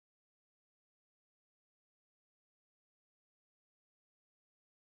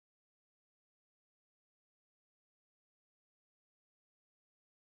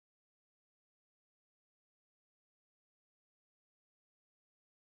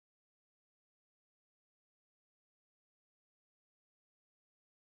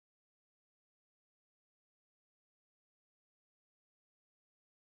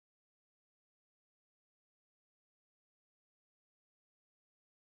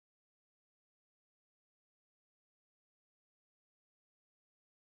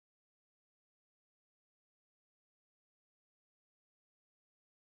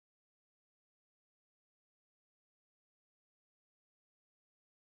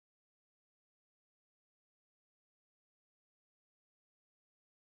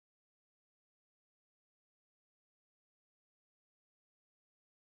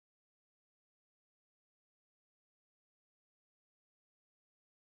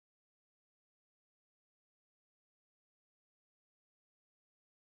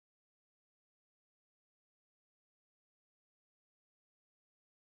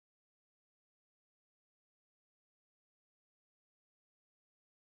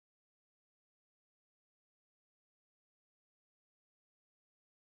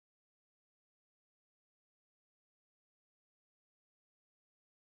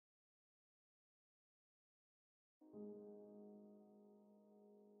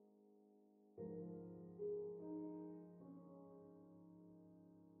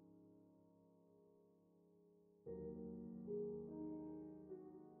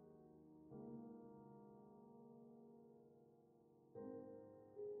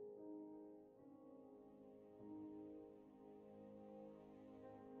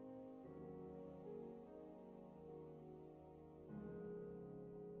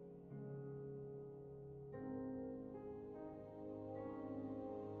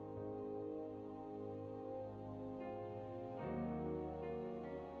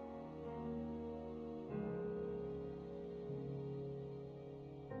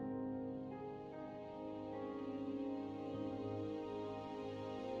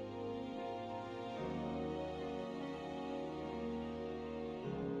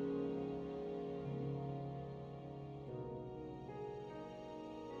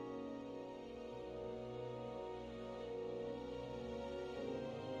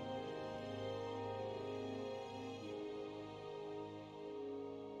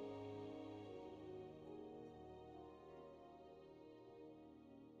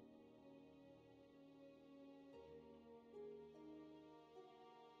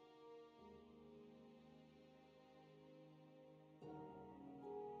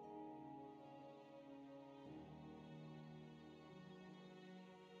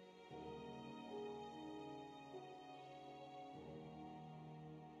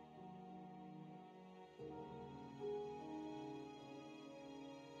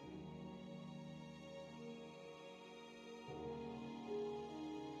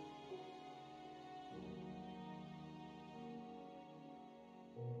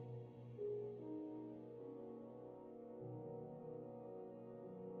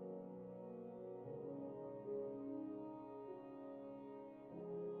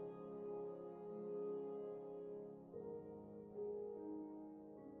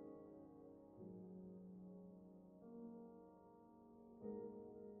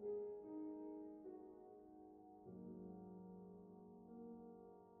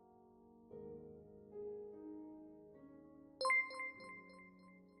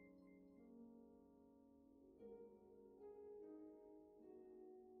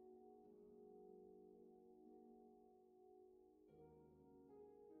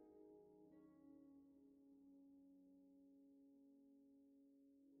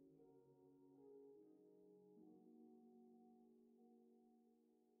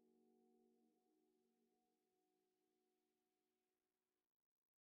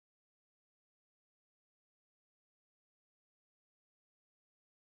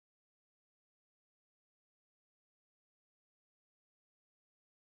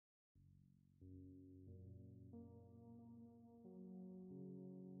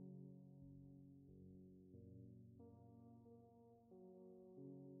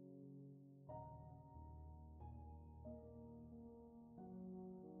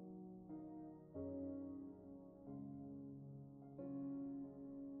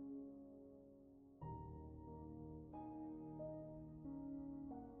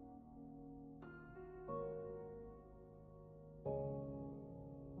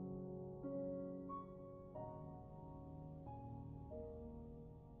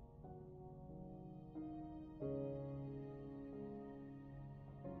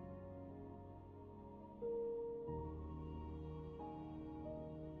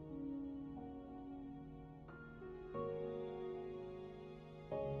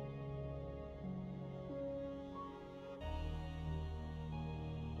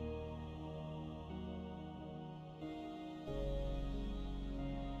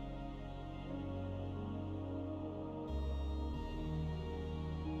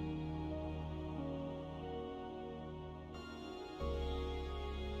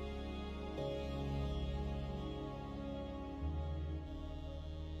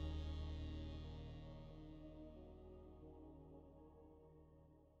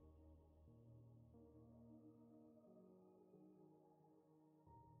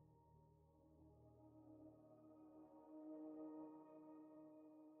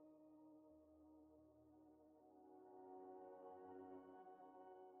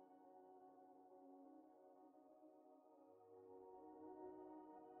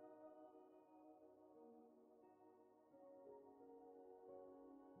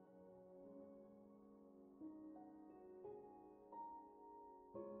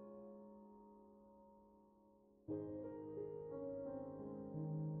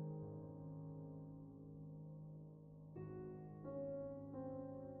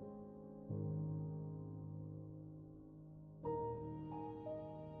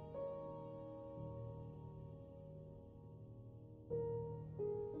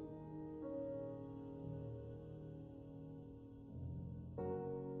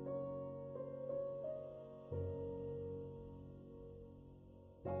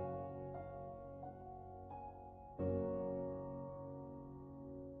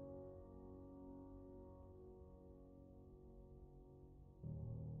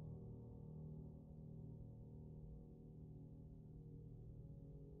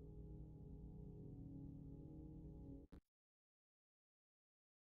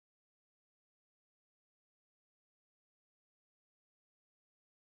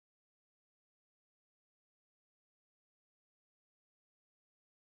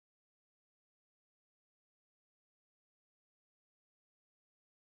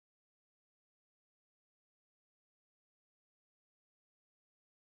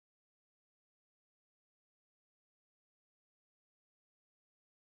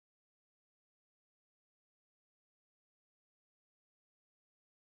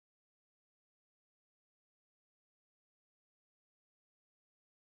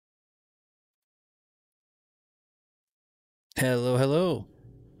Hello, hello.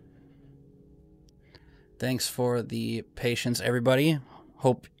 Thanks for the patience, everybody.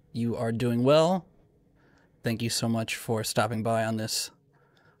 Hope you are doing well. Thank you so much for stopping by on this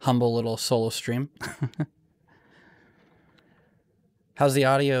humble little solo stream. How's the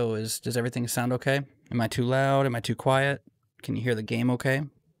audio? Does everything sound okay? Am I too loud? Am I too quiet? Can you hear the game okay?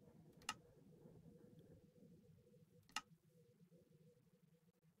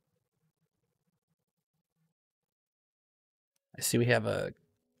 I see we have a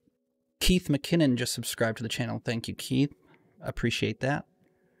Keith McKinnon just subscribed to the channel. Thank you, Keith. Appreciate that.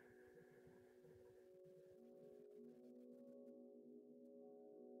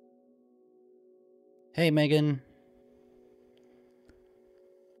 Hey, Megan.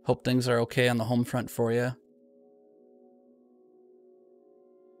 Hope things are okay on the home front for you.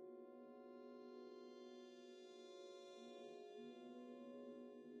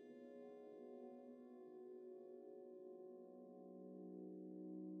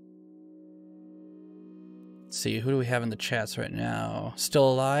 Let's see, who do we have in the chats right now? Still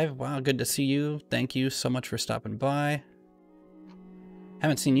alive? Wow, good to see you. Thank you so much for stopping by.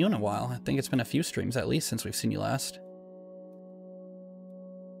 Haven't seen you in a while. I think it's been a few streams at least since we've seen you last.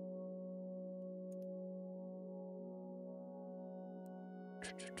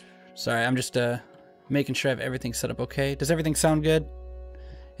 Sorry, I'm just making sure I have everything set up okay. Does everything sound good?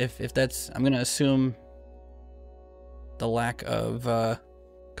 If that's, I'm gonna assume the lack of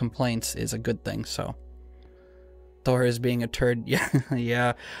complaints is a good thing. So Thor is being a turd. Yeah,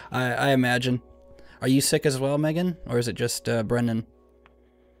 yeah. I imagine. Are you sick as well, Megan, or is it just Brendan?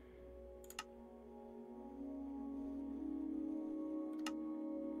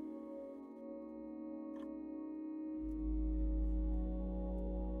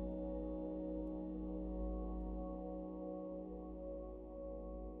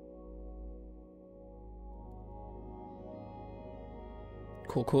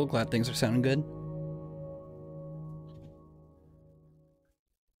 Cool, cool. Glad things are sounding good.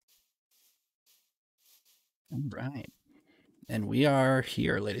 All right. And we are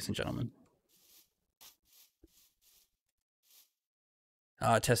here, ladies and gentlemen.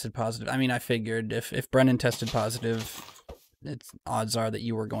 Tested positive. I mean, I figured if Brendan tested positive, odds are that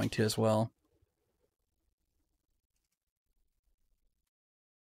you were going to as well.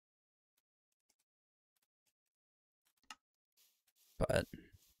 But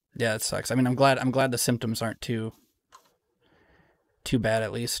yeah, it sucks. I mean, I'm glad the symptoms aren't too bad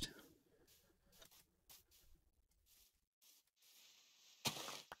at least.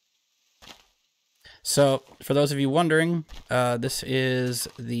 So, for those of you wondering, this is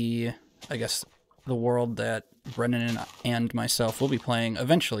I guess, the world that Brendan and myself will be playing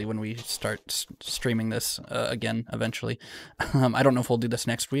eventually when we start streaming this again eventually. I don't know if we'll do this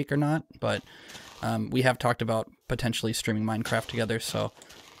next week or not, but we have talked about potentially streaming Minecraft together, so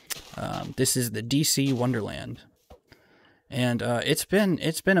this is the DC Wonderland. And it's been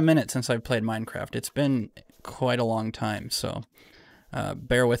a minute since I've played Minecraft. It's been quite a long time, so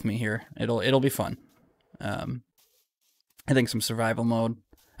bear with me here. It'll be fun. I think some survival mode.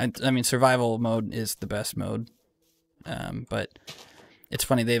 I mean, survival mode is the best mode. But it's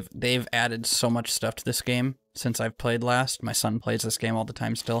funny, they've added so much stuff to this game since I've played last. My son plays this game all the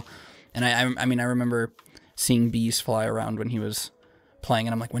time still, and I mean, I remember seeing bees fly around when he was playing,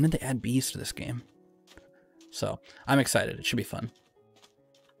 and I'm like, when did they add bees to this game? So I'm excited. It should be fun.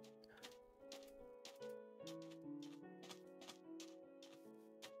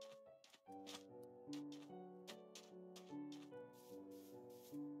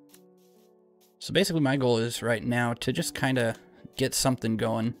 So basically my goal is right now to just kind of get something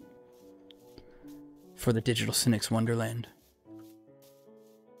going for the Digital Cynics Wonderland.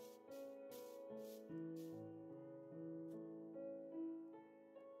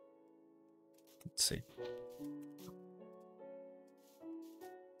 Let's see.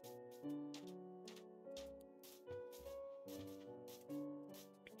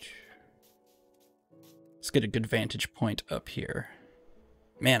 Let's get a good vantage point up here.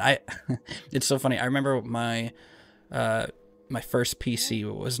 Man, it's so funny. I remember my first PC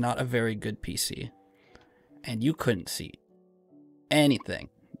was not a very good PC, and you couldn't see anything.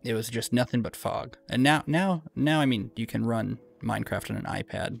 It was just nothing but fog. And now, I mean, you can run Minecraft on an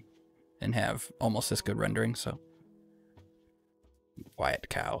iPad and have almost this good rendering. So, quiet,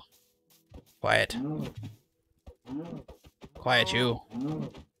 cow. Quiet. Quiet, you.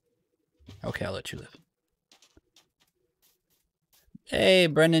 Okay, I'll let you live. Hey,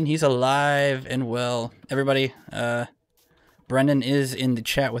 Brendan, he's alive and well. Everybody, Brendan is in the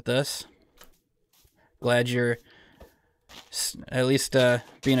chat with us. Glad you're at least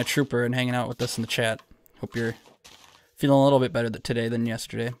being a trooper and hanging out with us in the chat. Hope you're Feeling a little bit better today than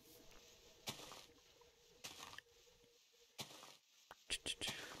yesterday.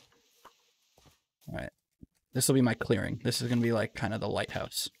 All right. This will be my clearing. This is going to be like kind of the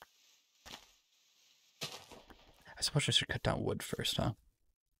lighthouse. I suppose I should cut down wood first, huh?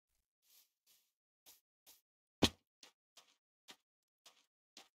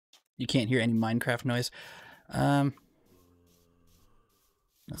 You can't hear any Minecraft noise. Let's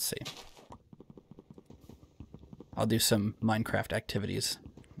see. I'll do some Minecraft activities,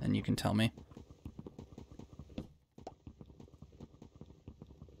 and you can tell me.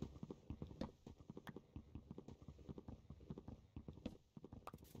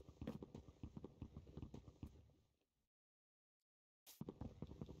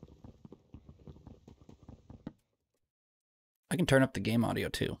 I can turn up the game audio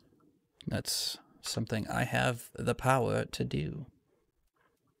too. That's something I have the power to do.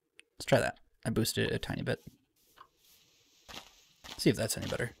 Let's try that. I boosted it a tiny bit. See if that's any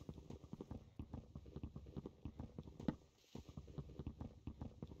better.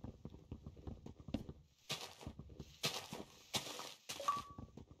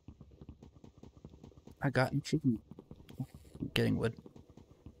 I got achievement. Getting wood.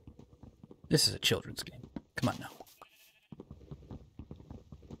 This is a children's game. Come on now.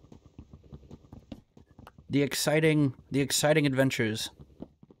 The exciting adventures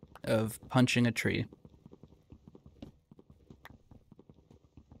of punching a tree.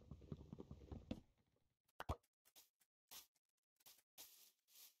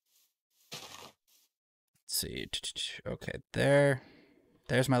 Let's see. Okay,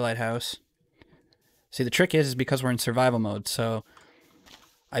 there's my lighthouse. See, the trick is because we're in survival mode, so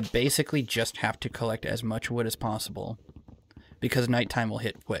I basically just have to collect as much wood as possible because nighttime will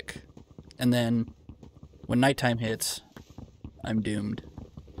hit quick. And then when nighttime hits, I'm doomed.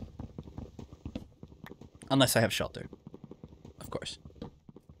 Unless I have shelter, of course.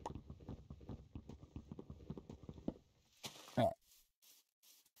 Right.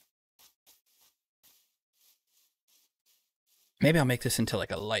 Maybe I'll make this into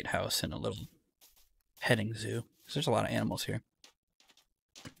like a lighthouse and a little petting zoo. Because there's a lot of animals here.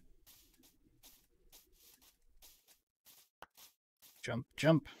 Jump,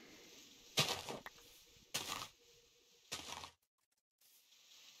 jump.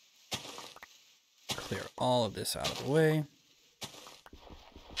 Clear all of this out of the way.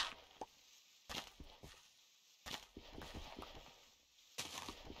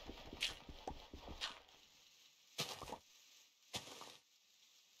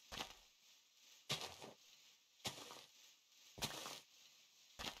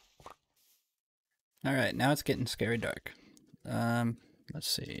 All right, now it's getting scary dark. Let's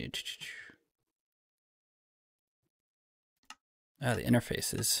see. The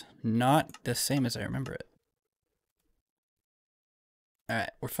interface is not the same as I remember it. All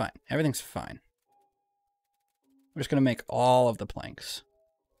right, we're fine. Everything's fine. We're just gonna make all of the planks.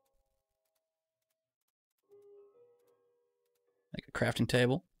 Like a crafting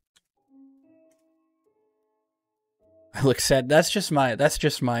table. I look sad. That's just my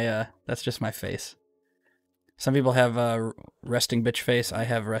face. Some people have resting bitch face. I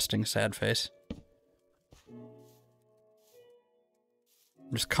have resting sad face.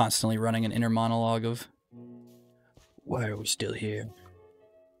 I'm just constantly running an inner monologue of, why are we still here?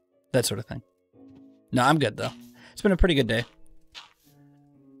 That sort of thing. No, I'm good though. It's been a pretty good day.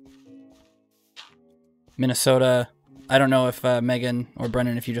 Minnesota, I don't know if Megan or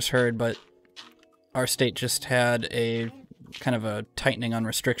Brennan, if you just heard, but our state just had a kind of a tightening on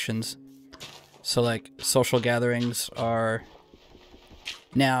restrictions. So like social gatherings are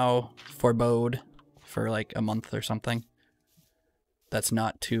now forbode for like a month or something. That's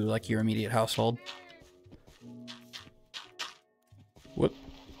not to like your immediate household. Whoop.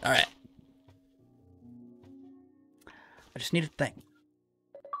 All right. I just need a thing.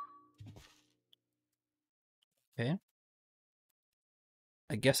 Okay.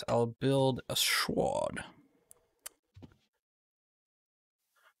 I guess I'll build a sword.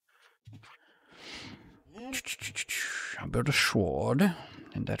 I'll build a sword,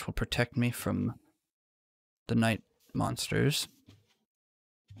 and that will protect me from the night monsters.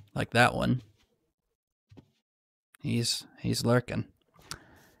 Like that one. He's lurking.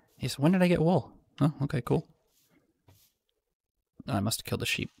 When did I get wool? Oh, okay, cool. Oh, I must have killed a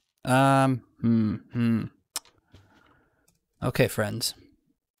sheep. Okay, friends.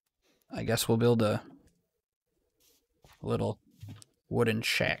 I guess we'll build a little wooden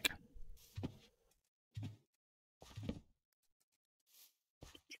shack.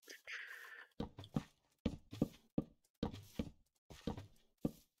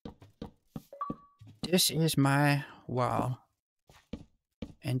 This is my wall.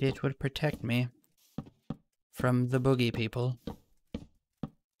 And it will protect me from the boogie people.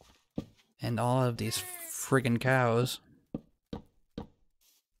 And all of these friggin' cows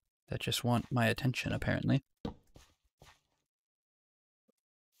that just want my attention, apparently.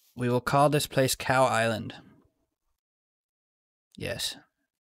 We will call this place Cow Island. Yes.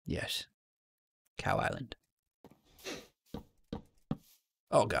 Yes. Cow Island.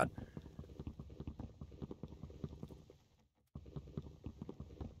 Oh, God.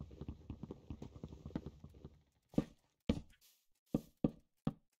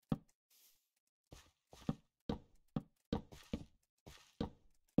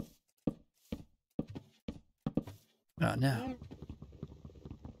 Oh, no.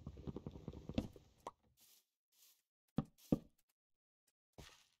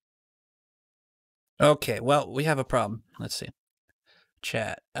 Okay, well, we have a problem. Let's see.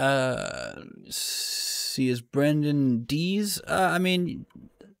 Chat. See, is Brendan D's? I mean,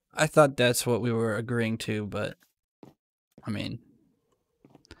 I thought that's what we were agreeing to, but I mean,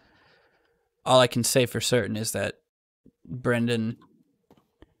 all I can say for certain is that Brendan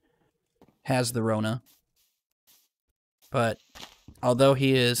has the Rona. But although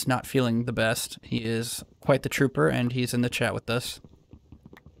he is not feeling the best, he is quite the trooper, and he's in the chat with us.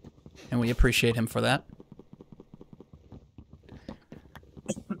 And we appreciate him for that.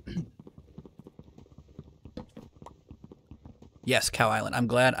 Yes, Cow Island. I'm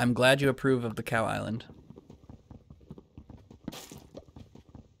glad you approve of the Cow Island.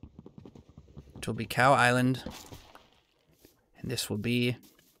 It will be Cow Island, and this will be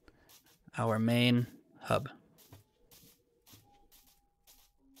our main hub.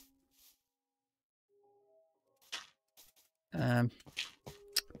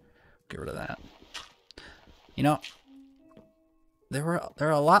 Get rid of that. You know, there are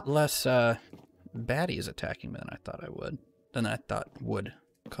a lot less baddies attacking me than I thought would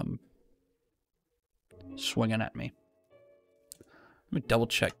come swinging at me. Let me double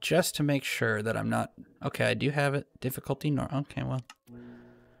check just to make sure that I'm not... Okay, I do have it. Difficulty normal. Okay, well.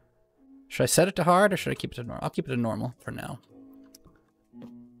 Should I set it to hard or should I keep it to normal? I'll keep it to normal for now.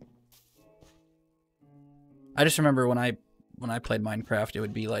 I just remember when I played Minecraft, it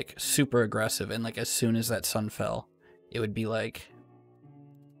would be like super aggressive, and like as soon as that sun fell, it would be like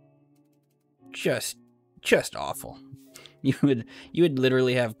just awful. You would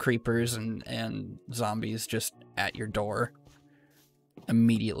literally have creepers and zombies just at your door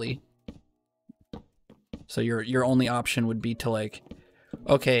immediately. So your only option would be to like,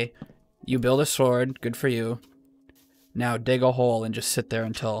 okay, you build a sword, good for you. Now dig a hole and just sit there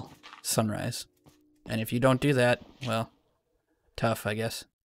until sunrise. And if you don't do that, well, tough, I guess.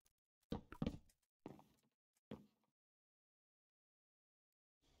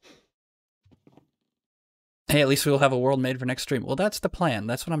 Hey, at least we'll have a world made for next stream. Well, that's the plan.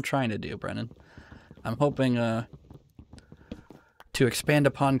 That's what I'm trying to do, Brennan. I'm hoping to expand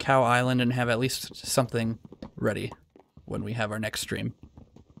upon Cow Island and have at least something ready when we have our next stream.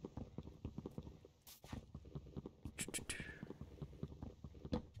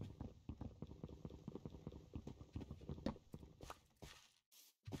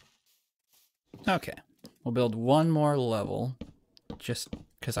 Okay, we'll build one more level, just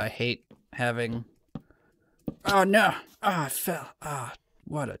because I hate having... Oh, no! Ah, I fell. Ah,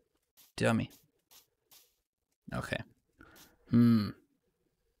 what a dummy. Okay. I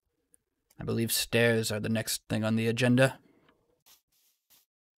believe stairs are the next thing on the agenda.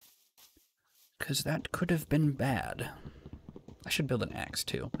 Because that could have been bad. I should build an axe,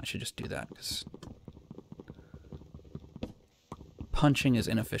 too. I should just do that, because... punching is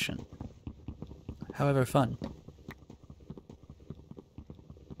inefficient. However fun.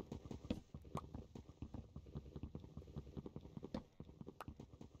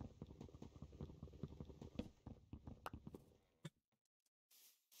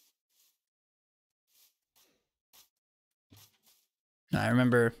 I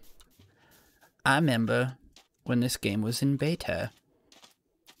remember when this game was in beta.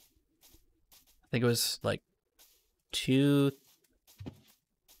 I think it was like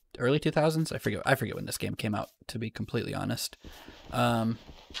early 2000s. I forget when this game came out, to be completely honest. And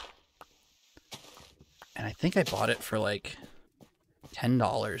I think I bought it for like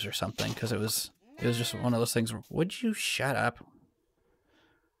 $10 or something, because it was just one of those things where, would you shut up?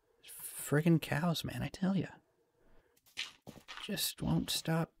 Friggin' cows, man, I tell ya. Just won't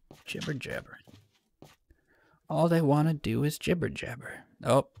stop jibber jabbering. All they want to do is jibber jabber.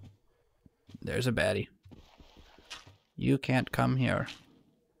 Oh, there's a baddie. You can't come here.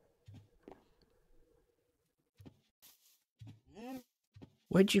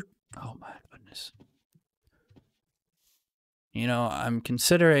 Where'd you... Oh my goodness. You know, I'm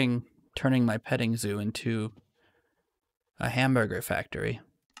considering turning my petting zoo into a hamburger factory.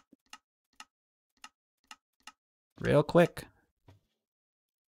 Real quick.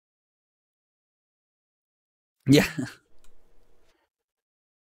 Yeah.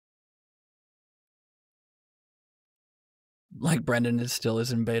 Like Brendan is still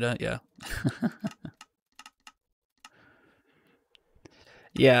is in beta, yeah.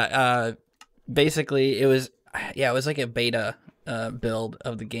 Yeah, basically it was like a beta build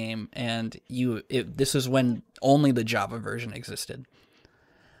of the game, and this was when only the Java version existed.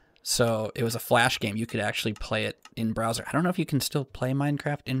 So it was a Flash game. You could actually play it in browser. I don't know if you can still play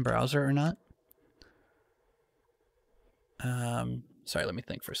Minecraft in browser or not. Sorry, let me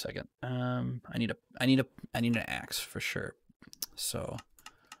think for a second. I need an axe for sure. So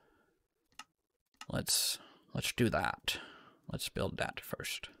let's do that. Let's build that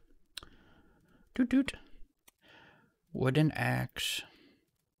first. Doot doot. Wooden axe.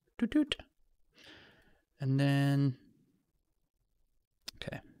 Doot doot. And then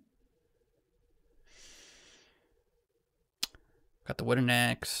okay. Got the wooden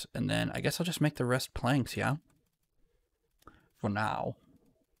axe, and then I guess I'll just make the rest planks, yeah? For now.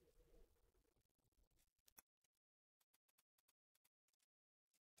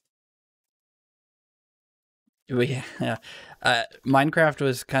 Yeah. Minecraft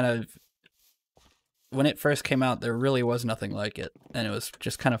was kind of, when it first came out, there really was nothing like it, and it was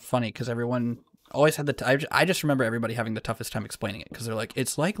just kind of funny because everyone always had I just remember everybody having the toughest time explaining it because they're like,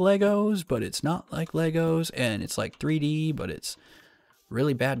 it's like Legos, but it's not like Legos, and it's like 3D, but it's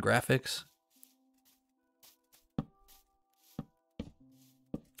really bad graphics.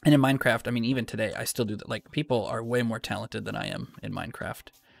 And in Minecraft, I mean, even today, I still do that. Like, people are way more talented than I am in Minecraft.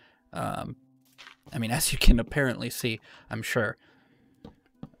 I mean, as you can apparently see, I'm sure.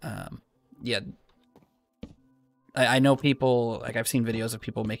 Yeah, I know people, like, I've seen videos of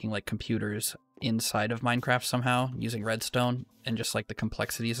people making, like, computers inside of Minecraft somehow, using redstone, and just, like, the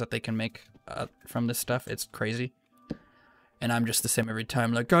complexities that they can make from this stuff. It's crazy. And I'm just the same every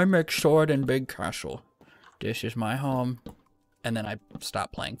time, like, I make sword and big castle. This is my home. And then I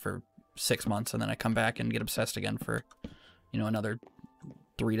stop playing for 6 months, and then I come back and get obsessed again for, you know, another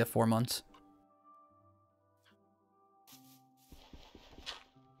 3 to 4 months.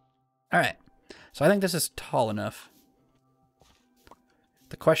 Alright, so I think this is tall enough.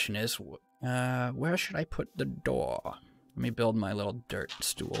 The question is, where should I put the door? Let me build my little dirt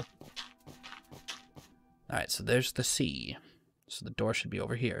stool. Alright, so there's the sea. So the door should be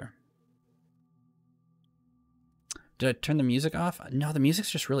over here. Did I turn the music off? No, the music's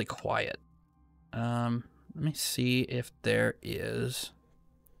just really quiet. Let me see if there is...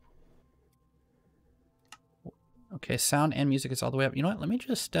 Okay, sound and music is all the way up. You know what? Let me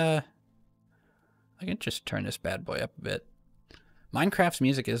just, I can just turn this bad boy up a bit. Minecraft's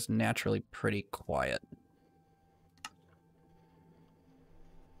music is naturally pretty quiet.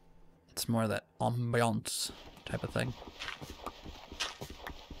 It's more that ambiance type of thing.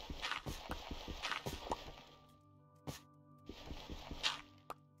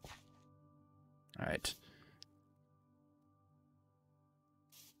 All right.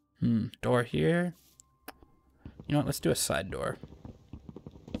 Door here. You know what? Let's do a side door.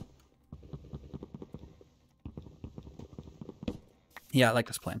 Yeah, I like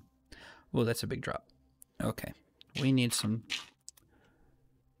this plan. Oh, that's a big drop. Okay. We need some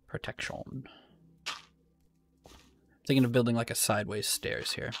protection. Thinking of building like a sideways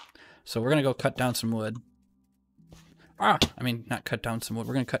stairs here. So we're going to go cut down some wood. I mean, not cut down some wood.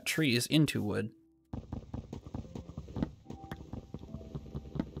 We're going to cut trees into wood.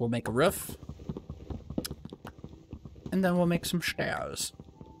 We'll make a roof. And then we'll make some stairs.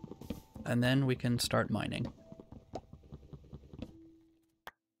 And then we can start mining.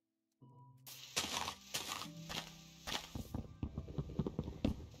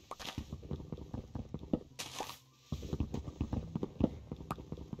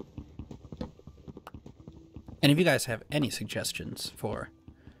 And if you guys have any suggestions for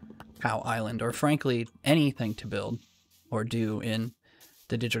Cow Island, or frankly, anything to build or do in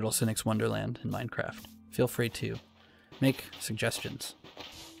the digital Cynics Wonderland in Minecraft, feel free to make suggestions.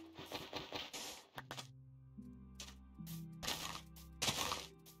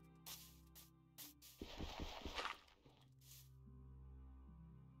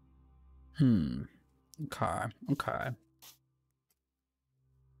 Okay.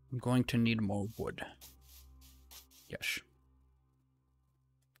 I'm going to need more wood. Yes.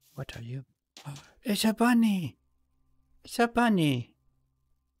 What are you? Oh, it's a bunny! It's a bunny!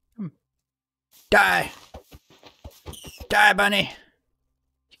 Die! Die, bunny!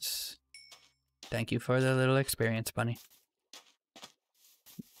 Yes. Thank you for the little experience, bunny.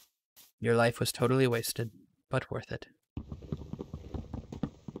 Your life was totally wasted, but worth it.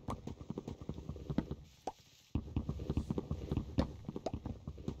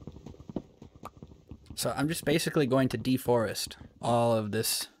 So I'm just basically going to deforest all of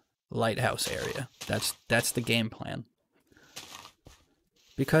this lighthouse area. That's the game plan.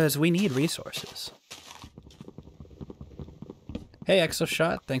 Because we need resources. Hey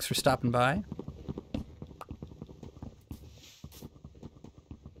Exoshot, thanks for stopping by.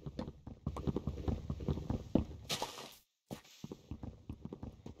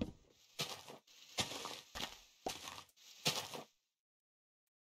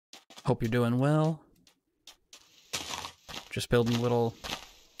 Hope you're doing well. Just building a little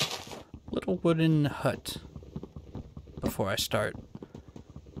wooden hut before I start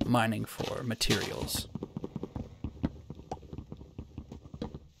mining for materials.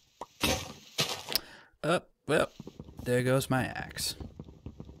 Well, there goes my axe.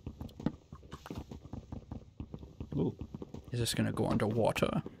 Ooh, is this gonna go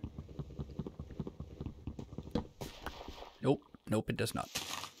underwater? Nope, it does not.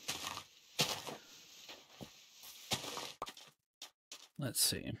 Let's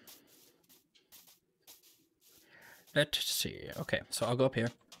see. Okay, so I'll go up here.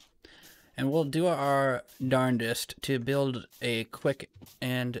 And we'll do our darndest to build a quick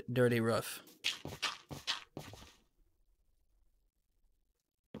and dirty roof.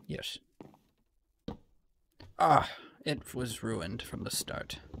 Yes. Ah, it was ruined from the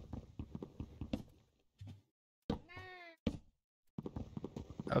start.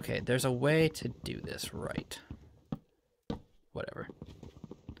 Okay, there's a way to do this right. Whatever.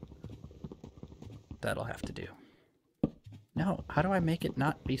 That'll have to do. No, how do I make it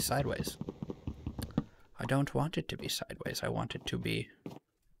not be sideways? I don't want it to be sideways. I want it to be...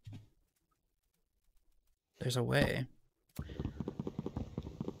 There's a way.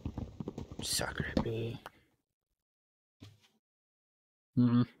 Sacre bleu.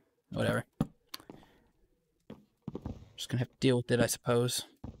 Whatever. Just gonna have to deal with it, I suppose.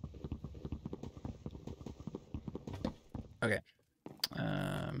 Okay.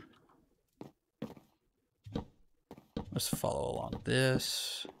 Let's follow along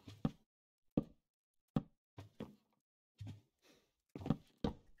this.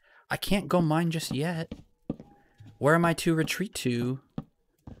 I can't go mine just yet. Where am I to retreat to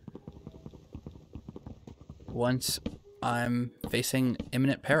once I'm facing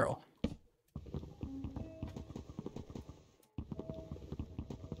imminent peril?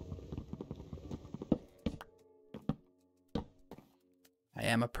 I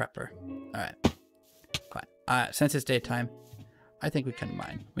am a prepper. Alright. Fine. Since it's daytime, I think we can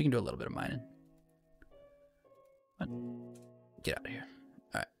mine. We can do a little bit of mining. Get out of here.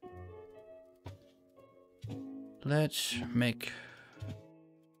 Alright. Let's make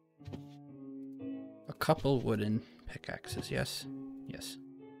a couple wooden pickaxes. Yes. Yes.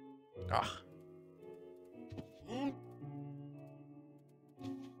 Ah.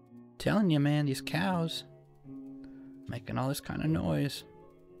 Telling you, man, these cows making all this kind of noise.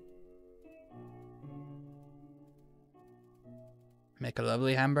 Make a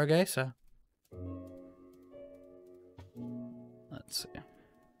lovely hamburguesa. Let's see.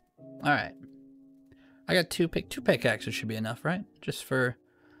 Alright. I got two pickaxes should be enough, right? Just for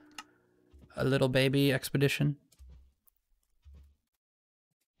a little baby expedition.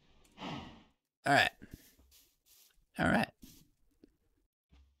 Alright. Alright.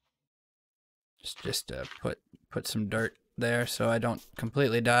 Just put some dirt there so I don't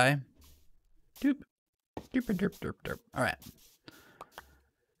completely die. Doop. Doop derp derp derp. Alright.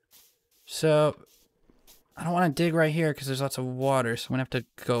 So I don't want to dig right here because there's lots of water, so I'm gonna have to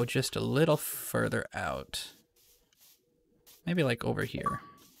go just a little further out. Maybe like over here.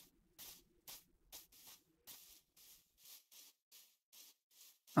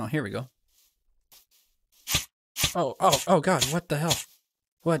 Oh, here we go. Oh God, what the hell?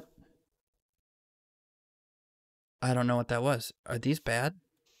 What? I don't know what that was. Are these bad?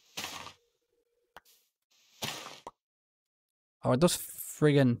 Oh, are those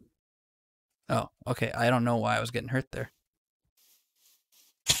friggin... Oh, okay. I don't know why I was getting hurt there.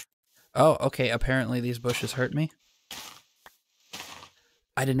 Oh, okay. Apparently these bushes hurt me.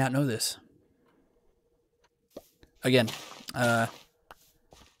 I did not know this. Again,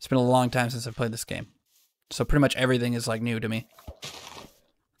 it's been a long time since I've played this game. So pretty much everything is like new to me.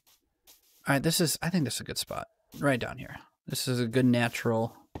 Alright, I think this is a good spot. Right down here. This is a good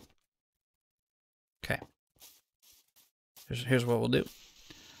natural... Okay. Here's what we'll do.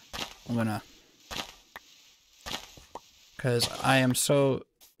 I'm gonna... Because I am so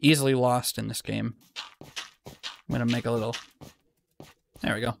easily lost in this game. I'm gonna make a little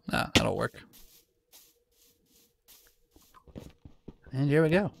There we go. Ah, that'll work. And here we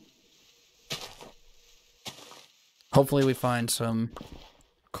go. Hopefully we find some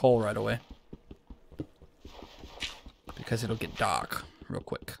coal right away. Because it'll get dark real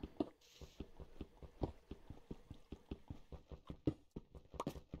quick.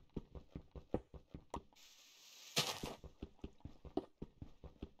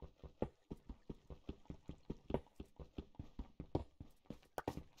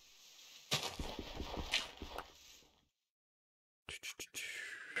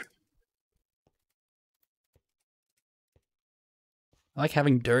 I like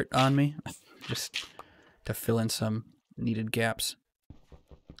having dirt on me, just to fill in some needed gaps.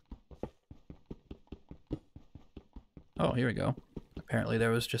 Oh, here we go. Apparently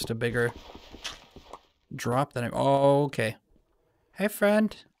there was just a bigger drop than I... Oh, okay. Hey,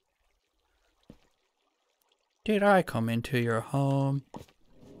 friend. Did I come into your home?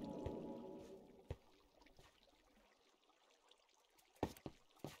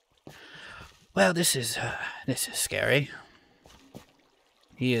 Well, this is scary.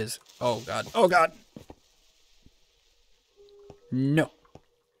 He is... Oh, God. Oh, God. No.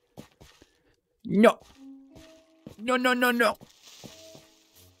 No. No, no, no, no.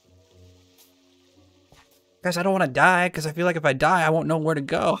 Guys, I don't want to die, because I feel like if I die, I won't know where to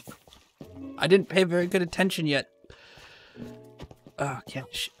go. I didn't pay very good attention yet. Oh,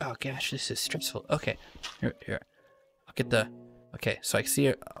 gosh. Oh, gosh, this is stressful. Okay. Here. I'll get the... Okay, so I see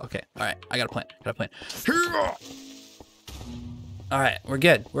it. Okay, alright. I got a plan. Alright, we're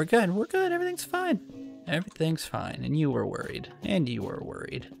good. We're good. Everything's fine. Everything's fine. And you were worried.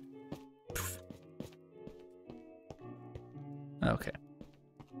 Okay.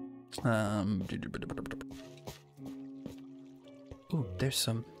 Ooh, there's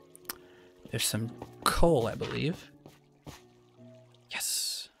some coal, I believe.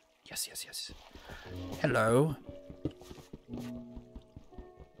 Yes. Hello.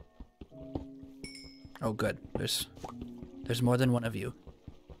 Oh, good. There's more than one of you.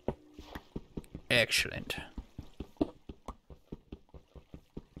 Excellent.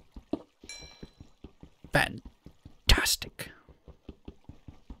 Fantastic.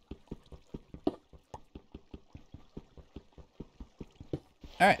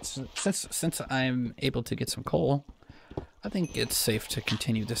 Alright, so since I'm able to get some coal, I think it's safe to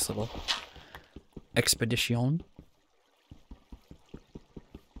continue this little expedition.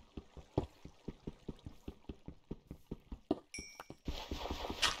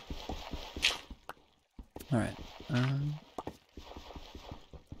 Alright.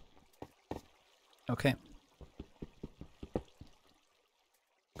 Okay.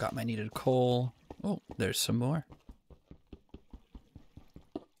 Got my needed coal. Oh, there's some more.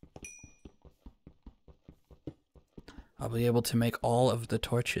 I'll be able to make all of the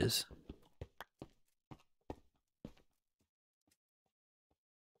torches.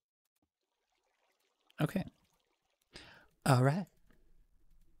 Okay. Alright.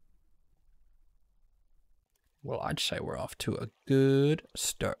 Well, I'd say we're off to a good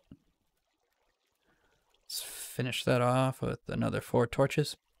start. Let's finish that off with another 4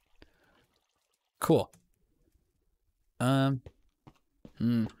 torches. Cool.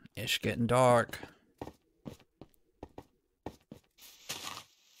 It's getting dark.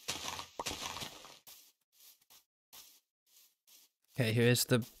 Okay, here's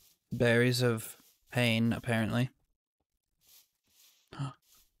the berries of pain, apparently.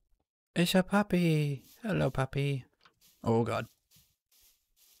 It's a puppy. Hello, puppy. Oh, God.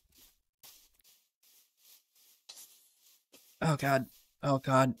 Oh, God. Oh,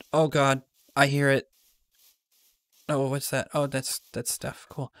 God. Oh, God. I hear it. Oh, what's that? Oh, that's stuff.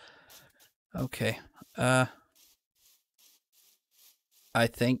 Cool. Okay. I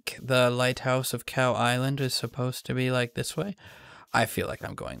think the lighthouse of Cow Island is supposed to be like this way. I feel like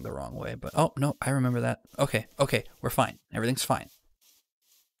I'm going the wrong way, but oh, no, I remember that. Okay, we're fine. Everything's fine.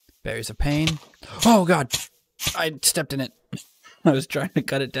 Berries of pain. Oh, God. I stepped in it. I was trying to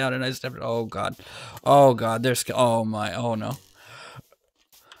cut it down and I stepped in it. Oh, God. Oh, God. There's... Oh, my. Oh, no.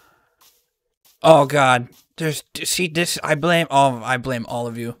 Oh, God. There's... See, this... I blame all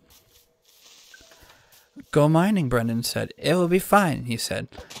of you. Go mining, Brendan said. It will be fine, he said.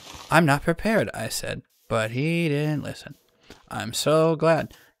 I'm not prepared, I said. But he didn't listen. I'm so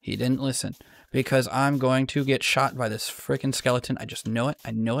glad he didn't listen. Because I'm going to get shot by this freaking skeleton. I just know it.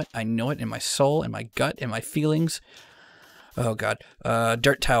 I know it in my soul, in my gut, in my feelings. Oh, God.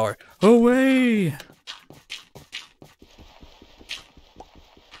 Dirt tower. Away!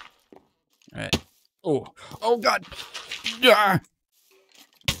 Alright. Oh, God! Ah!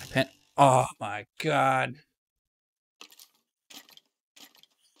 Oh, my God.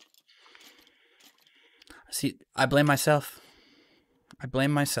 See, I blame myself. I blame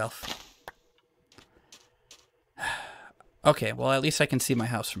myself. Okay, well, at least I can see my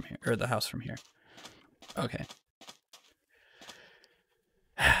house from here, or the house from here. Okay.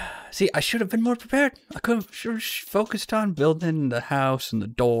 See, I should have been more prepared. I could have focused on building the house and the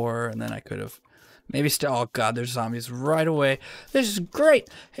door, and then I could have maybe still. Oh god, there's zombies right away. This is great.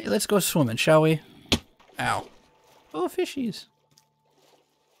 Hey, let's go swimming, shall we? Ow. Oh, fishies.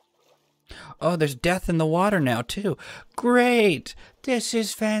 Oh, there's death in the water now too. Great. This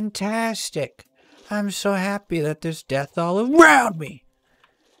is fantastic. I'm so happy that there's death all around me.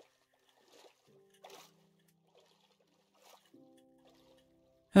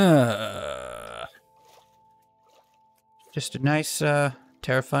 Just a nice,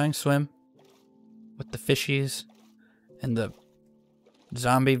 terrifying swim with the fishies and the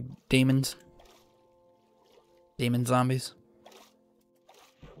zombie demons. Demon zombies.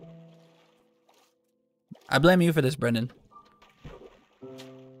 I blame you for this, Brendan.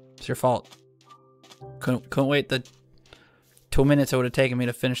 It's your fault. Couldn't wait the 2 minutes it would have taken me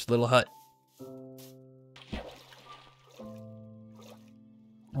to finish the little hut.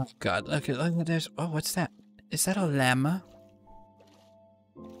 Oh god, look at this. Oh, what's that? Is that a llama?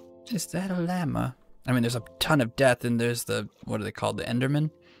 Is that a llama? I mean, there's a ton of death, and there's the, what are they called? The Endermen?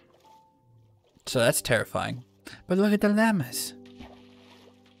 So that's terrifying. But look at the llamas.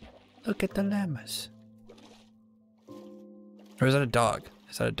 Look at the llamas. Or is that a dog?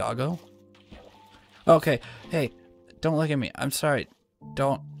 Is that a doggo? Okay, hey, don't look at me. I'm sorry.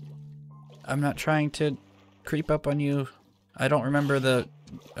 Don't. I'm not trying to creep up on you. I don't remember the...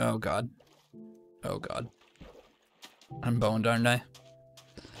 Oh god. Oh god. I'm boned, aren't I?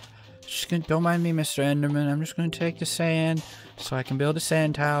 Just gonna, don't mind me, Mr. Enderman. I'm just gonna take the sand so I can build a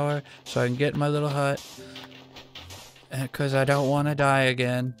sand tower so I can get in my little hut. Because I don't want to die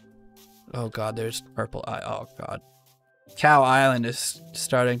again. Oh god, there's purple eye. Oh god. Cow Island is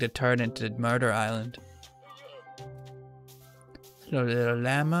starting to turn into Murder Island. Hello, little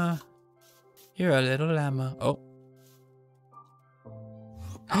llama. You're a little llama. Oh.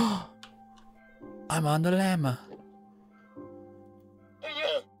 I'm on the llama.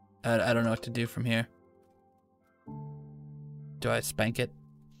 I don't know what to do from here. Do I spank it?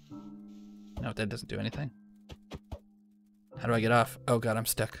 No, that doesn't do anything. How do I get off? Oh god, I'm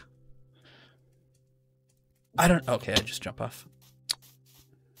stuck. I don't... Okay, I just jump off.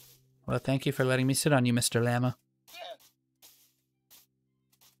 Well, thank you for letting me sit on you, Mr. Llama.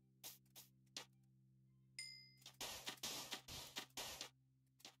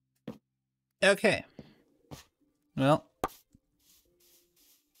 Okay. Well,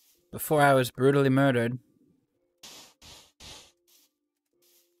 before I was brutally murdered...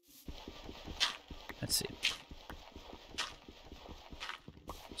 Let's see.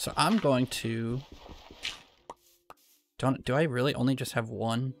 So I'm going to... Do I really only just have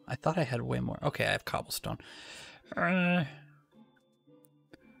one? I thought I had way more. Okay, I have cobblestone. I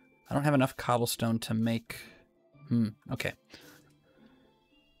don't have enough cobblestone to make... okay.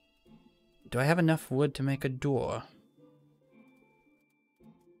 Do I have enough wood to make a door?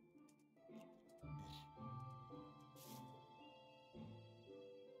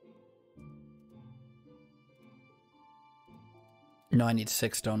 No, I need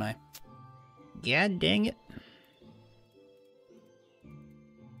 6, don't I? Yeah, dang it.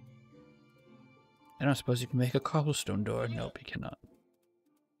 I don't suppose you can make a cobblestone door. Nope, you cannot.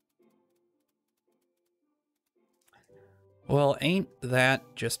 Well, ain't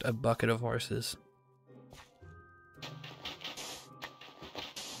that just a bucket of horses?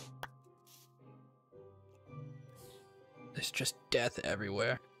 There's just death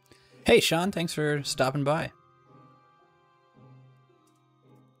everywhere. Hey, Sean, thanks for stopping by.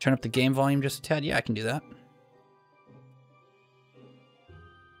 Turn up the game volume just a tad? Yeah, I can do that.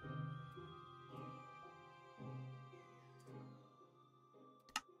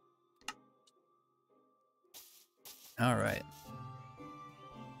 All right.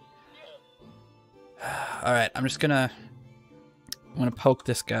 All right, I'm gonna poke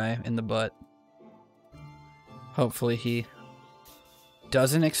this guy in the butt. Hopefully he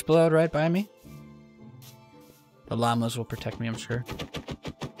doesn't explode right by me. The llamas will protect me, I'm sure.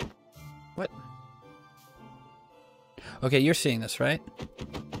 What? Okay, you're seeing this, right?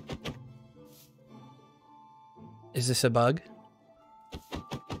 Is this a bug?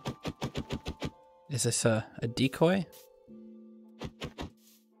 Is this a decoy?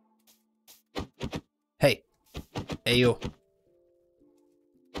 Hey. Hey, you.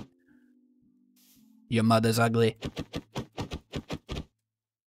 Your mother's ugly.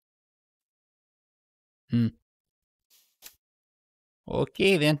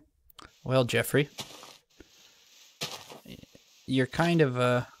 Okay, then. Well, Jeffrey. you're kind of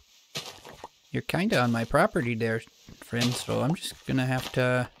on my property there, friend. So I'm just gonna have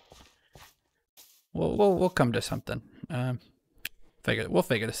to. We'll come to something. We'll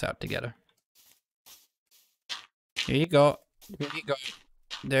figure this out together. Here you go. Here you go.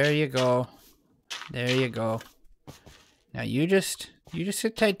 There you go. There you go. Now you just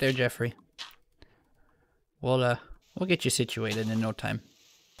sit tight there, Jeffrey. We'll get you situated in no time.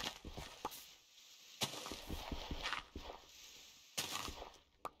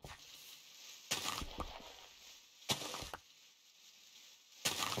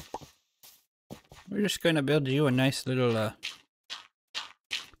 We're just gonna build you a nice little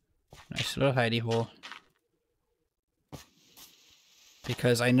hidey hole.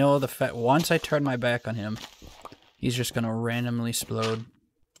 Because I know once I turn my back on him, he's just gonna randomly explode.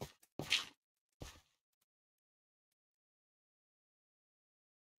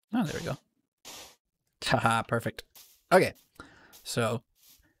 Oh, there we go. Haha, perfect. Okay, so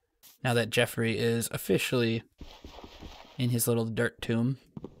now that Jeffrey is officially in his little dirt tomb.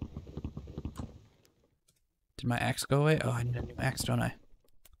 Did my axe go away? Oh, I need a new axe, don't I?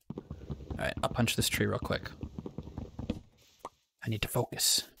 Alright, I'll punch this tree real quick. I need to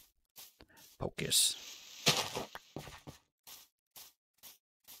focus. Focus.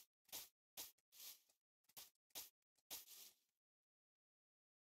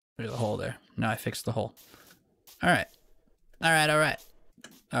 There's a hole there. Now I fixed the hole. Alright. Alright.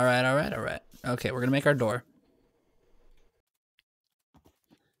 Okay, we're gonna make our door.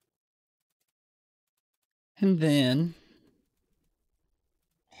 And then...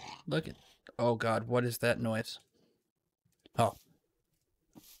 Look at... Oh god, what is that noise? Oh.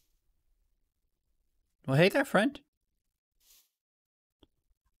 Well, hey there, friend.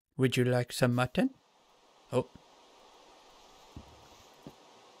 Would you like some mutton? Oh.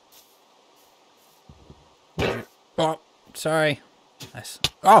 Oh, sorry. Nice.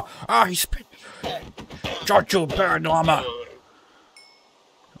 Oh, he spit. Don't you bad llama. Don't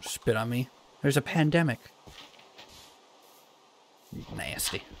spit on me. There's a pandemic.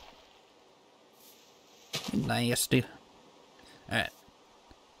 Nasty. Nasty.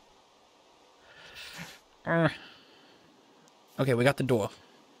 Alright. Okay, we got the door.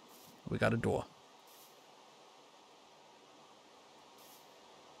 We got a door.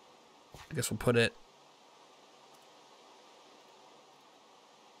 I guess we'll put it...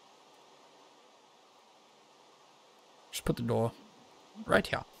 Just put the door right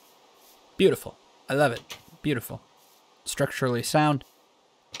here. Beautiful. I love it. Beautiful. Structurally sound.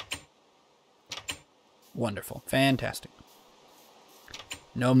 Wonderful. Fantastic.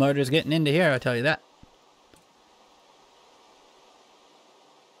 No murders getting into here, I'll tell you that.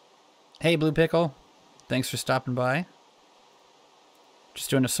 Hey, Blue Pickle. Thanks for stopping by. Just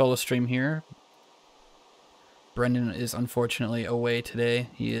doing a solo stream here. Brendan is unfortunately away today.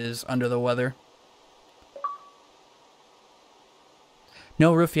 He is under the weather.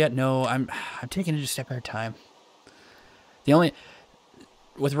 No roof yet. No, I'm taking it a step at a time.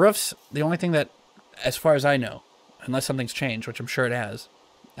 With roofs, the only thing that, as far as I know, unless something's changed, which I'm sure it has,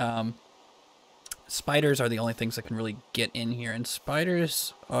 spiders are the only things that can really get in here, and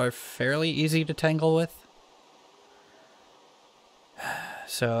spiders are fairly easy to tangle with.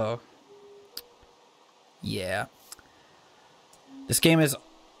 So, yeah. This game is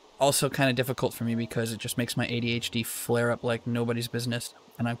also kind of difficult for me because it just makes my ADHD flare up like nobody's business,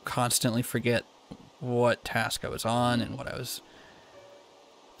 and I constantly forget what task I was on and what I was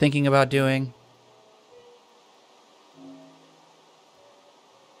thinking about doing.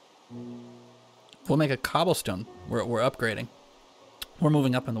 We'll make a cobblestone. We're upgrading. We're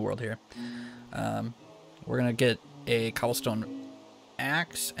moving up in the world here. We're gonna get a cobblestone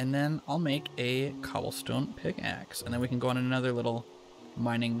axe, and then I'll make a cobblestone pickaxe, and then we can go on another little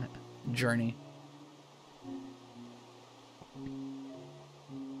mining journey.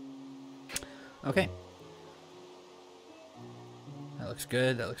 Okay. That looks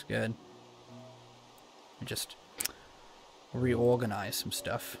good. That looks good. Just reorganize some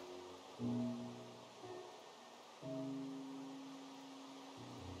stuff.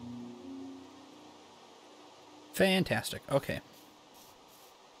 Fantastic. Okay.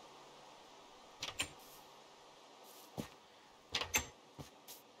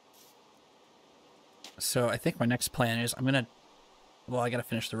 So I think my next plan is I gotta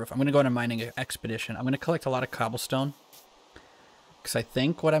finish the roof. I'm gonna go on a mining expedition. I'm gonna collect a lot of cobblestone. Because I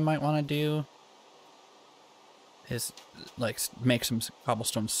think what I might want to do is like make some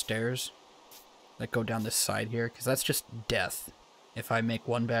cobblestone stairs that go down this side here. Because that's just death. If I make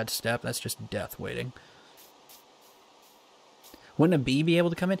one bad step, that's just death waiting. Wouldn't a bee be able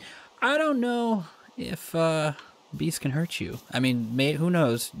to come in? I don't know if bees can hurt you. I mean, who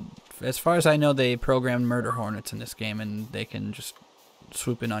knows? As far as I know, they programmed murder hornets in this game, and they can just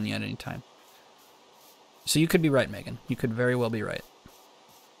swoop in on you at any time. So you could be right, Megan. You could very well be right.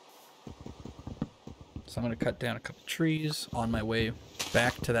 So I'm going to cut down a couple trees on my way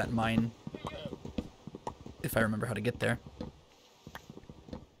back to that mine, if I remember how to get there.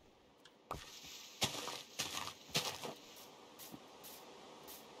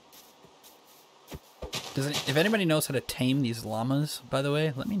 If anybody knows how to tame these llamas, by the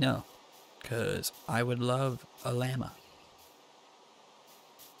way, let me know. Because I would love a llama.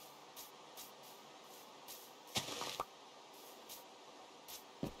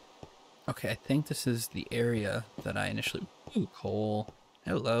 Okay, I think this is the area that I initially... Ooh, coal.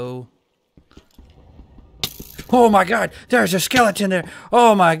 Hello. Oh my god! There's a skeleton there!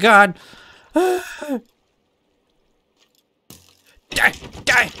 Oh my god! Die!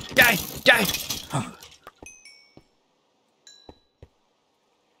 Die! Die! Die! Oh.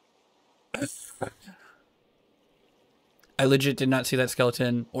 I legit did not see that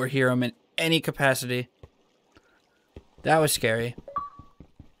skeleton or hear him in any capacity. That was scary.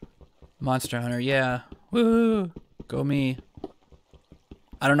 Monster Hunter, yeah. Woo! Go me.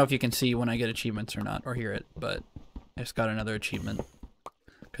 I don't know if you can see when I get achievements or not, or hear it, but I just got another achievement.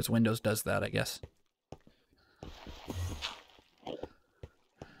 Because Windows does that, I guess.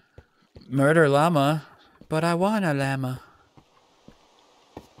 Murder llama, but I want a llama.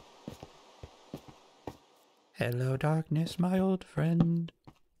 Hello, darkness, my old friend.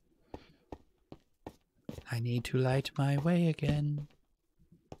 I need to light my way again.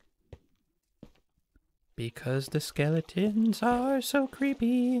 Because the skeletons are so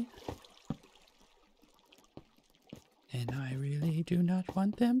creepy. And I really do not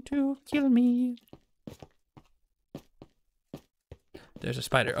want them to kill me. There's a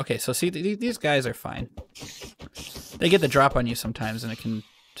spider. Okay, so see, these guys are fine. They get the drop on you sometimes and it can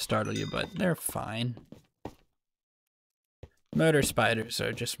startle you, but they're fine. Murder spiders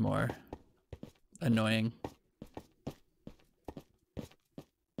are just more annoying.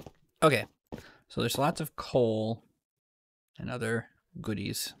 Okay, so there's lots of coal and other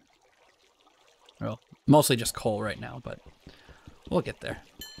goodies. Well, mostly just coal right now, but we'll get there.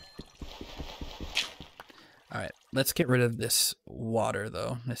 Alright, let's get rid of this water,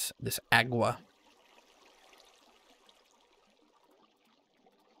 though. This agua.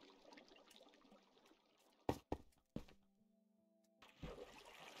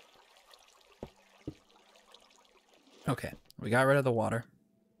 Okay, we got rid of the water.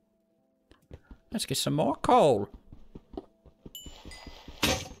 Let's get some more coal.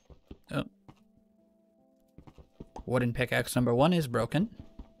 Oh. Wooden pickaxe number 1 is broken.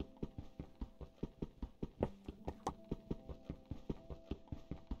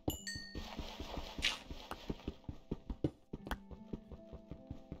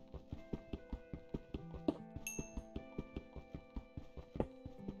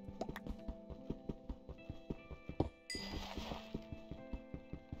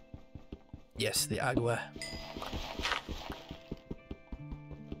 Yes, the agua.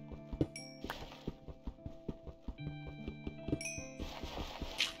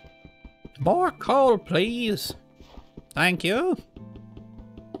 More coal, please. Thank you.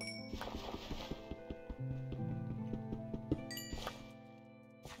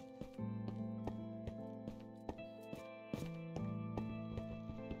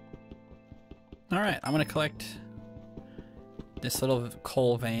 All right, I'm gonna collect this little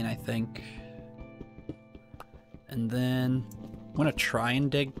coal vein, I think. And then I'm gonna try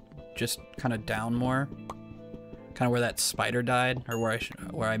and dig just kind of down more. Kind of where that spider died, or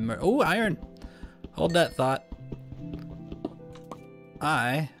oh, iron! Hold that thought.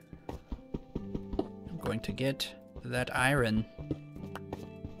 I am going to get that iron.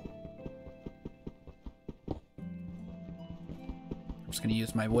 I'm just gonna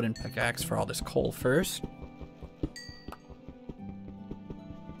use my wooden pickaxe for all this coal first.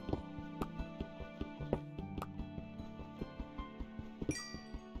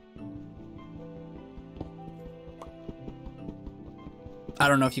 I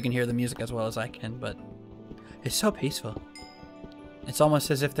don't know if you can hear the music as well as I can, but it's so peaceful. It's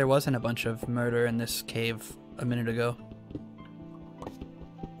almost as if there wasn't a bunch of murder in this cave a minute ago.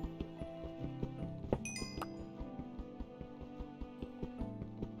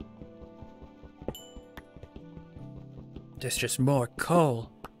 There's just more coal.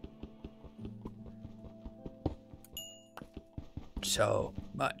 So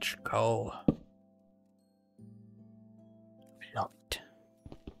much coal.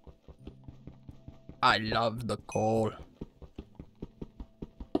 I love the coal.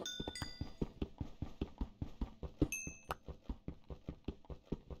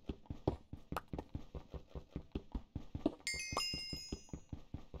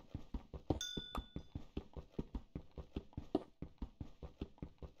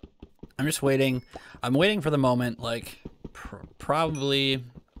 I'm just waiting. I'm waiting for the moment, like, probably,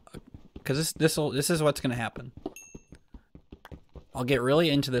 because this is what's gonna happen. I'll get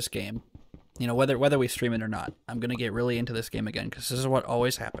really into this game, you know, whether we stream it or not. I'm gonna get really into this game again because this is what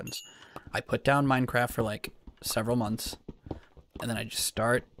always happens. I put down Minecraft for like several months, and then I just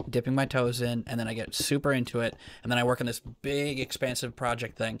start dipping my toes in, and then I get super into it, and then I work on this big, expansive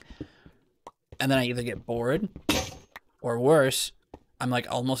project thing, and then I either get bored, or worse, I'm like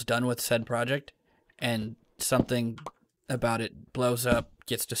almost done with said project, and something about it blows up,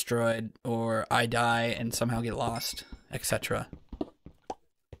 gets destroyed, or I die and somehow get lost, etc.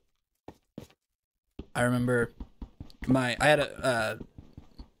 I remember I had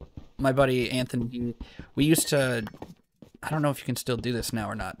my buddy Anthony. We used to, I don't know if you can still do this now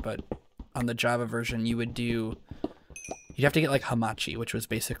or not, but on the Java version, you'd have to get like Hamachi, which was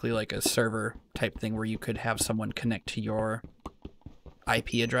basically like a server type thing where you could have someone connect to your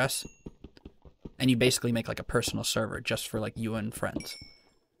IP address, and you basically make like a personal server just for like you and friends.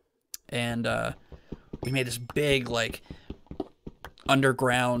 And we made this big like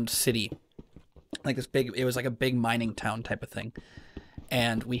underground city, like this big. It was like a big mining town type of thing,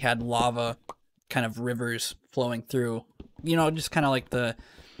 and we had lava, kind of rivers flowing through. You know, just kind of like the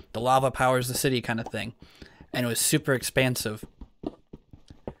lava powers the city kind of thing, and it was super expansive.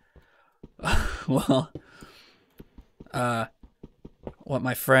 Well, what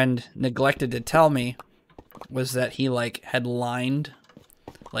my friend neglected to tell me was that he like had lined,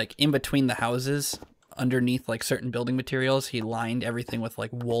 like in between the houses, underneath like certain building materials, he lined everything with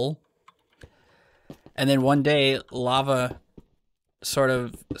like wool. And then one day, lava sort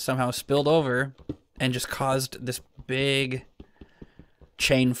of somehow spilled over and just caused this big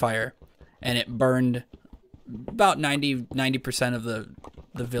chain fire, and it burned about 90% of the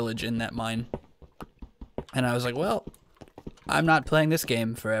village in that mine. And I was like, well, I'm not playing this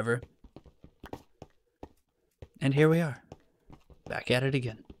game forever. And here we are, back at it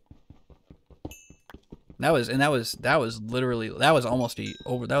again. That was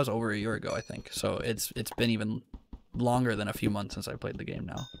over a year ago, I think. So it's been even longer than a few months since I played the game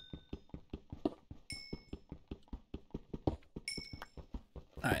now.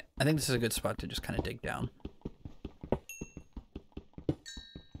 Alright, I think this is a good spot to just kind of dig down.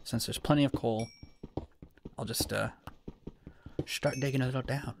 Since there's plenty of coal, I'll just start digging a little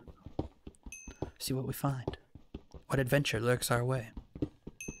down. See what we find. What adventure lurks our way.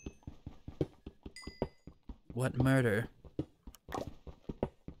 What murder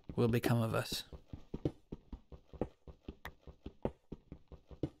will become of us?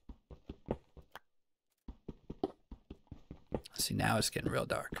 See, now it's getting real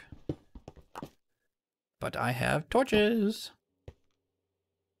dark. But I have torches.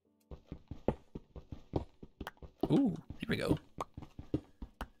 Ooh, here we go.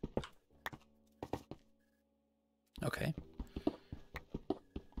 Okay.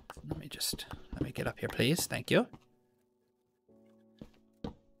 Let me get up here, please. Thank you.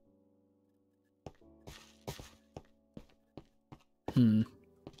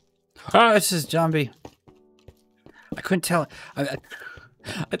 Ah, this is zombie. I couldn't tell. I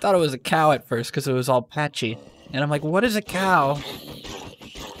thought it was a cow at first because it was all patchy. And I'm like, what is a cow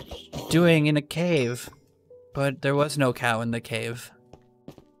doing in a cave? But there was no cow in the cave.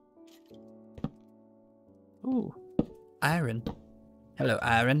 Ooh, iron. Hello,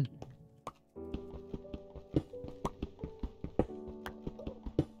 iron.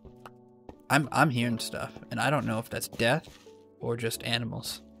 I'm hearing stuff, and I don't know if that's death or just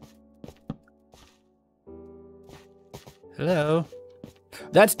animals. Hello.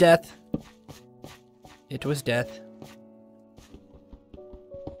 That's death. It was death.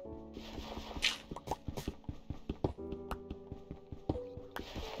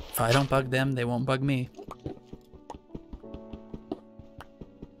 If I don't bug them, they won't bug me.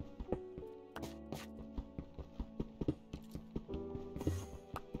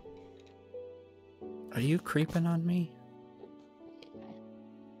 Are you creeping on me?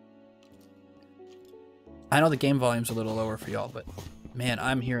 I know the game volume's a little lower for y'all, but man,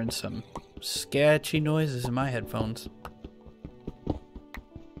 I'm hearing some sketchy noises in my headphones.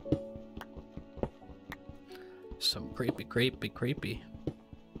 Some creepy,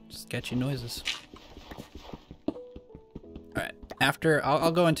 sketchy noises. Alright, after,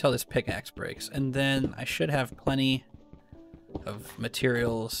 I'll go until this pickaxe breaks, and then I should have plenty of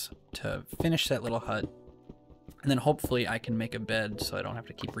materials to finish that little hut, and then hopefully I can make a bed so I don't have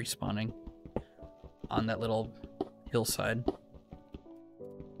to keep respawning on that little hillside.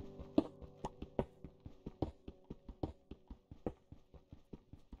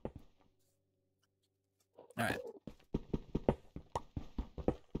 Alright.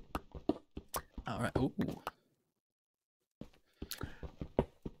 right. Ooh.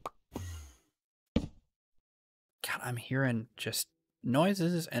 God, I'm hearing just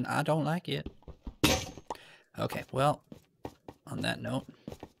noises and I don't like it. Okay, well, on that note,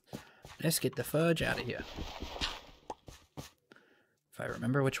 let's get the fudge out of here. If I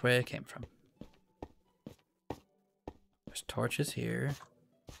remember which way I came from. There's torches here.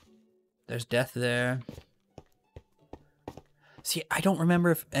 There's death there. See, I don't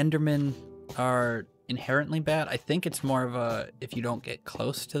remember if Endermen are inherently bad. I think it's more of a, if you don't get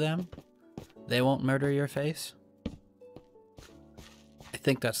close to them, they won't murder your face. I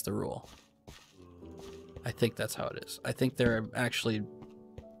think that's the rule. I think that's how it is. I think they're actually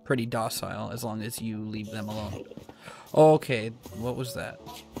pretty docile as long as you leave them alone. Okay, what was that?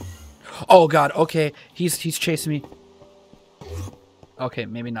 Oh god, okay, he's chasing me. Okay,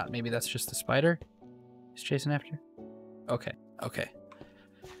 maybe not. Maybe that's just the spider he's chasing after. Okay, okay.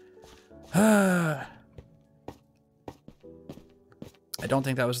 I don't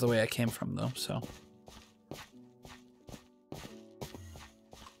think that was the way I came from though, so.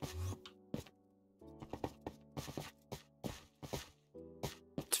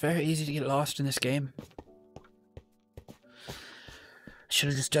 It's very easy to get lost in this game. Should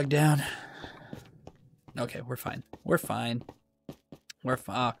have just dug down. Okay, we're fine. We're fine. We're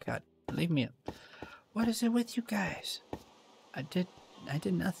fine. Oh god, leave me. What is it with you guys? I did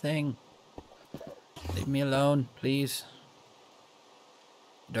nothing. Leave me alone, please.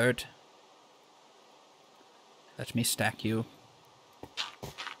 Dirt. Let me stack you.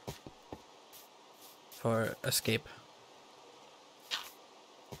 For escape.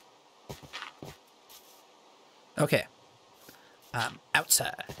 Okay. I'm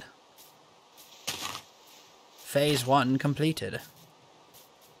outside. Phase 1 completed.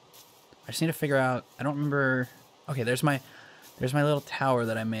 I just need to figure out, I don't remember. Okay, there's my little tower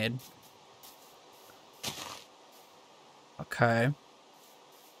that I made. Okay.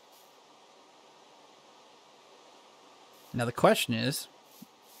 Now the question is,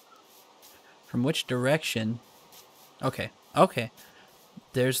 from which direction? Okay, okay.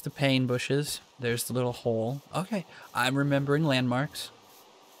 There's the pain bushes. There's the little hole. Okay, I'm remembering landmarks.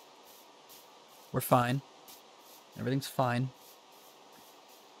 We're fine. Everything's fine.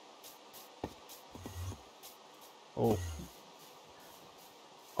 Oh.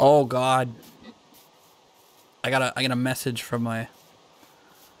 Oh god. I got a message from my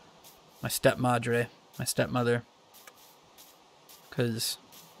stepmadre, my stepmother, because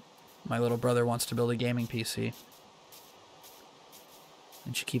my little brother wants to build a gaming PC.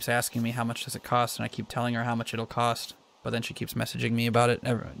 And she keeps asking me how much does it cost, and I keep telling her how much it'll cost, but then she keeps messaging me about it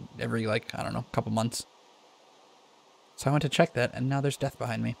every like, I don't know, couple months. So I went to check that, and now there's death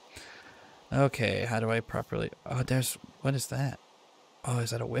behind me. Okay, how do I properly... Oh, there's... What is that? Oh,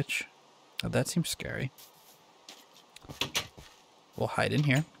 is that a witch? Oh, that seems scary. We'll hide in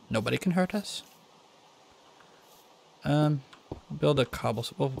here. Nobody can hurt us. Build a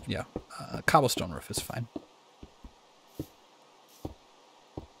cobblestone... Well, yeah. Cobblestone roof is fine.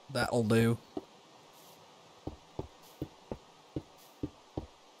 That'll do.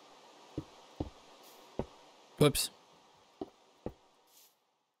 Whoops.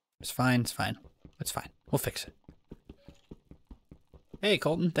 It's fine, it's fine. It's fine. We'll fix it. Hey,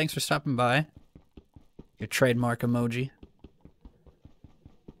 Colton, thanks for stopping by. Your trademark emoji.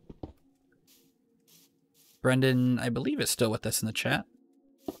 Brendan, I believe, is still with us in the chat.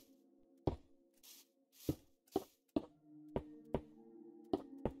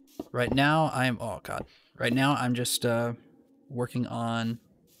 Right now, I'm... Oh, God. Right now, I'm just working on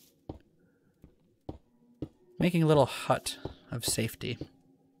making a little hut of safety.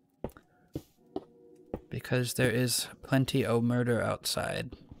 Because there is plenty of murder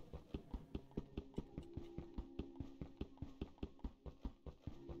outside.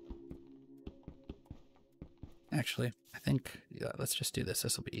 Actually, I think, yeah, let's just do this.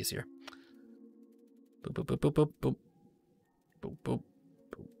 This will be easier. Boop, boop, boop, boop, boop, boop. Boop, boop, boop.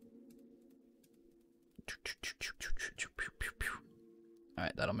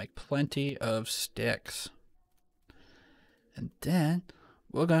 Alright, that'll make plenty of sticks. And then,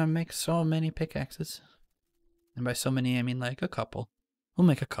 we're gonna make so many pickaxes. And by so many, I mean like a couple. We'll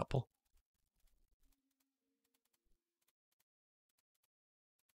make a couple.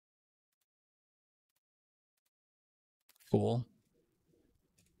 Cool.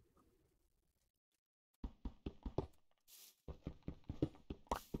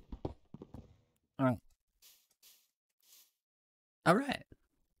 Alright. Alright.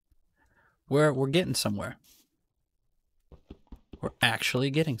 We're getting somewhere. We're actually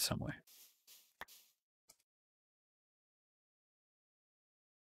getting somewhere.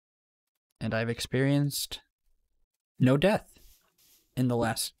 and I've experienced no death in the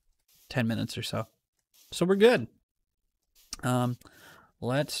last 10 minutes or so. So we're good.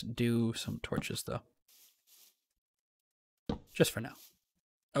 Let's do some torches, though. Just for now.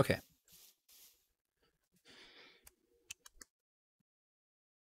 Okay.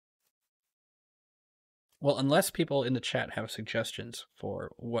 Well, unless people in the chat have suggestions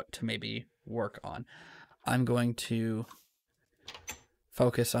for what to maybe work on, I'm going to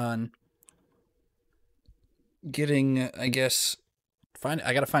focus on getting, I guess,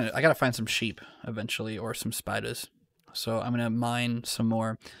 I gotta find some sheep eventually, or some spiders. So I'm gonna mine some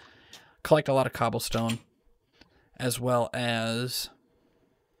more, collect a lot of cobblestone, as well as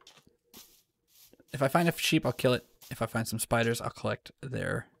if I find a sheep, I'll kill it. If I find some spiders, I'll collect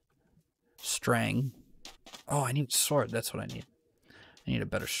their strang. Oh, I need a sword. That's what I need. I need a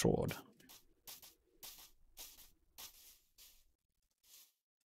better sword.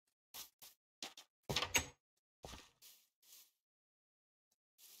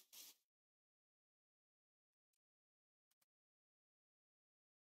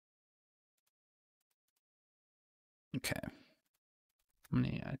 Okay.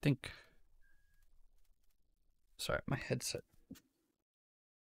 I think... Sorry, my headset.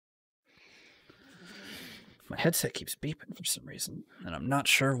 My headset keeps beeping for some reason, and I'm not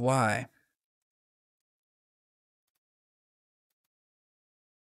sure why.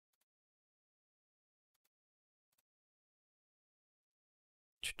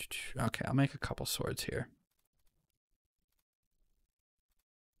 Okay, I'll make a couple swords here.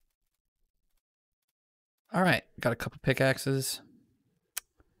 All right, got a couple pickaxes.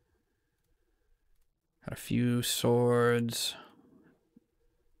 Got a few swords.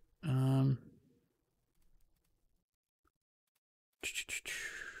 I don't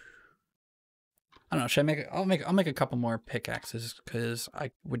know. Should I make it? I'll make a couple more pickaxes because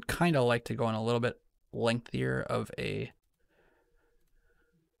I would kind of like to go on a little bit lengthier of a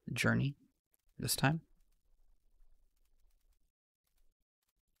journey this time.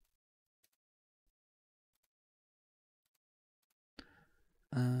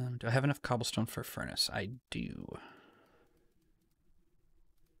 Do I have enough cobblestone for a furnace? I do.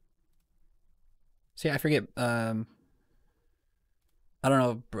 See, I forget. I don't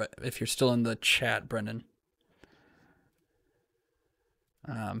know if you're still in the chat, Brendan.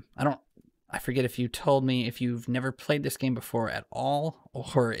 I forget if you told me if you've never played this game before at all,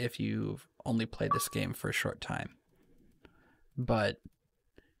 or if you've only played this game for a short time. But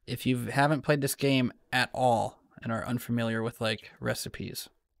if you haven't played this game at all and are unfamiliar with like recipes,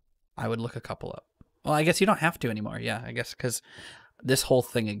 I would look a couple up. Well, I guess you don't have to anymore. Yeah, I guess because this whole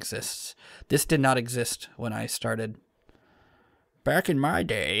thing exists. This did not exist when I started. Back in my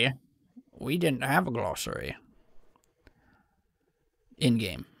day, we didn't have a glossary.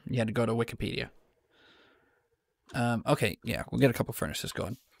 In-game. You had to go to Wikipedia. Okay, yeah, we'll get a couple furnaces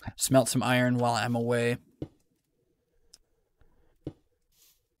going. Smelt some iron while I'm away.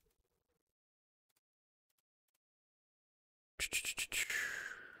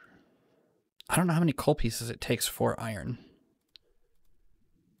 I don't know how many coal pieces it takes for iron.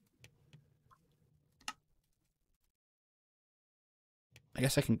 I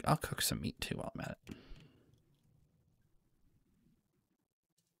guess I'll cook some meat too while I'm at it.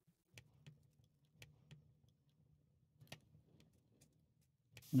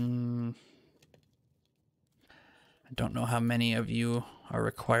 I don't know how many of you are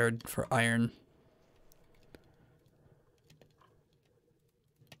required for iron.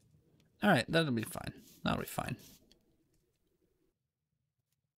 Alright, that'll be fine. That'll be fine.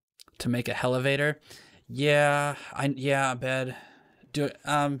 To make a elevator? Yeah, I bet.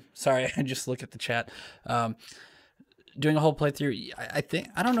 Sorry, I just look at the chat. Doing a whole playthrough,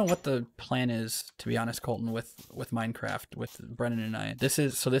 I don't know what the plan is, to be honest, Colton, with Minecraft, with Brennan and I. This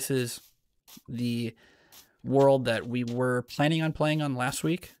is the world that we were planning on playing on last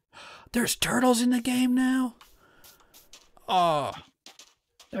week. There's turtles in the game now. Oh,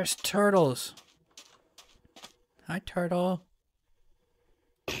 there's turtles. Hi, turtle.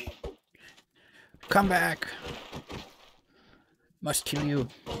 Come back. Must kill you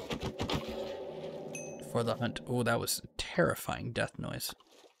for the hunt. Oh, that was a terrifying death noise.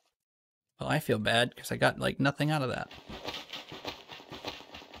 Well, I feel bad because I got like nothing out of that.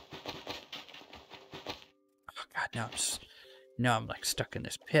 Oh God, now I'm like stuck in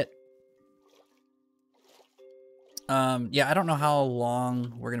this pit. Yeah, I don't know how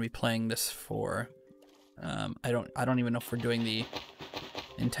long we're gonna be playing this for. I don't even know if we're doing the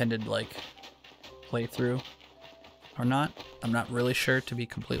intended like playthrough or not. I'm not really sure, to be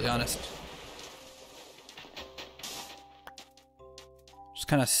completely honest. Just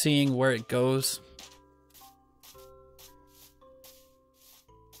kind of seeing where it goes.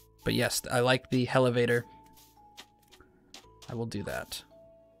 But yes, I like the elevator. I will do that.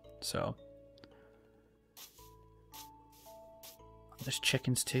 So there's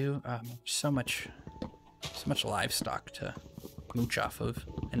chickens too. So much livestock to mooch off of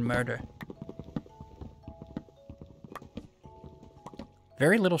and murder.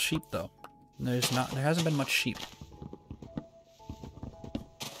 Very little sheep though. There hasn't been much sheep.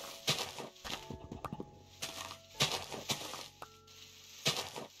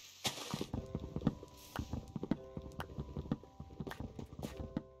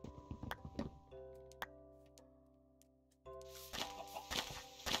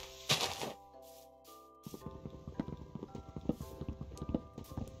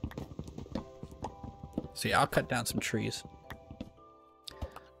 So yeah, I'll cut down some trees.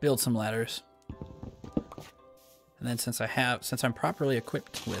 Build some ladders. And then since I'm properly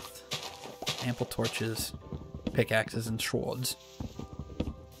equipped with ample torches, pickaxes, and swords,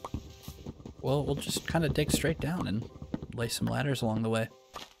 well, we'll just kind of dig straight down and lay some ladders along the way.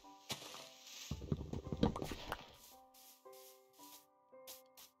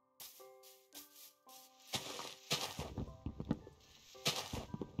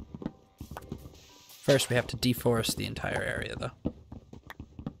 First, we have to deforest the entire area, though.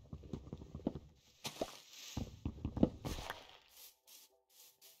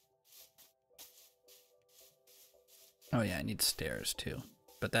 Oh yeah, I need stairs too,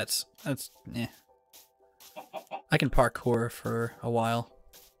 but that's eh. I can parkour for a while.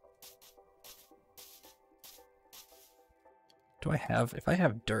 Do I have? If I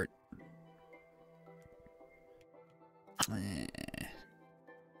have dirt.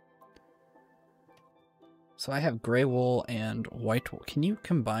 So I have gray wool and white wool. Can you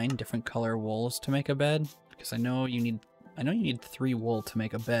combine different color wools to make a bed? Because I know you need 3 wool to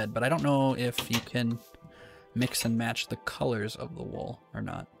make a bed, but I don't know if you can mix and match the colors of the wool or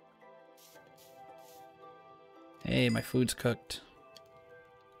not. Hey, my food's cooked.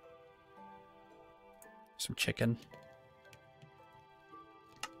 Some chicken.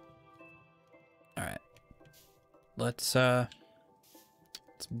 All right. Let's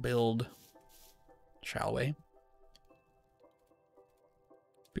build. Shall we?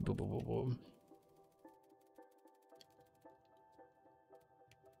 Boom, boom, boom, boom, boom.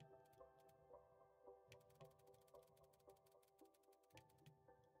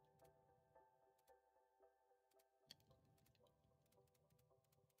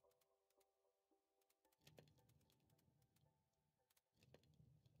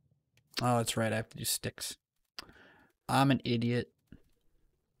 Oh, that's right. I have to do sticks. I'm an idiot.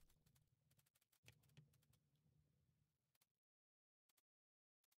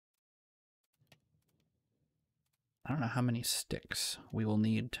 I don't know how many sticks we will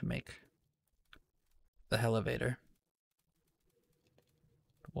need to make the elevator.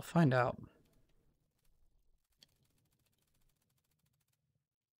 But we'll find out.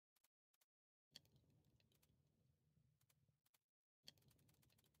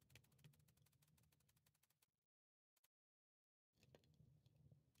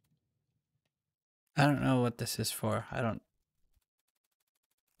 I don't know what this is for.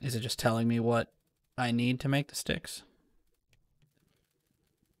 Is it just telling me what I need to make the sticks?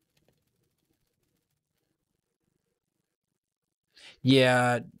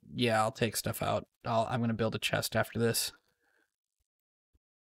 Yeah, I'll take stuff out. I'm gonna build a chest after this.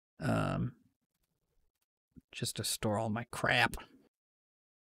 Just to store all my crap.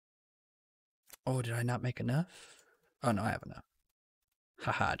 Oh, did I not make enough? Oh no, I have enough.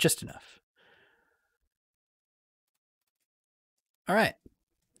 Haha, just enough. All right.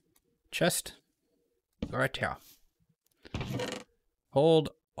 Chest. Go right here. Hold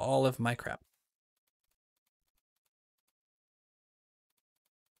all of my crap.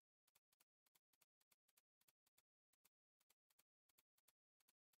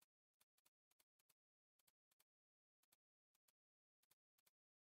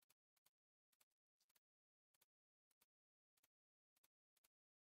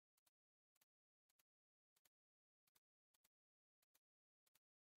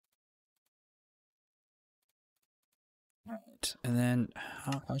 Right. And then,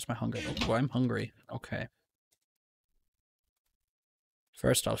 how's my hunger? Oh, I'm hungry. Okay.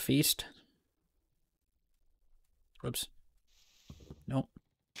 First, I'll feast. Whoops. Nope.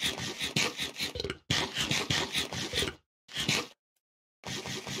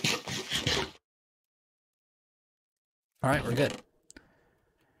 All right, we're good.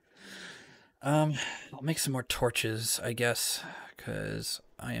 I'll make some more torches, I guess, because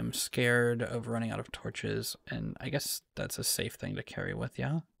I am scared of running out of torches, and I guess that's a safe thing to carry with,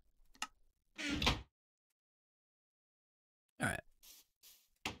 yeah? Alright.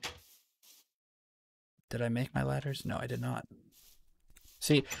 Did I make my ladders? No, I did not.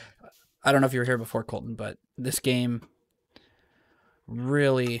 See, I don't know if you were here before, Colton, but this game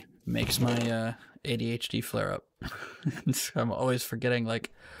really makes my ADHD flare up. So I'm always forgetting, like,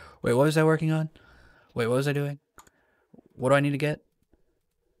 wait, what was I working on? Wait, what was I doing? What do I need to get?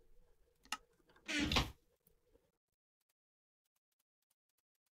 I'm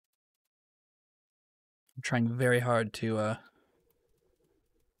trying very hard to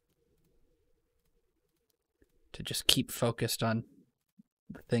just keep focused on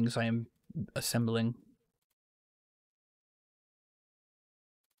the things I am assembling.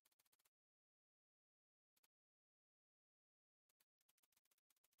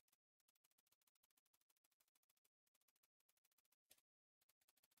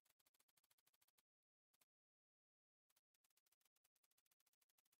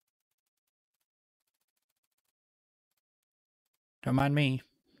 Don't mind me,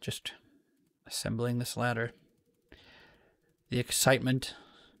 just assembling this ladder. The excitement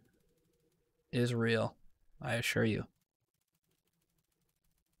is real, I assure you.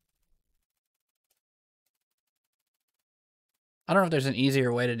 I don't know if there's an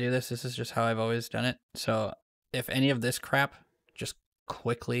easier way to do this. This is just how I've always done it. So if any of this crap just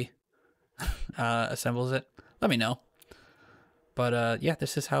quickly assembles it, let me know. But yeah,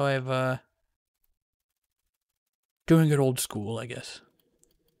 this is how I've doing it old school, I guess,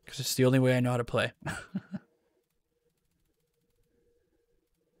 because it's the only way I know how to play.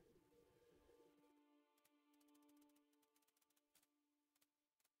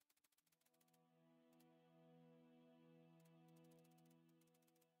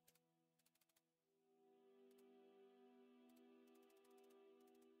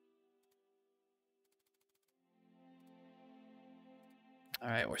 All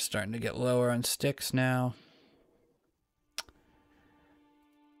right, we're starting to get lower on sticks now.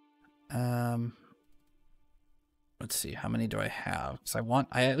 Let's see, how many do I have? Because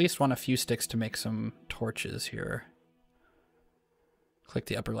I at least want a few sticks to make some torches here. Click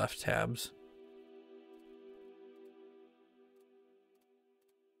the upper left tabs.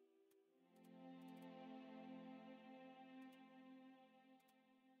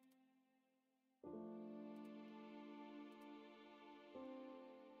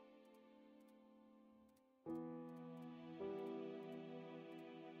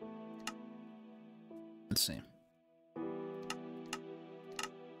 Let's see.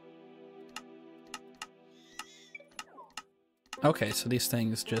 Okay, so these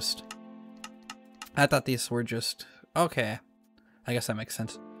things just... I thought these were just... Okay. I guess that makes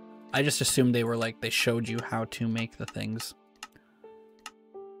sense. I just assumed they were like, they showed you how to make the things.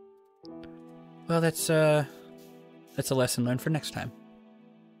 Well, that's a lesson learned for next time.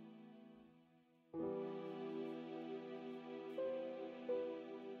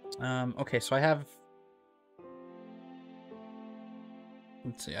 Okay, so I have...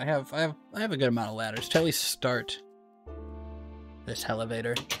 Let's see, I have a good amount of ladders to at least start this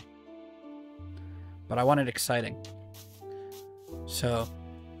elevator. But I want it exciting. So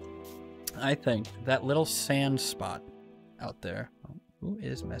I think that little sand spot out there. Oh, who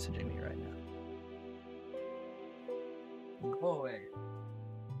is messaging me right now? Go away.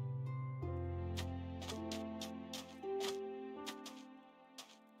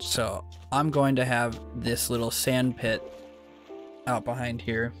 So I'm going to have this little sand pit out behind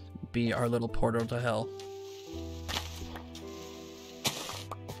here be our little portal to hell.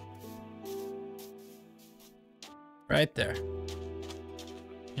 Right there.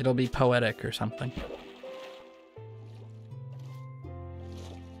 It'll be poetic or something.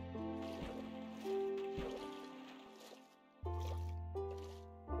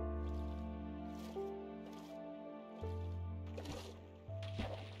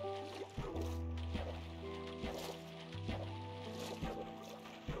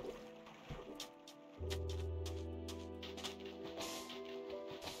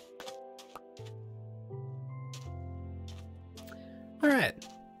 All right.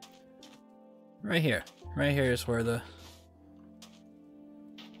 Right here. Right here is where the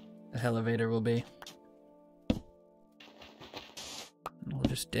elevator will be. We'll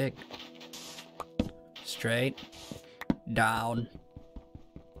just dig. Straight. Down.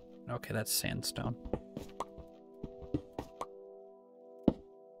 Okay, that's sandstone.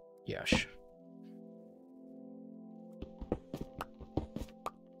 Yes.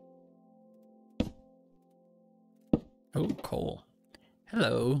 Oh, coal.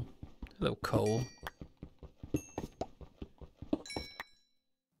 Hello. Hello, coal.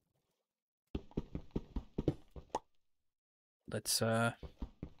 let's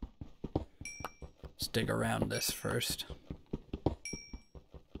dig around this first.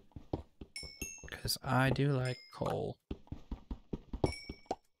 Because I do like coal.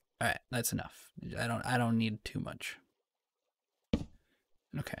 Alright, that's enough. I don't need too much.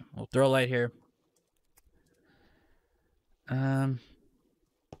 Okay, we'll throw a light here.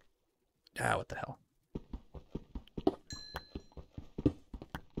 What the hell?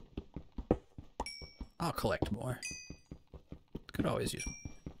 I'll collect more. Could always use them.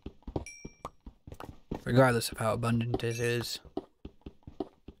 Regardless of how abundant it is.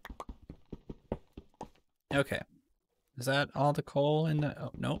 Okay. Is that all the coal in the...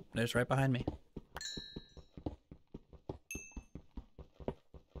 Oh, nope. There's right behind me.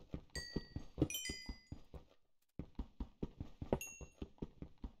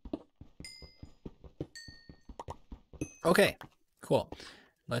 Okay. Cool.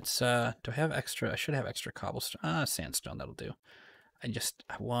 Let's, do I have extra? I should have extra cobblestone. Sandstone, that'll do. I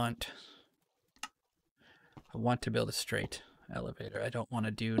want to build a straight elevator. I don't want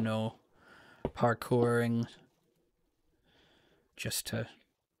to do no parkouring just to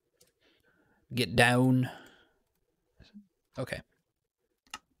get down. Okay.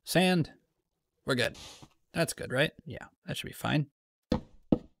 Sand. We're good. That's good, right? Yeah, that should be fine.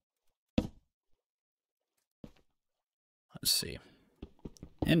 Let's see.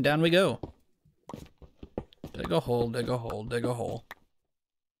 And down we go. Dig a hole, dig a hole, dig a hole.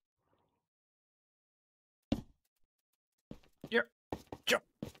 Here. Jump.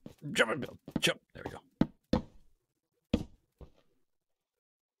 Jump and build. Jump. There we go.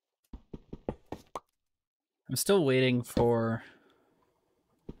 I'm still waiting for...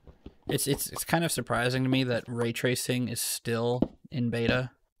 It's kind of surprising to me that ray tracing is still in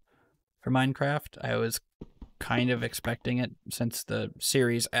beta for Minecraft. I was kind of expecting it, since the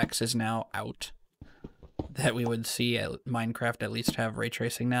Series X is now out, that we would see Minecraft at least have ray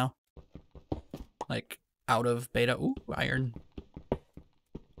tracing now. Like, out of beta. Ooh, iron.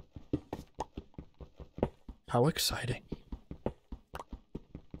 How exciting.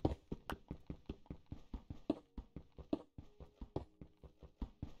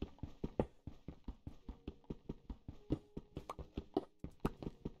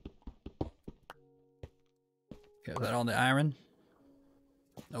 Okay, is that all the iron?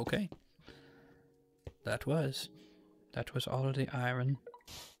 Okay. That was all of the iron.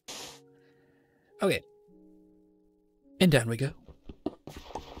 Okay. And down we go.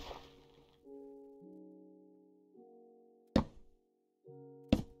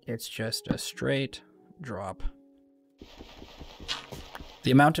 It's just a straight drop.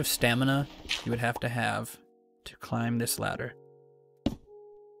 The amount of stamina you would have to climb this ladder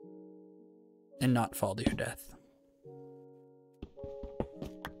and not fall to your death.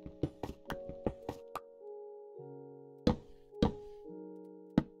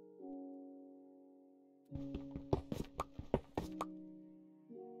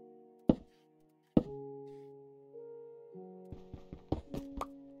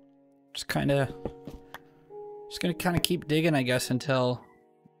 Just gonna kind of keep digging, I guess, until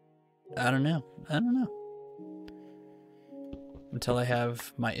I don't know. Until I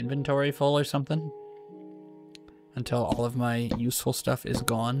have my inventory full or something. Until all of my useful stuff is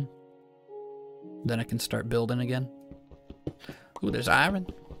gone. Then I can start building again. Ooh, there's iron.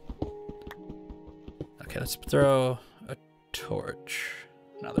 Okay, let's throw a torch.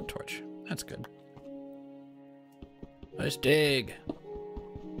 Another torch. That's good. Let's dig.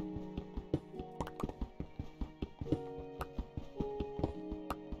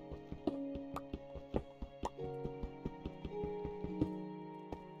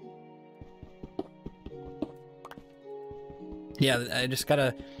 Yeah, I just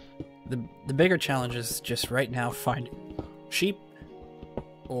gotta... The bigger challenge is just right now finding sheep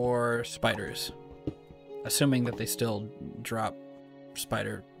or spiders. Assuming that they still drop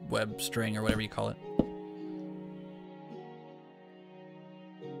spider web string or whatever you call it.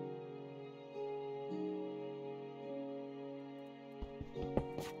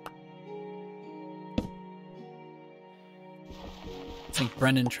 I think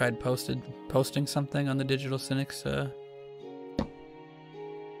Brendan tried posting something on the Digital Cynics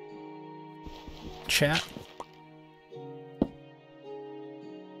chat.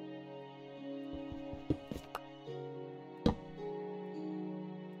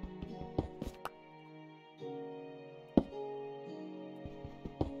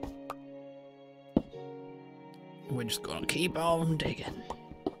 We're just gonna keep on digging.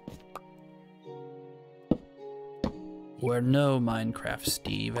 Where no Minecraft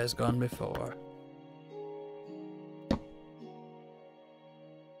Steve has gone before.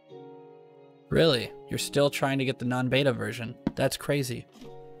 Really? You're still trying to get the non-beta version? That's crazy.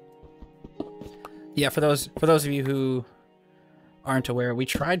 Yeah, for those of you who aren't aware, we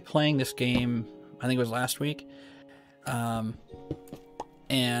tried playing this game, I think it was last week. And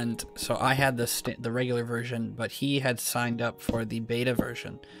so I had the regular version, but he had signed up for the beta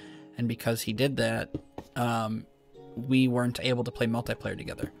version. And because he did that, we weren't able to play multiplayer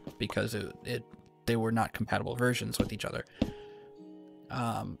together because they were not compatible versions with each other.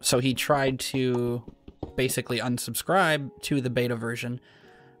 So he tried to basically unsubscribe to the beta version,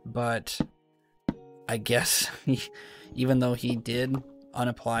 but I guess even though he did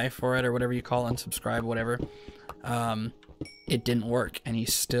unapply for it or whatever you call unsubscribe, whatever, it didn't work, and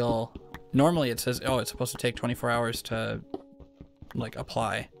he's still... Normally it says, oh, it's supposed to take 24 hours to, like,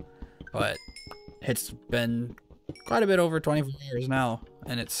 apply, but it's been quite a bit over 24 hours now,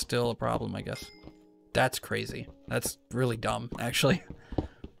 and it's still a problem, I guess. That's crazy. That's really dumb, actually.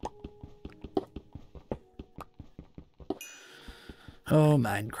 Oh,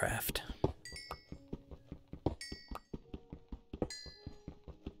 Minecraft.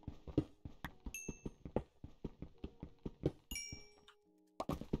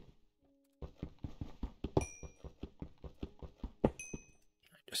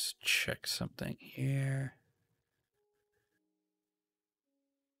 Just check something here.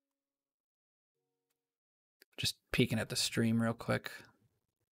 Just peeking at the stream real quick.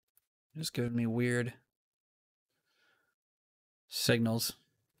 Just giving me weird signals.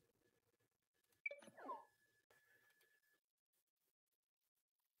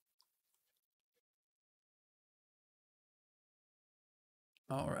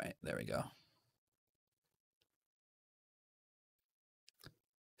 All right, there we go.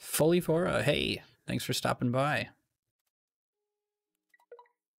 Fully Fora, hey, thanks for stopping by.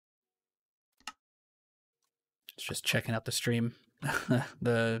 Just checking out the stream,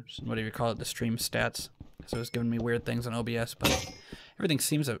 the whatever you call it, the stream stats. So it was giving me weird things on OBS, but everything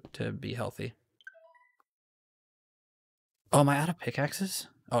seems to be healthy. Oh, am I out of pickaxes?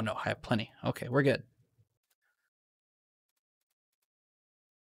 Oh no, I have plenty. Okay, we're good.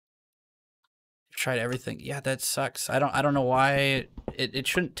 Tried everything. Yeah, that sucks. I don't know why it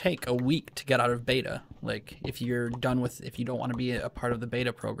shouldn't take a week to get out of beta. Like if you're done with, if you don't want to be a part of the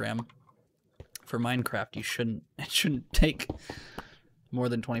beta program for Minecraft, it shouldn't take more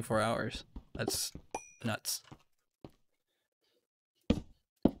than 24 hours. That's nuts.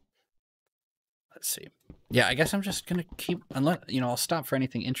 Let's see. Yeah, I guess I'm just gonna keep, unless, you know, I'll stop for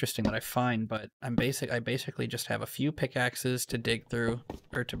anything interesting that I find, but I basically just have a few pickaxes to dig through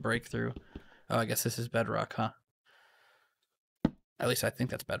or to break through. Oh, I guess this is bedrock, huh? At least I think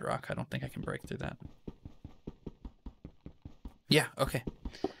that's bedrock. I don't think I can break through that. Yeah, okay.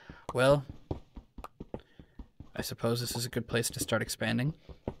 Well, I suppose this is a good place to start expanding.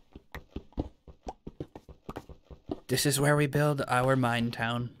 This is where we build our mine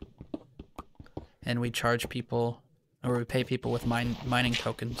town. And we charge people, or we pay people with mining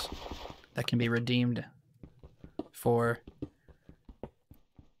tokens that can be redeemed for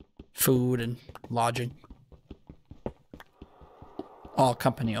food and lodging. All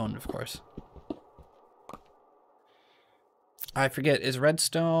company owned, of course. I forget, is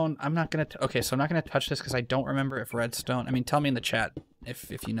redstone... I'm not going to... Okay, so I'm not going to touch this because I don't remember if redstone... I mean, tell me in the chat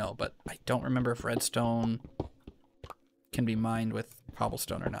if you know, but I don't remember if redstone can be mined with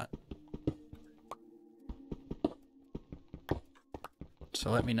cobblestone or not.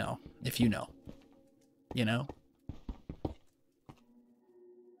 So let me know if you know. You know?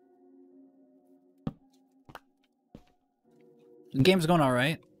 The game's going all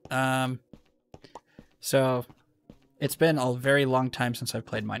right. So it's been a very long time since I've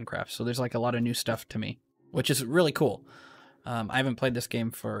played Minecraft, so there's like a lot of new stuff to me, which is really cool. I haven't played this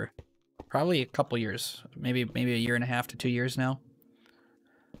game for probably a couple years, maybe a year and a half to 2 years now.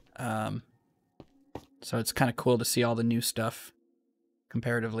 So it's kind of cool to see all the new stuff,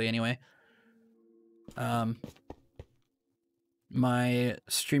 comparatively anyway. My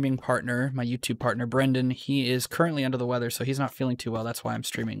streaming partner, my YouTube partner, Brendan, he is currently under the weather, so he's not feeling too well. That's why I'm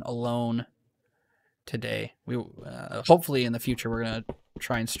streaming alone today. We hopefully in the future we're gonna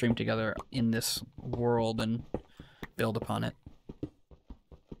try and stream together in this world and build upon it.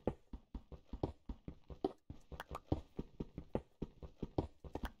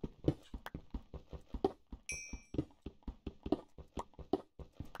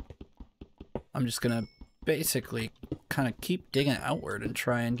 I'm just gonna basically kind of keep digging outward and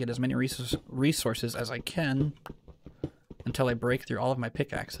try and get as many resources as I can until I break through all of my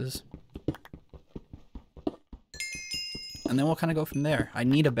pickaxes. And then we'll kind of go from there. I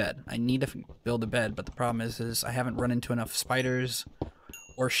need a bed. I need to build a bed, but the problem is I haven't run into enough spiders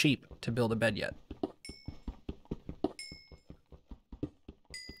or sheep to build a bed yet.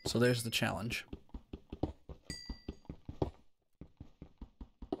 So there's the challenge.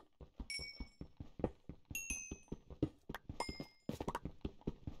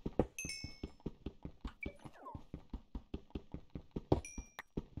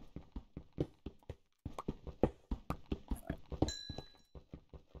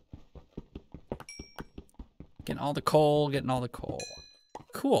 Getting all the coal, getting all the coal.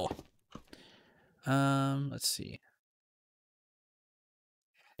 Cool. Let's see.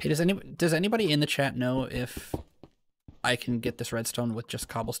 Hey, does anybody in the chat know if I can get this redstone with just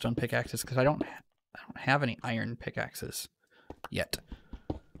cobblestone pickaxes? Because I don't have any iron pickaxes yet,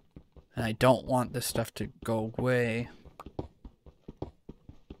 and I don't want this stuff to go away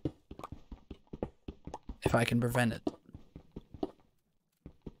if I can prevent it.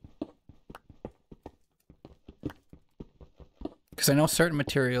 Because I know certain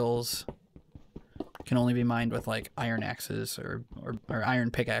materials can only be mined with like iron axes or iron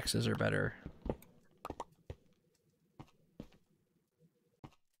pickaxes or better.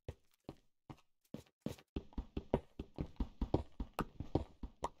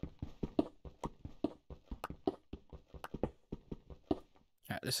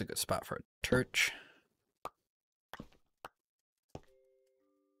 Alright, this is a good spot for a torch.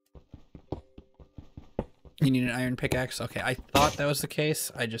 You need an iron pickaxe? Okay, I thought that was the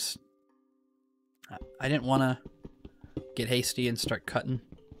case. I didn't want to get hasty and start cutting.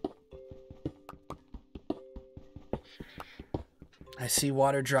 I see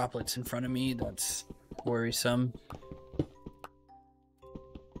water droplets in front of me. That's worrisome.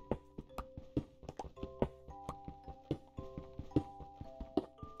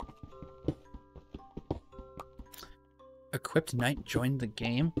 Equipped Knight joined the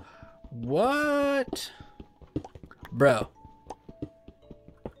game? What? Bro.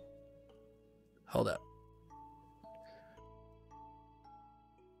 Hold up.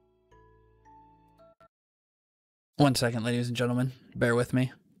 One second, ladies and gentlemen. Bear with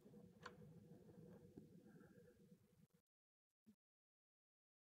me.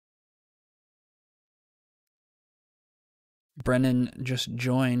 Brennan just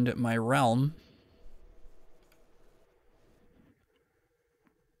joined my realm.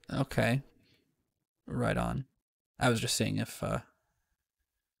 Okay. Right on. I was just seeing if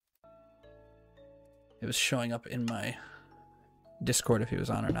it was showing up in my Discord if he was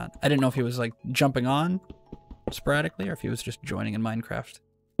on or not. I didn't know if he was like jumping on sporadically or if he was just joining in Minecraft.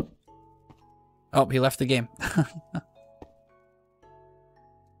 Oh, he left the game.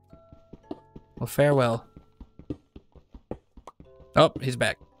 Well, farewell. Oh, he's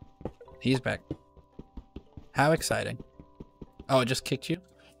back. He's back. How exciting. Oh, it just kicked you?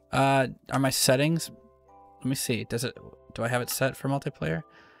 Are my settings... Let me see. Do I have it set for multiplayer?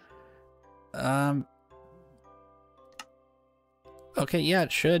 Okay, yeah,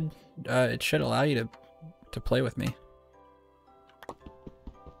 it should. It should allow you to play with me.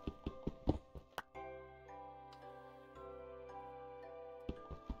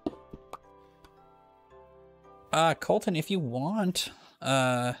 Colton, if you want,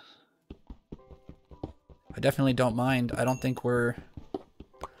 I definitely don't mind. I don't think we're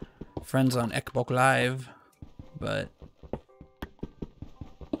friends on Xbox Live, but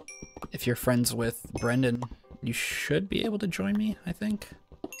if you're friends with Brendan, you should be able to join me, I think.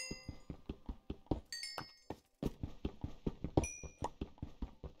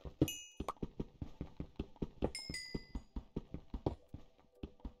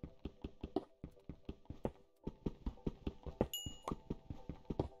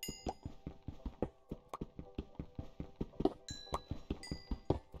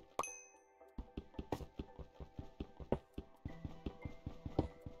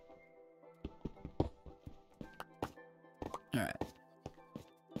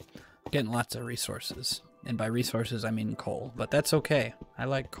 Getting lots of resources. And by resources, I mean coal. But that's okay. I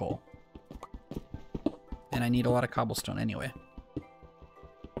like coal. And I need a lot of cobblestone anyway.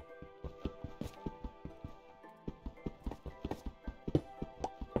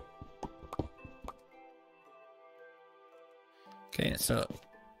 Okay, so...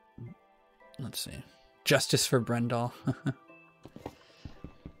 let's see. Justice for Brendal.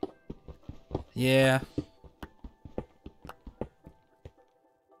 Yeah.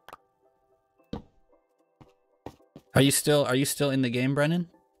 Are you still in the game, Brennan?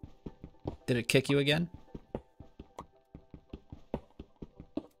 Did it kick you again?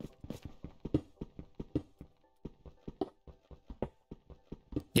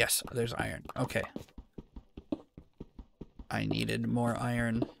 Yes, there's iron. Okay. I needed more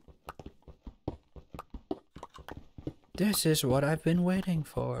iron. This is what I've been waiting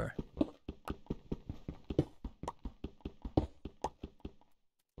for.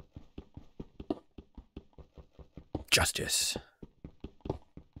 Justice.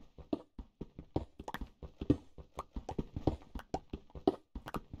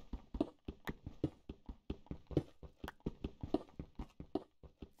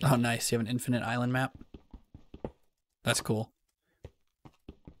 Oh, nice. You have an infinite island map? That's cool.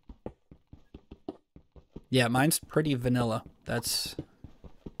 Yeah, mine's pretty vanilla. That's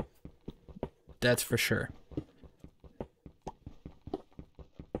for sure.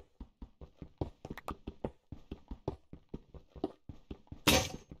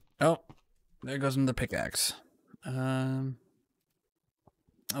 Oh, there goes the pickaxe.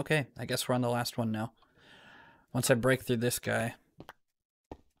 Okay, I guess we're on the last one now. Once I break through this guy.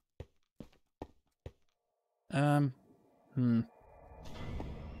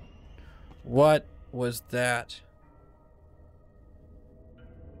 What was that?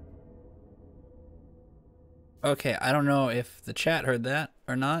 Okay, I don't know if the chat heard that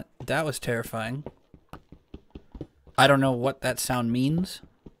or not. That was terrifying. I don't know what that sound means,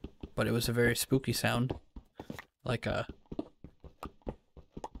 but it was a very spooky sound. Like a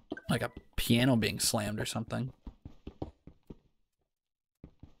piano being slammed or something.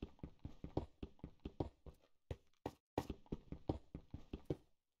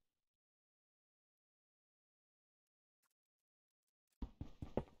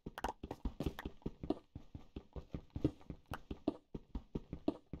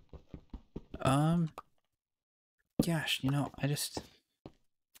 Gosh, you know,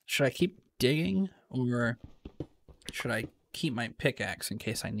 should I keep digging or should I keep my pickaxe in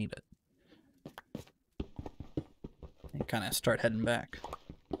case I need it? And kind of start heading back.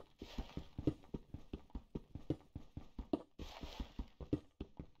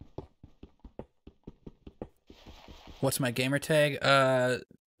 What's my gamer tag?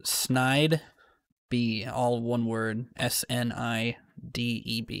 Snide B, all one word. SNIDEB.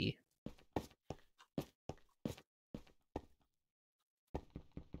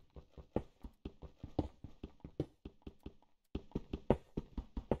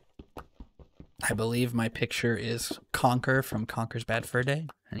 I believe my picture is Conker from Conker's Bad Fur Day,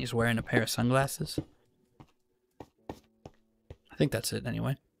 and he's wearing a pair of sunglasses. I think that's it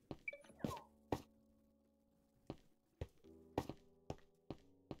anyway.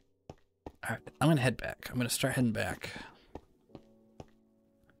 Alright, I'm gonna head back. I'm gonna start heading back.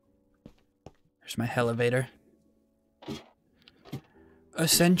 There's my elevator.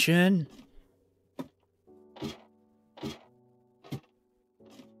 Ascension!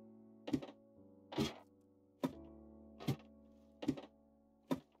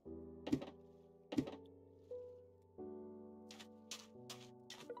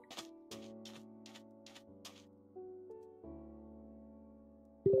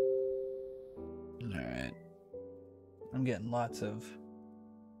 Alright. I'm getting lots of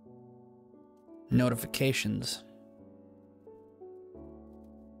notifications.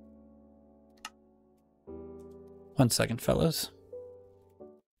 One second, fellas.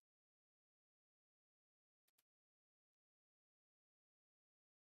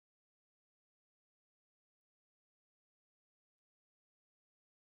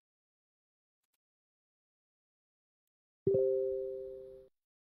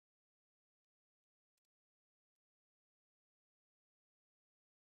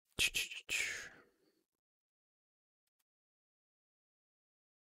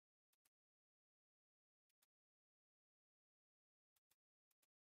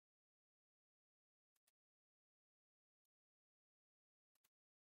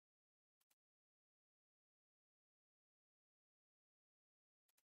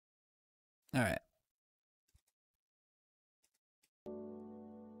 Alright.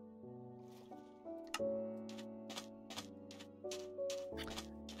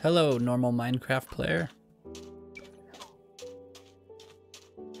 Hello, normal Minecraft player.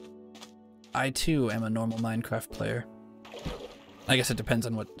 I too am a normal Minecraft player. I guess it depends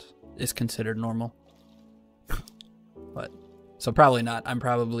on what is considered normal. But, so probably not. I'm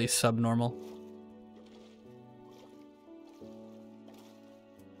probably subnormal.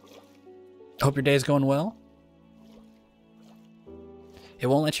 Hope your day's going well. It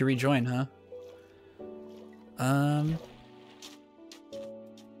won't let you rejoin, huh?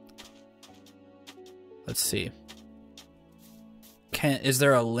 Let's see. Is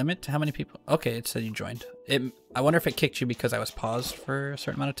there a limit to how many people? Okay, it said you joined. I wonder if it kicked you because I was paused for a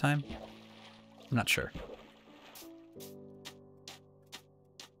certain amount of time. I'm not sure.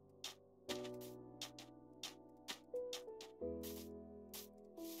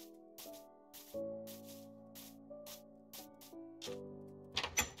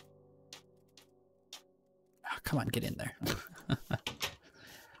 come on, get in there.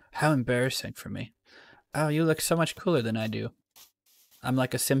 How embarrassing for me. Oh, you look so much cooler than I do. I'm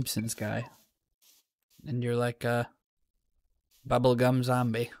like a Simpsons guy. And you're like a bubblegum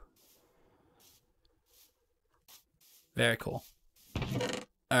zombie. Very cool.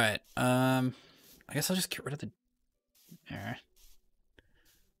 Alright, I guess I'll just get rid of the...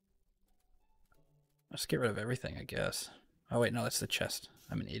 Let's get rid of everything, I guess. Oh wait, no, that's the chest.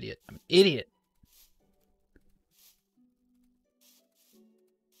 I'm an idiot. I'm an idiot!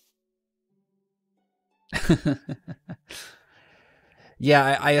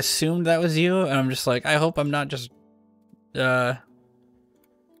 Yeah, I assumed that was you, and I'm just like, I hope I'm not just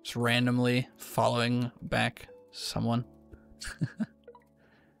randomly following back someone.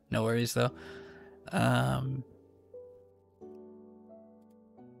 No worries, though.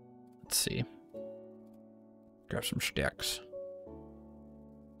 Let's see. Grab some sticks.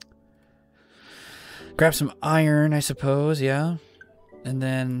 Grab some iron, I suppose, yeah. And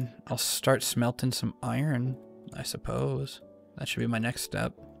then I'll start smelting some iron, I suppose. That should be my next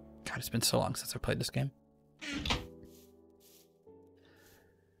step. God, it's been so long since I played this game.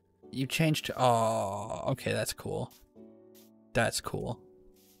 You changed to... Oh, okay, that's cool. That's cool.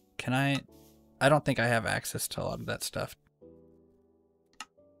 Can I... I don't think I have access to a lot of that stuff.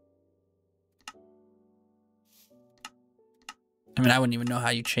 I mean, I wouldn't even know how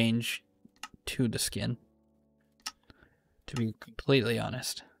you change to the skin, to be completely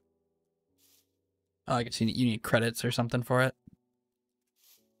honest. Oh, I guess you need credits or something for it.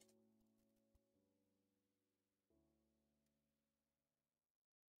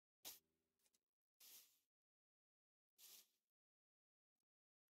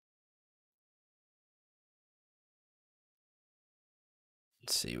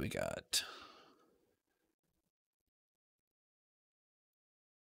 Let's see, we got...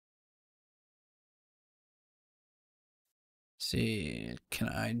 see, can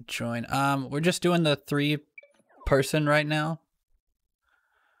I join? We're just doing the 3-person right now.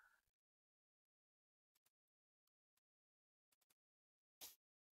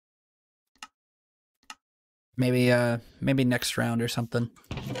 Maybe next round or something.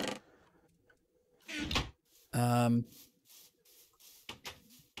 Let's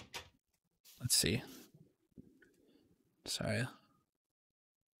see. Sorry.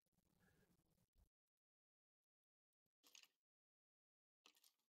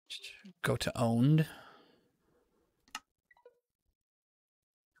 Go to owned.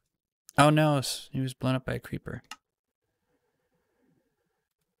 Oh no, he was blown up by a creeper.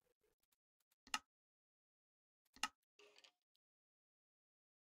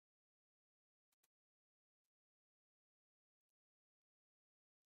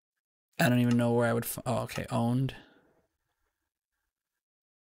 I don't even know where I would... oh, okay, owned.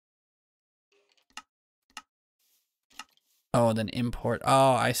 Oh, then import.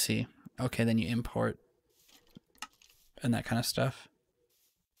 Oh, I see. Okay, then you import and that kind of stuff.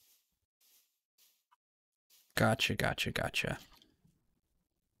 Gotcha, gotcha, gotcha.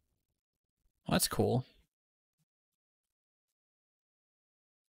 Well, that's cool.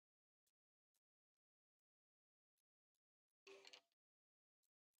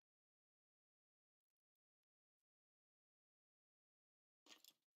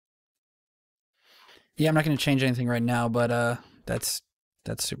 Yeah, I'm not going to change anything right now, but that's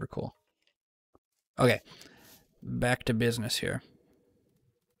super cool. Okay, back to business here.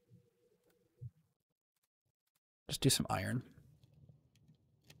 Just do some iron.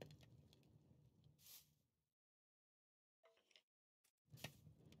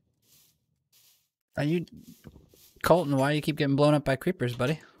 Are you... Colton, why do you keep getting blown up by creepers,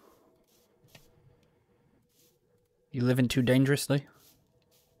 buddy? You living too dangerously?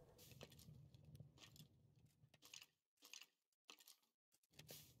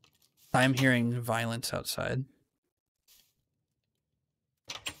 I'm hearing violence outside.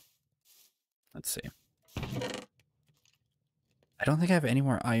 Let's see. I don't think I have any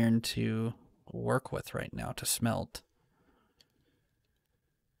more iron to work with right now to smelt.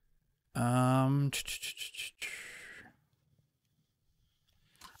 I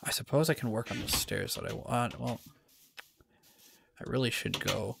suppose I can work on the stairs that I want. Well, I really should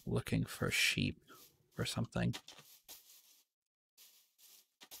go looking for sheep or something.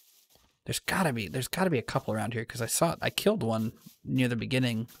 There's gotta be a couple around here because I killed one near the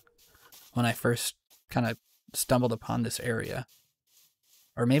beginning when I first kind of stumbled upon this area.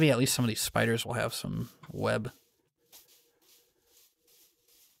 Or maybe at least some of these spiders will have some web.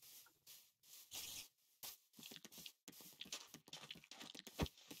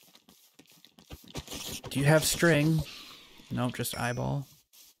 Do you have string? Nope, just eyeball.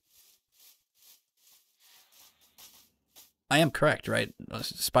 I am correct, right?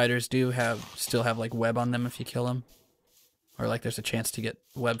 Spiders do still have like web on them if you kill them, or like there's a chance to get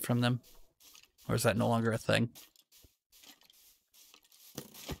web from them, or is that no longer a thing?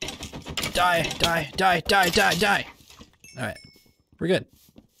 Die! Die! Die! Die! Die! Die! All right, we're good.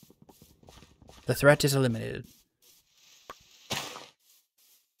 The threat is eliminated.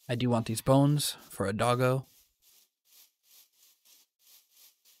 I do want these bones for a doggo.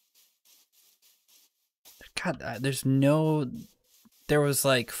 God, there was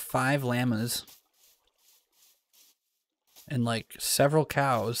like 5 llamas and like several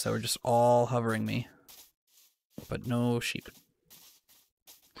cows that were just all hovering me, but no sheep.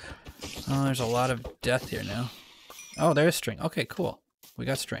 Oh, there's a lot of death here now. Oh, there's string. Okay, cool. We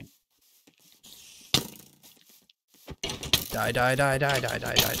got string. Die, die, die, die, die,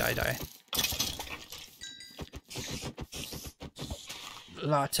 die, die, die, die.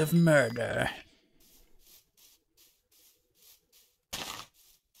 Lots of murder.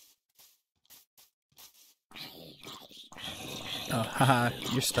 Oh, haha,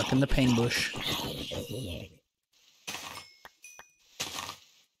 you're stuck in the pain bush.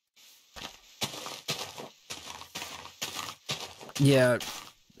 Yeah,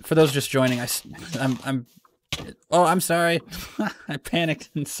 for those just joining, oh, I'm sorry. I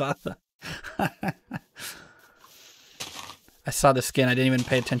panicked and saw the I saw the skin. I didn't even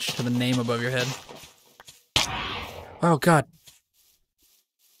pay attention to the name above your head. Oh god.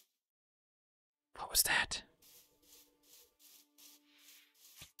 What was that?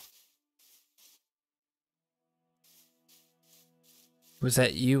 Was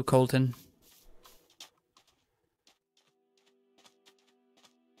that you, Colton?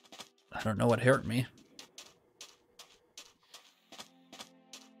 I don't know what hurt me.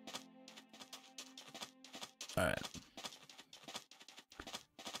 Alright.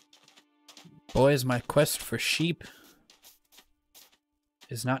 Boys, my quest for sheep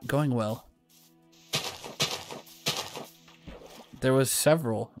is not going well. There was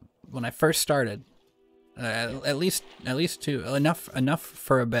several when I first started. At least 2, enough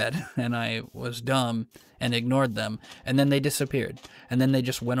for a bed, and I was dumb and ignored them, and then they disappeared, and then they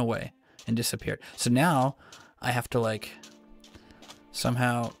just went away and disappeared. So now I have to like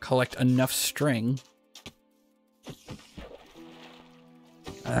somehow collect enough string.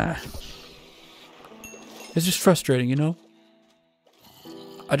 It's just frustrating, you know?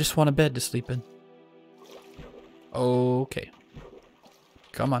 I just want a bed to sleep in. Okay.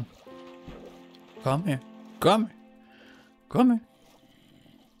 Come on. Come here. Come here. Come here.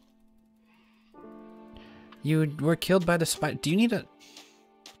 You were killed by the spider. Do you need a...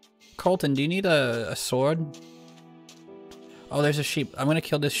 Colton, do you need a sword? Oh, there's a sheep. I'm gonna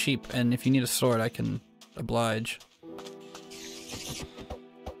kill this sheep, and if you need a sword, I can oblige.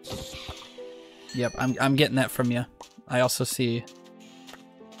 Yep, I'm getting that from you. I also see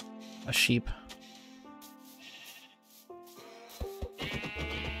a sheep.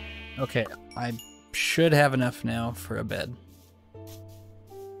 Okay, I should have enough now for a bed.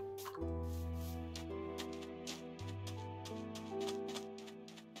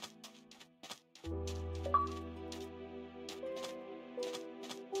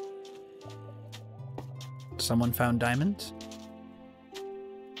 Someone found diamonds?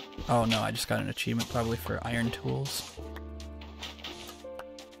 Oh no, I just got an achievement probably for iron tools.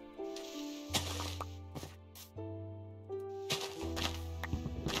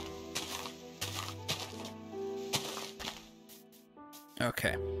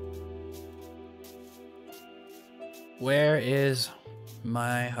 Okay. Where is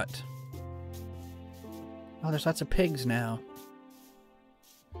my hut? Oh, there's lots of pigs now.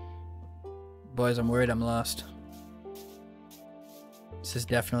 Boys, I'm worried I'm lost. This is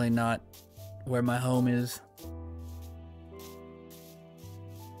definitely not where my home is.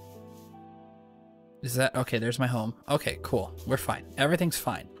 Is that... Okay, there's my home. Okay, cool. We're fine. Everything's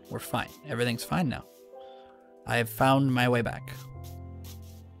fine. We're fine. Everything's fine now. I have found my way back.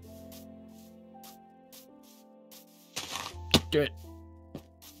 Do it.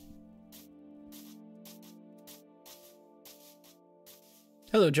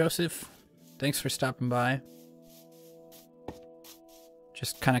 Hello, Joseph. Thanks for stopping by.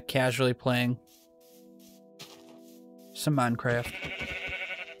 Just kind of casually playing some Minecraft.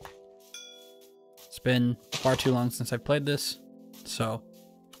 It's been far too long since I've played this, so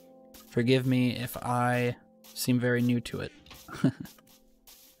forgive me if I seem very new to it.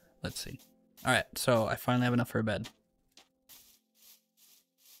 Let's see. Alright, so I finally have enough for a bed.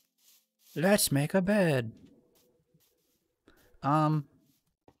 Let's make a bed. Well,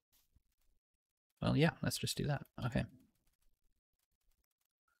 yeah, let's just do that. Okay.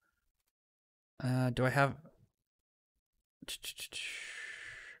 Do I have...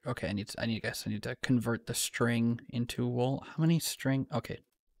 Okay, I need to convert the string into wool. How many string? Okay.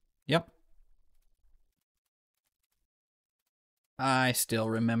 Yep. I still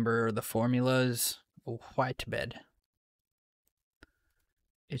remember the formulas. A white bed.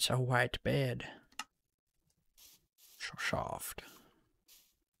 It's a white bed. So soft.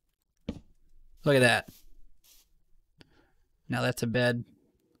 Look at that. Now that's a bed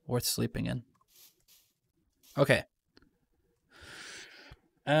worth sleeping in. Okay.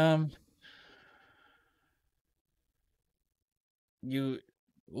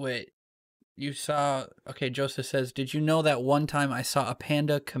 Wait. You saw, okay, Joseph says, did you know that one time I saw a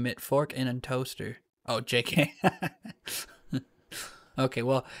panda commit fork in a toaster? Oh, JK. Okay,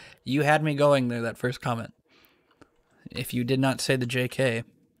 well, you had me going there, that first comment. If you did not say the JK,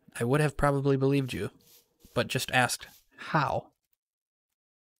 I would have probably believed you, but just asked, how?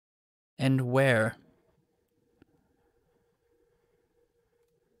 And where?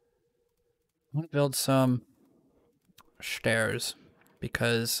 I want to build some stairs,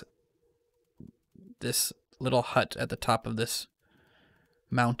 because this little hut at the top of this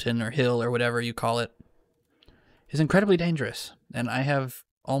mountain or hill or whatever you call it is incredibly dangerous, and I have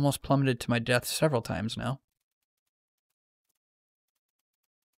almost plummeted to my death several times now.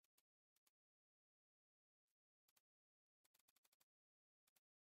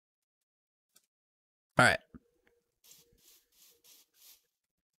 Alright.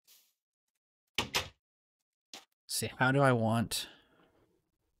 See, how do I want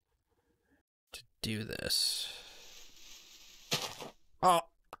to do this? Oh,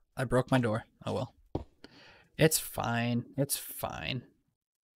 I broke my door. Oh well. It's fine. It's fine.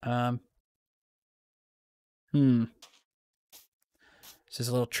 This is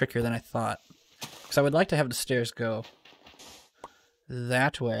a little trickier than I thought. Because I would like to have the stairs go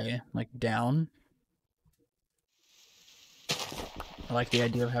that way, like down. I like the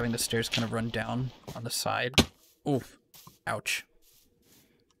idea of having the stairs kind of run down on the side. Oof. Ouch.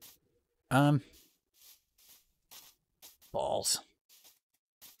 Balls.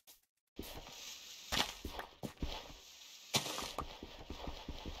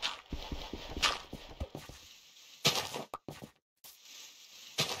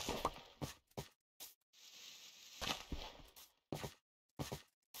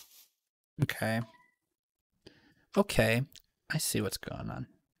 Okay. Okay. I see what's going on.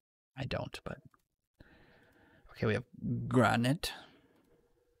 I don't, but... Okay, we have granite.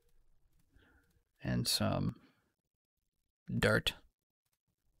 And some dirt.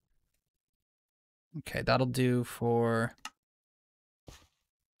 Okay, that'll do for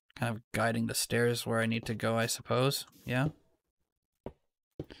kind of guiding the stairs where I need to go, I suppose. Yeah.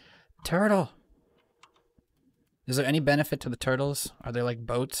 Turtle! Is there any benefit to the turtles? Are they like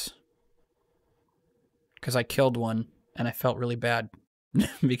boats? Because I killed one, and I felt really bad.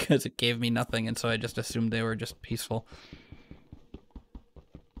 Because it gave me nothing, and so I just assumed they were just peaceful.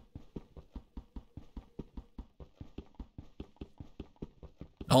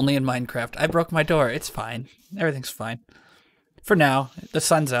 Only in Minecraft. I broke my door. It's fine. Everything's fine. For now. The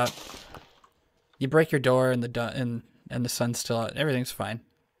sun's out. You break your door and the sun's still out. Everything's fine.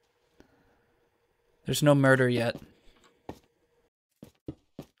 There's no murder yet.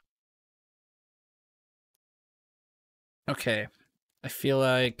 Okay. I feel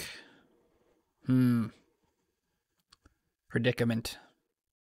like... Predicament.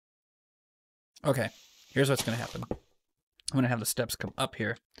 Okay. Here's what's going to happen. I'm going to have the steps come up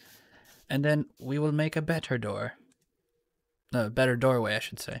here. And then we will make a better door. A better doorway, I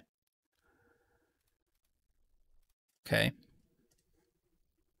should say. Okay.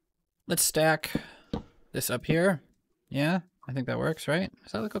 Let's stack this up here. Yeah, I think that works, right?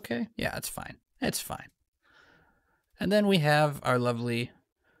 Does that look okay? Yeah, it's fine. It's fine. And then we have our lovely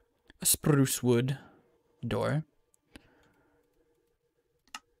spruce wood door.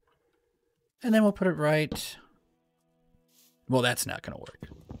 And then we'll put it right... Well, that's not going to work.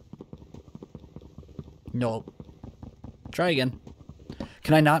 No. Try again.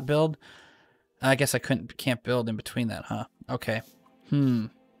 Can I not build? I guess I can't build in between that, huh? Okay.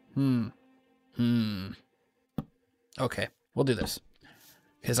 Okay, we'll do this.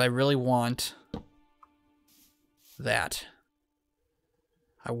 Because I really want that.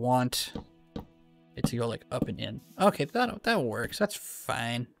 I want it to go like up and in. Okay, that works. That's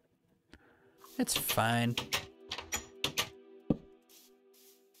fine. It's fine.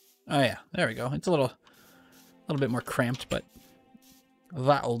 Oh yeah, there we go. It's a little bit more cramped, but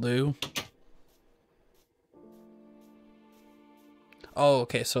that'll do. Oh,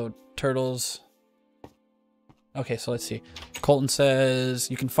 okay, so turtles. Okay, so let's see. Colton says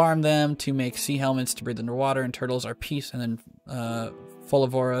you can farm them to make sea helmets to breathe underwater, and turtles are peace. And then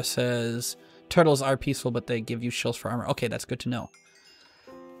Folivora says turtles are peaceful, but they give you shields for armor. Okay, that's good to know.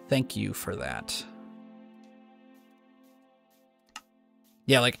 Thank you for that.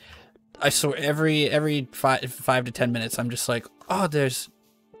 Yeah, like I swear every 5 to 10 minutes, I'm just like, oh, there's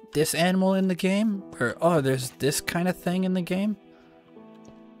this animal in the game, or oh, there's this kind of thing in the game.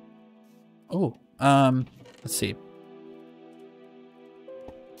 Oh, let's see.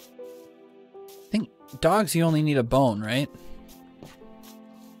 I think dogs, you only need a bone, right?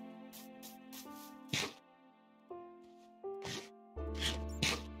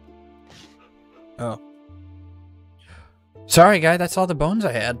 Oh. Sorry, guy, that's all the bones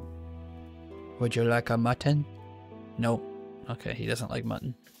I had. Would you like a mutton? Nope. Okay, he doesn't like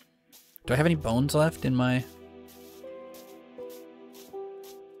mutton. Do I have any bones left in my...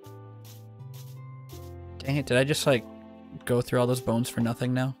 Dang it, did I just, like, go through all those bones for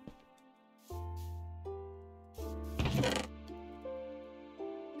nothing now?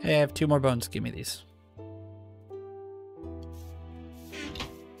 Hey, I have 2 more bones. Give me these.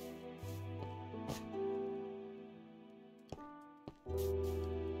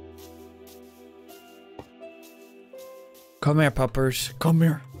 Come here, puppers. Come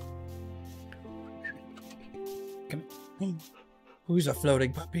here. Come here. Who's a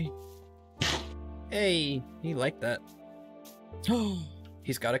floating puppy? Hey, he liked that.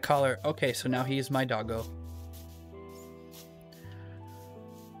 He's got a collar. Okay, so now he is my doggo.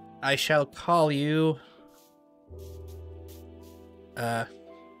 I shall call you...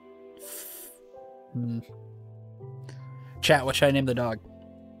 Chat, what should I name the dog?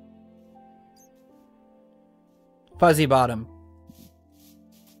 Fuzzy Bottom.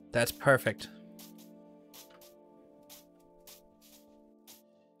 That's perfect.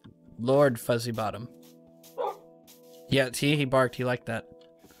 Lord Fuzzy Bottom. Yeah, see, he barked. He liked that.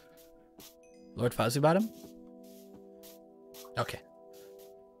 Lord Fuzzy Bottom? Okay.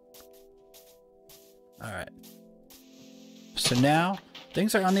 Alright. So now,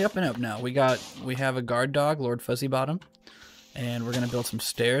 things are on the up and up now. We have a guard dog, Lord Fuzzy Bottom. And we're going to build some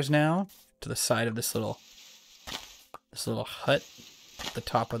stairs now to the side of this little hut at the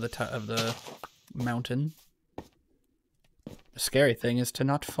top of the mountain. The scary thing is to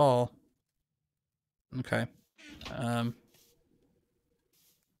not fall. Okay.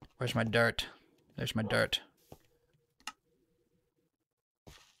 Where's my dirt? There's my dirt.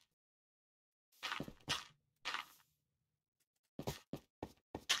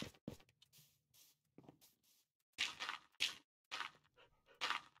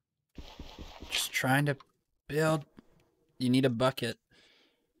 Just trying to build. You need a bucket.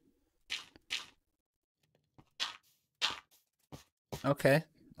 Okay.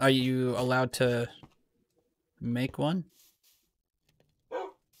 Are you allowed to make one?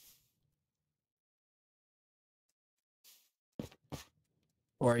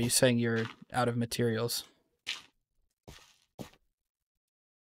 Or are you saying you're out of materials?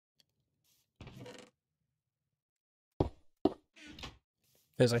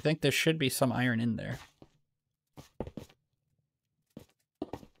 Because I think there should be some iron in there.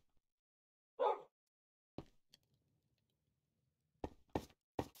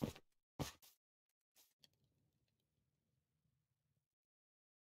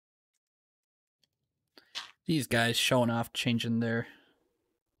 These guys showing off, changing their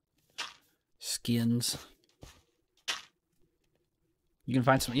skins. You can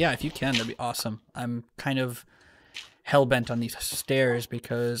find some... Yeah, if you can, that'd be awesome. I'm kind of hell-bent on these stairs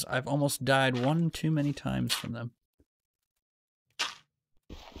because I've almost died one too many times from them.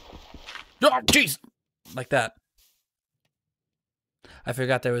 Oh, jeez! Like that. I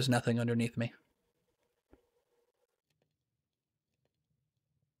forgot there was nothing underneath me.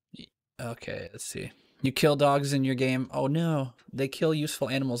 Okay, let's see. You kill dogs in your game? Oh no, they kill useful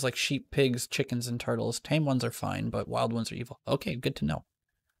animals like sheep, pigs, chickens, and turtles. Tame ones are fine, but wild ones are evil. Okay, good to know.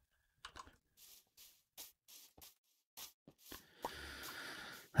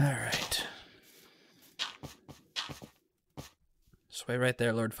 Alright. Sway right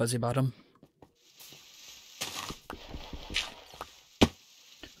there, Lord Fuzzy Bottom.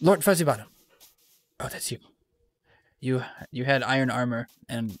 Lord Fuzzy Bottom. Oh, that's you. You had iron armor,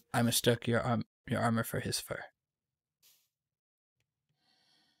 and I mistook your armor for his fur.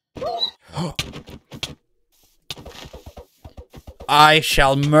 I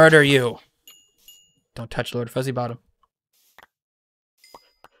shall murder you. Don't touch Lord Fuzzy Bottom.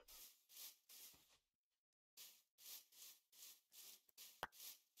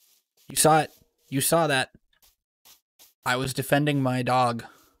 You saw it. You saw that. I was defending my dog.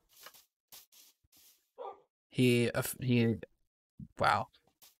 He Wow.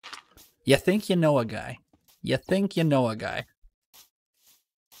 You think you know a guy. You think you know a guy.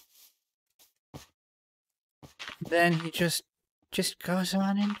 Then he just goes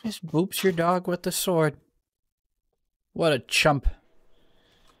on and just boops your dog with the sword. What a chump.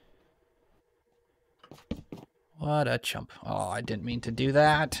 What a chump. Oh, I didn't mean to do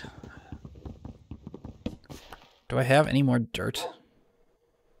that. Do I have any more dirt?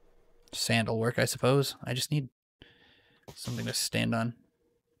 Sand will work, I suppose. I just need something to stand on.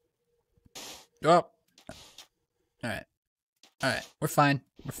 Oh! Alright. Alright, we're fine.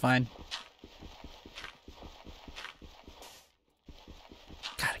 We're fine.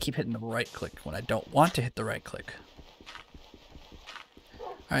 God, I keep hitting the right click when I don't want to hit the right click.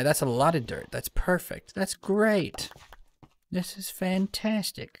 Alright, that's a lot of dirt. That's perfect. That's great. This is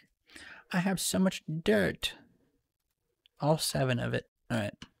fantastic. I have so much dirt. All 7 of it.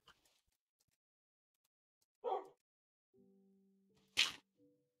 Alright.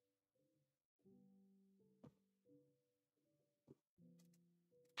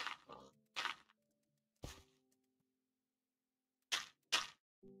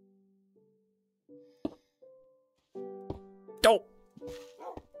 Oh!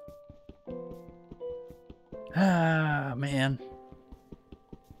 Ah, man.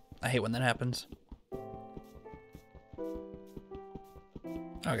 I hate when that happens.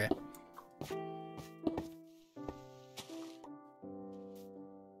 Okay.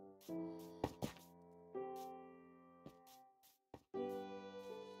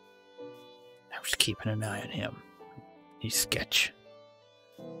 I was keeping an eye on him. He's sketch.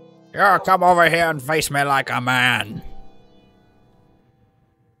 Yeah, come over here and face me like a man.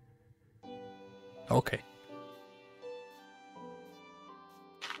 Okay.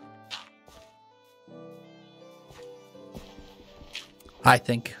 I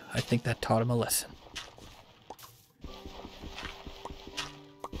think that taught him a lesson.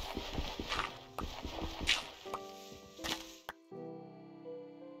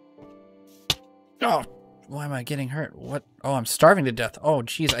 Oh, why am I getting hurt? What? Oh, I'm starving to death. Oh,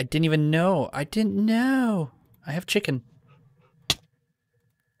 jeez, I didn't even know. I didn't know. I have chicken.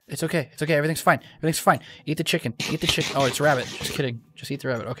 It's okay. It's okay. Everything's fine. Everything's fine. Eat the chicken. Eat the chicken. Oh, it's a rabbit. Just kidding. Just eat the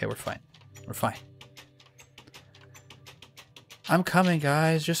rabbit. Okay, we're fine. We're fine. I'm coming,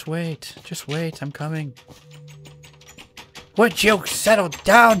 guys. Just wait. Just wait. I'm coming. Would you settle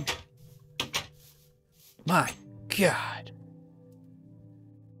down? My God.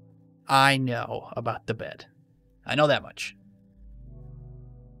 I know about the bed. I know that much.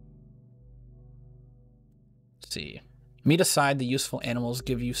 Let's see. Meat aside, the useful animals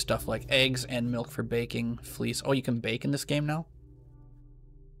give you stuff like eggs and milk for baking, fleece. Oh, you can bake in this game now?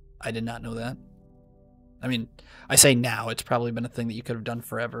 I did not know that. I mean, I say now, it's probably been a thing that you could have done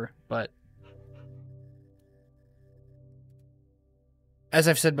forever, but as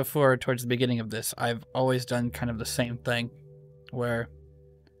I've said before towards the beginning of this, I've always done kind of the same thing, where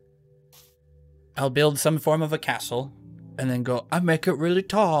I'll build some form of a castle, and then go, I make it really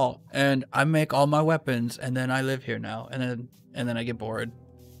tall, and I make all my weapons, and then I live here now, and then I get bored,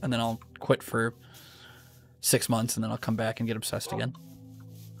 and then I'll quit for 6 months, and then I'll come back and get obsessed again.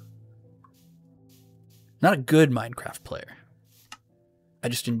 Not a good Minecraft player. I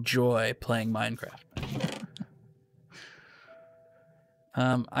just enjoy playing Minecraft.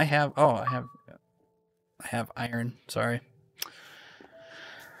 I have iron, sorry.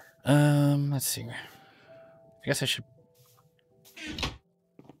 Let's see. I guess I should.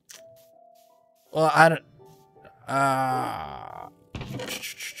 Well, I don't.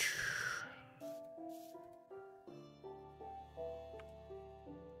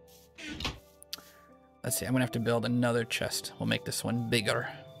 Let's see. I'm gonna have to build another chest. We'll make this one bigger.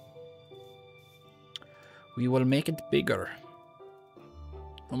 We will make it bigger.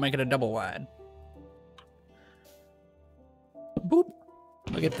 We'll make it a double wide. Boop.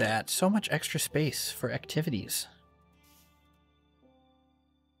 Look at that. So much extra space for activities.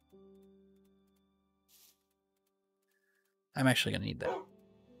 I'm actually going to need that.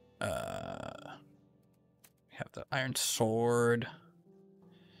 We have the iron sword.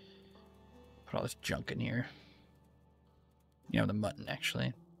 Put all this junk in here. You know, the mutton,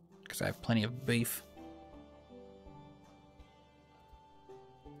 actually. Because I have plenty of beef.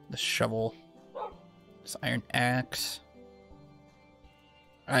 The shovel. This iron axe.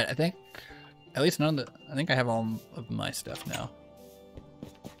 Alright, I think at least none of the I think I have all of my stuff now.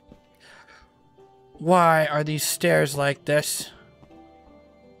 Why are these stairs like this?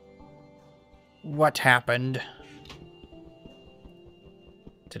 What happened?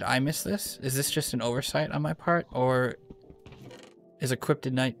 Did I miss this? Is this just an oversight on my part, or is a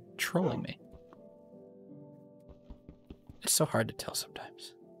kryptonite trolling me? It's so hard to tell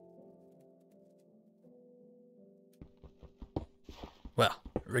sometimes. Well,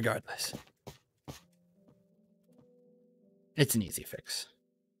 regardless. It's an easy fix.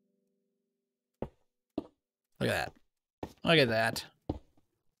 Look at that. Look at that.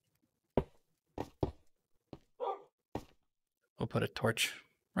 We'll put a torch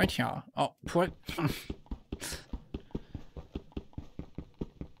right here. Oh, put...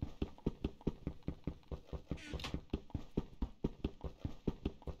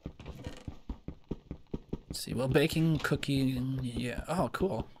 Let's see, well, baking, cooking, yeah. Oh,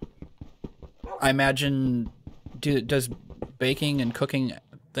 cool. I imagine, does baking and cooking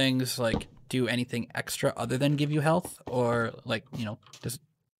things, like, do anything extra other than give you health? Or, like, you know, does it,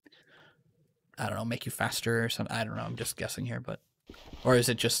 I don't know, make you faster or something? I don't know, I'm just guessing here, but... Or is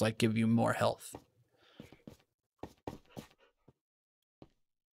it just, like, give you more health?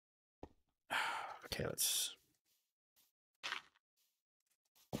 Okay, let's...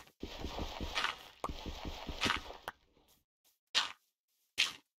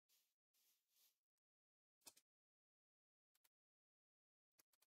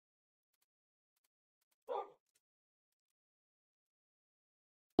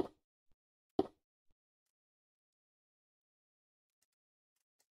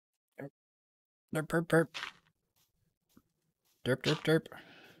 Derp, derp, derp. Derp, derp, derp.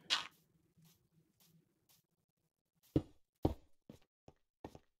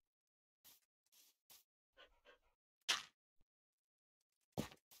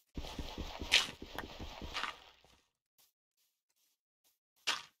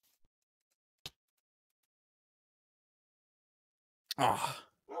 Oh,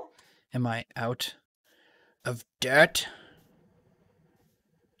 am I out of dirt?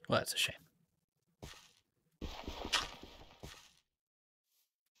 Well, that's a shame.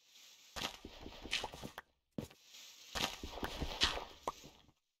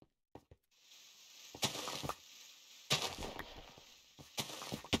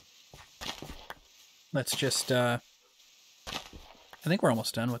 Let's just, I think we're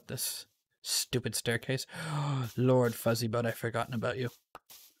almost done with this stupid staircase. Lord Fuzzy Butt, I've forgotten about you.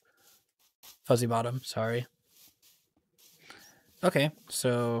 Fuzzy Bottom, sorry. Okay,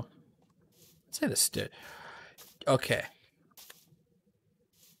 so let's say this did. Okay.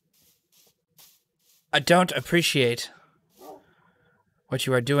 I don't appreciate what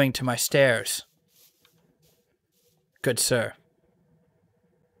you are doing to my stairs, good sir.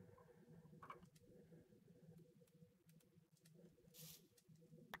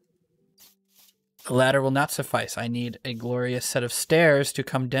 The ladder will not suffice. I need a glorious set of stairs to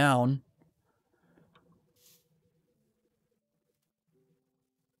come down.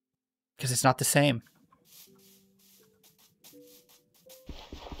 Because it's not the same.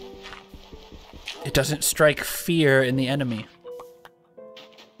 It doesn't strike fear in the enemy.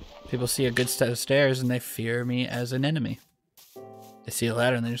 People see a good set of stairs and they fear me as an enemy. They see a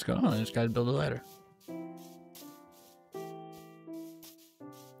ladder and they just go, oh, I just gotta build a ladder.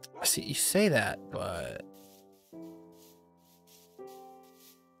 See, you say that, but...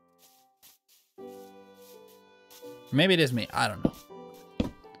 Maybe it is me. I don't know.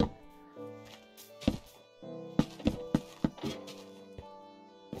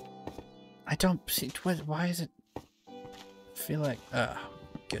 I don't see... Why is it... I feel like... Oh,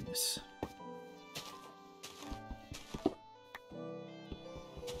 goodness.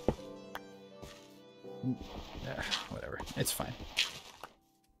 Whatever. It's fine.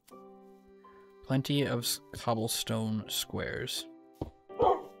 Plenty of cobblestone squares.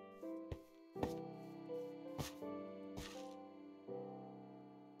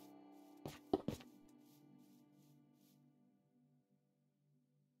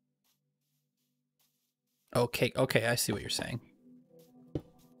 Okay, okay, I see what you're saying.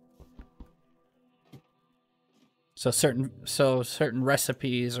 So certain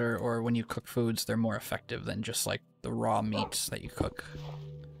recipes or when you cook foods, they're more effective than just like the raw meats that you cook.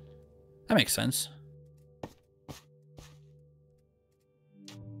 That makes sense.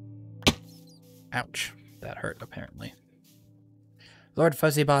 Ouch. That hurt, apparently. Lord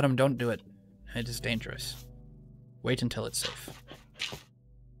Fuzzy Bottom, don't do it. It is dangerous. Wait until it's safe.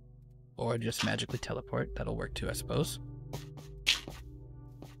 Or just magically teleport. That'll work too, I suppose.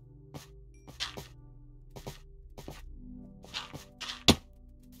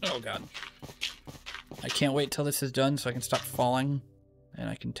 Oh god. I can't wait till this is done so I can stop falling. And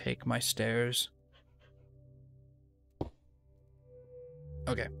I can take my stairs.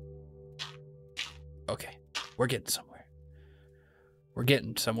 Okay. Okay. We're getting somewhere. We're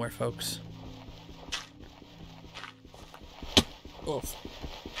getting somewhere, folks. Oof.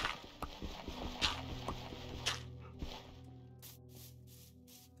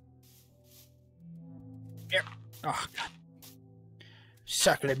 Oh, God.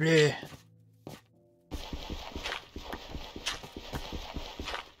 Sacre bleu.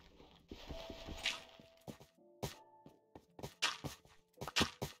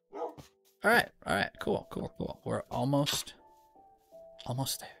 All right, cool. We're almost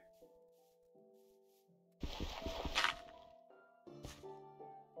there.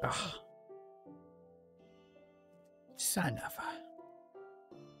 Oh, son of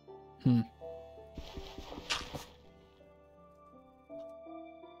a.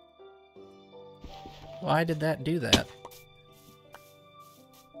 Why did that do that?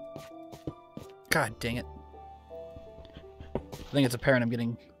 God dang it. I think it's apparent I'm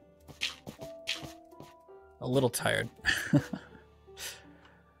getting a little tired.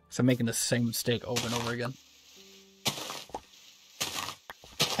 So I'm making the same mistake over and over again.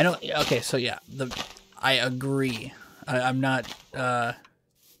 I know, okay, so yeah, I agree. I'm not, I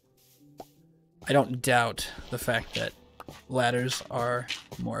don't doubt the fact that ladders are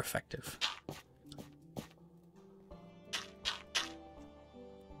more effective.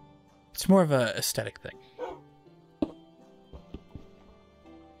 It's more of a aesthetic thing.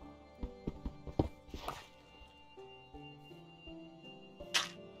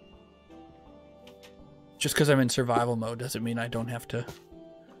 Just because I'm in survival mode doesn't mean I don't have to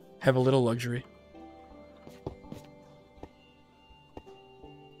have a little luxury.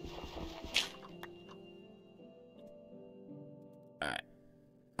 Alright.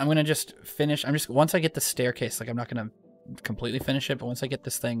 I'm gonna just finish. Once I get the staircase, like I'm not gonna completely finish it, but once I get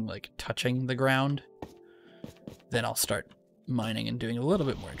this thing like touching the ground, then I'll start mining and doing a little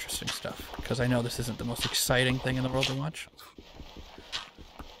bit more interesting stuff. Because I know this isn't the most exciting thing in the world to watch.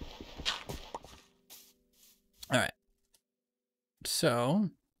 Alright.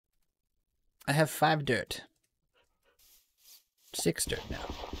 So, I have 5 dirt. 6 dirt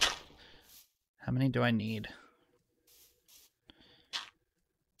now. How many do I need?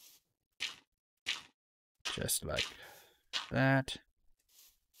 Just like that.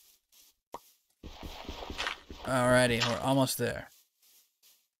 Alrighty, we're almost there.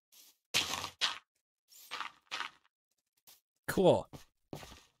 Cool.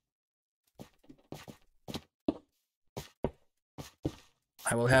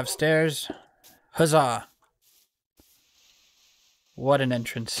 I will have stairs. Huzzah! What an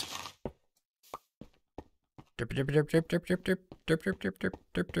entrance. Derp derp derp derp derp derp derp derp derp derp derp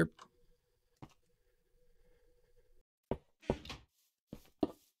derp derp.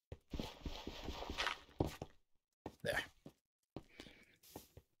 There.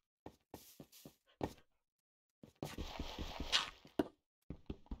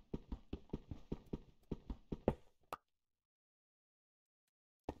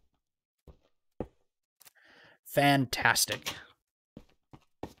 Fantastic.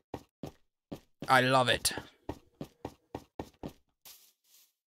 I love it.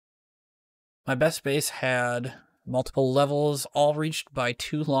 My best base had multiple levels, all reached by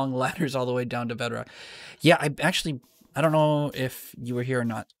 2 long ladders all the way down to bedrock. Yeah, I don't know if you were here or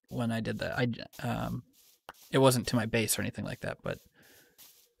not when I did that. It wasn't to my base or anything like that, but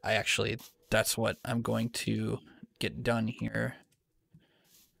that's what I'm going to get done here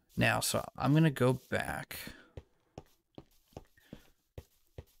now. So I'm going to go back,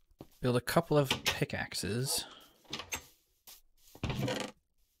 build a couple of pickaxes.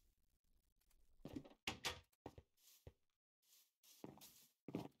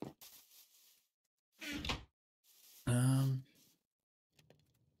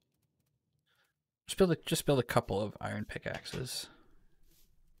 Just build a couple of iron pickaxes.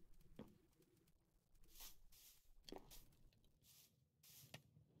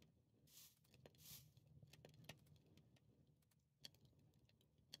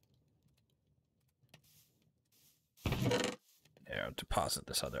 Yeah, I'll deposit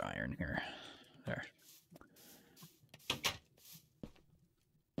this other iron here. There.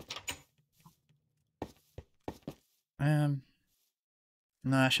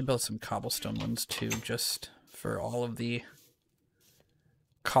 No, I should build some cobblestone ones too, just for all of the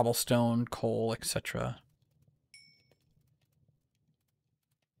cobblestone, coal, etc.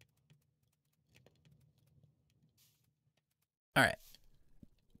 Alright.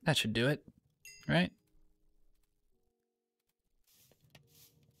 That should do it, right?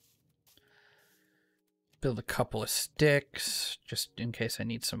 Build a couple of sticks, just in case I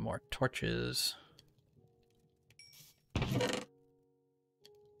need some more torches.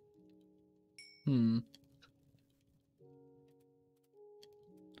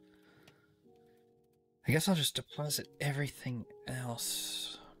 I guess I'll just deposit everything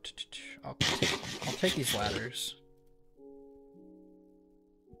else. I'll take these ladders.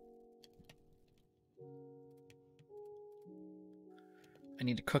 I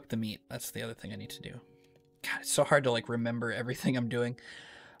need to cook the meat. That's the other thing I need to do. God, it's so hard to like remember everything I'm doing.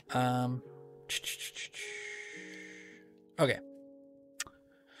 Okay.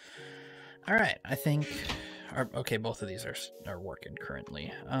 All right. I think. Okay, both of these are working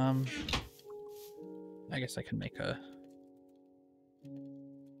currently. I guess I can make a.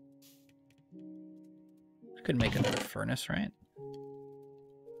 I could make another furnace, right?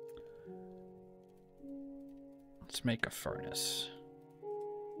 Let's make a furnace.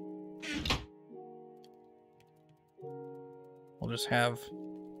 We'll just have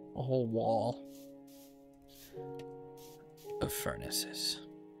a whole wall of furnaces.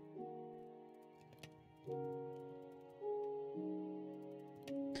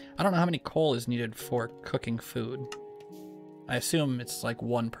 I don't know how many coal is needed for cooking food. I assume it's like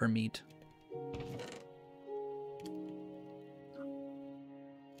 1 per meat.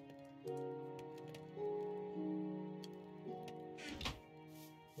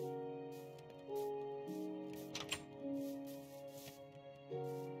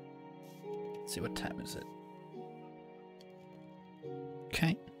 Let's see, what time is it?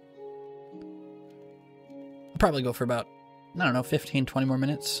 Okay. I'll probably go for about, I don't know, 15, 20 more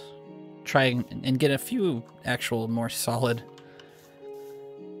minutes. Try and get a few actual more solid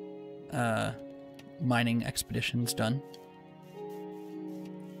mining expeditions done.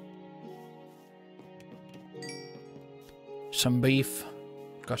 Some beef.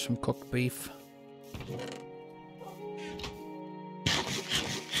 Got some cooked beef.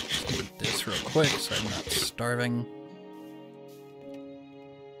 Let's eat this real quick so I'm not starving.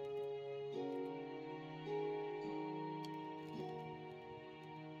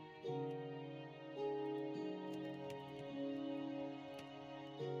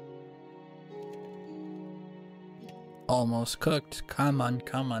 Almost cooked. Come on,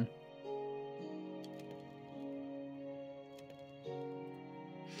 come on.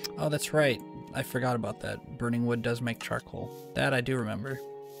 Oh, that's right. I forgot about that. Burning wood does make charcoal. That I do remember.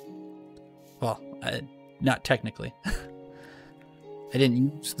 Well, not technically. I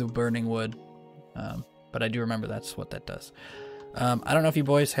didn't use the burning wood, but I do remember that's what that does. I don't know if you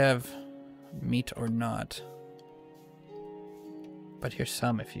boys have meat or not, but here's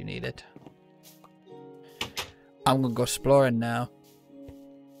some if you need it. I'm gonna go exploring now.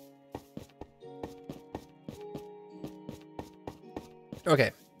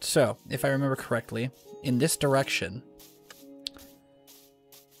 Okay, so if I remember correctly, in this direction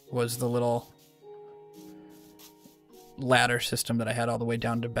was the little ladder system that I had all the way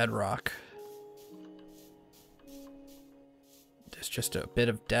down to bedrock. There's just a bit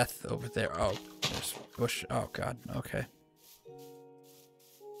of death over there. Oh, there's bush. Oh god, okay.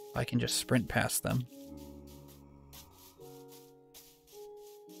 I can just sprint past them.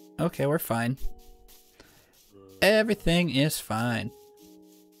 Okay, we're fine. Everything is fine.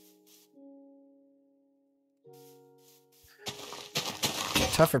 The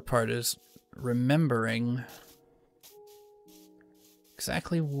tougher part is remembering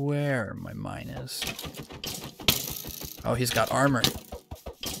exactly where my mine is. Oh, he's got armor.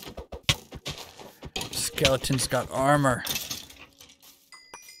 Skeleton's got armor.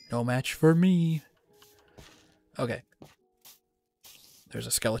 No match for me. Okay. There's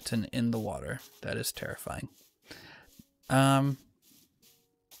a skeleton in the water. That is terrifying. I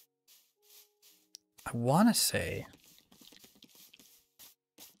want to say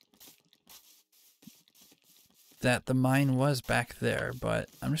that the mine was back there, but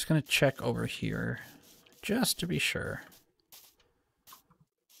I'm just going to check over here just to be sure.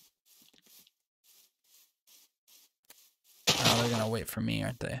 Oh, they're going to wait for me,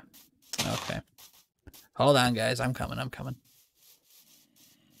 aren't they? Okay. Hold on, guys. I'm coming. I'm coming.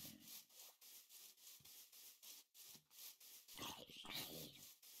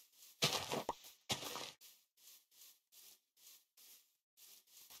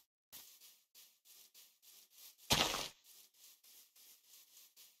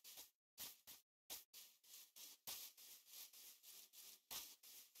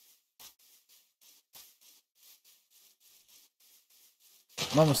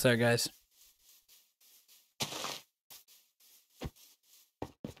 I'm almost there, guys.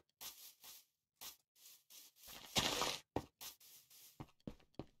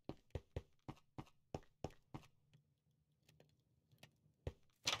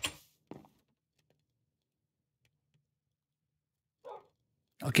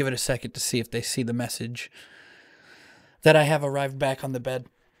 I'll give it a second to see if they see the message that I have arrived back on the bed.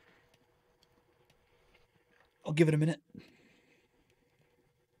 I'll give it a minute.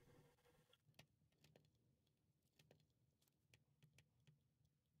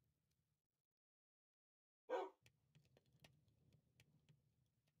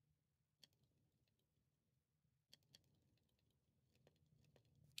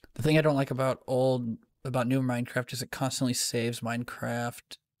 The thing I don't like about newer Minecraft is it constantly saves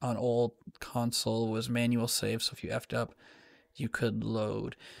Minecraft. On old console was manual save, so if you effed up, you could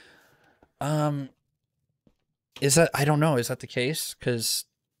load. Is that, I don't know, is that the case? Because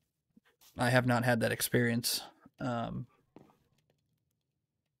I have not had that experience. I've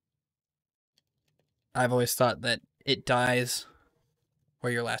always thought that it dies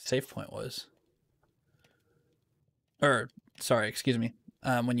where your last save point was. Or, sorry, excuse me.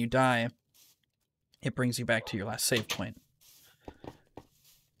 When you die, it brings you back to your last save point.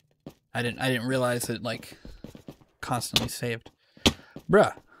 I didn't realize that, like, constantly saved.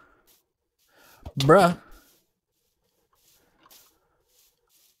 Bruh.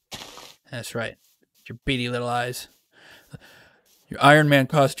 That's right. Your beady little eyes. Your Iron Man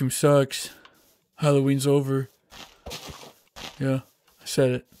costume sucks. Halloween's over. Yeah, I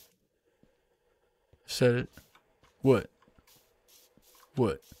said it. What?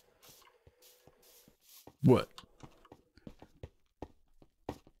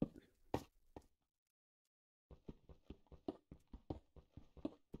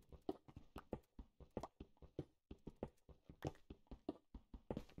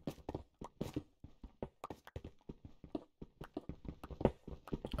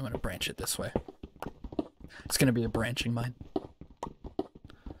 I'm gonna branch it this way. It's gonna be a branching mine.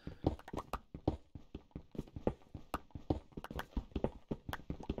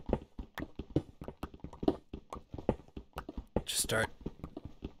 Just start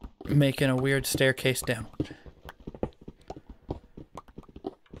making a weird staircase down.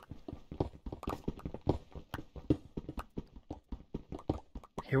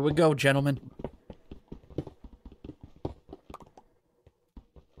 Here we go, gentlemen.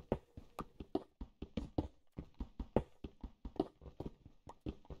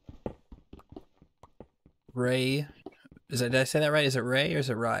 Ray, did I say that right? Is it Ray or is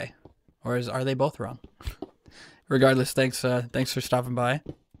it Rye? Or are they both wrong? Regardless, thanks for stopping by.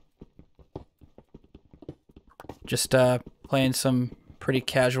 Just playing some pretty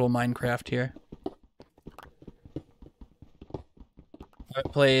casual Minecraft here. I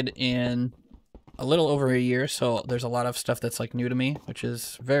played in a little over a year, so there's a lot of stuff that's like new to me, which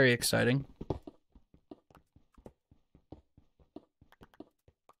is very exciting.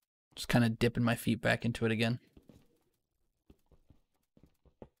 Just kind of dipping my feet back into it again.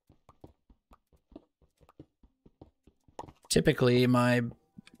 Typically, my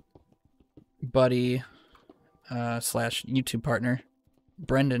buddy slash YouTube partner,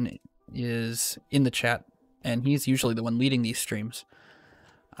 Brendan, is in the chat, and he's usually the one leading these streams.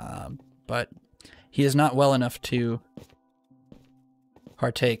 But he is not well enough to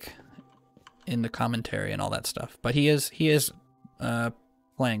partake in the commentary and all that stuff. But he is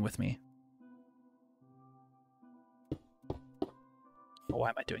playing with me. Oh, why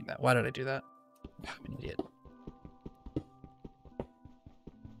am I doing that? Why did I do that? I'm an idiot.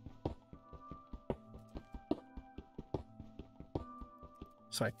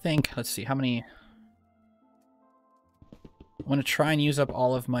 So I think, let's see, how many... I'm going to try and use up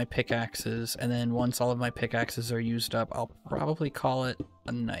all of my pickaxes, and then once all of my pickaxes are used up, I'll probably call it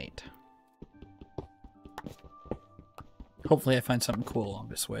a night. Hopefully I find something cool along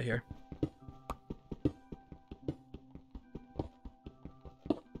this way here.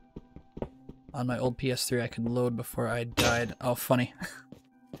 On my old PS3, I could load before I died. Oh, funny.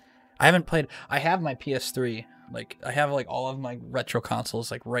 I haven't played... I have my PS3. Like, I have, like, all of my retro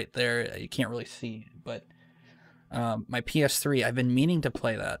consoles, like, right there. You can't really see, but... my PS3, I've been meaning to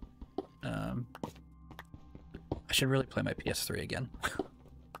play that. I should really play my PS3 again.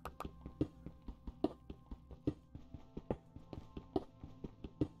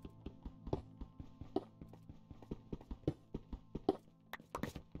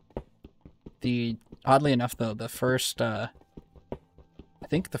 Oddly enough, though, the first, I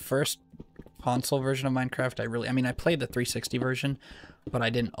think the first console version of Minecraft, I mean, I played the 360 version, but I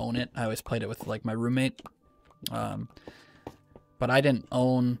didn't own it. I always played it with, like, my roommate. But I didn't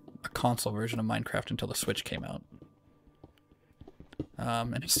own a console version of Minecraft until the Switch came out.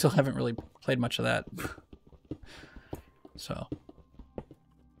 And I still haven't really played much of that. So,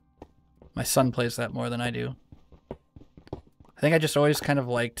 my son plays that more than I do. I think I just always kind of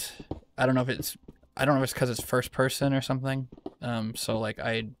liked, I don't know if it's because it's first person or something. So like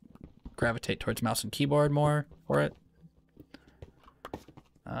I gravitate towards mouse and keyboard more for it.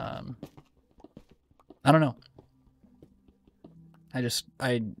 I don't know.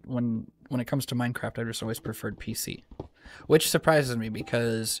 When it comes to Minecraft, I just always preferred PC, which surprises me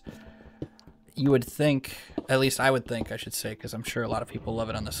because you would think, at least I would think, I should say, because I'm sure a lot of people love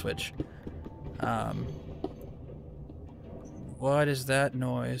it on the Switch. What is that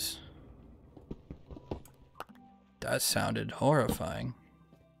noise? That sounded horrifying.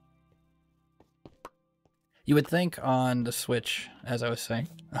 You would think on the Switch, as I was saying,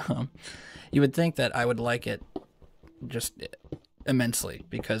 you would think that I would like it just immensely,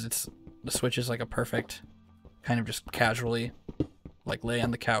 because the Switch is like a perfect kind of just casually like lay on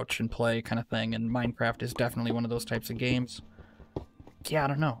the couch and play kind of thing, and Minecraft is definitely one of those types of games. Yeah, I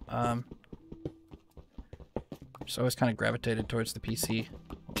don't know. Just always kind of gravitated towards the PC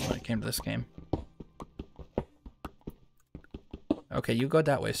when it came to this game. Okay, you go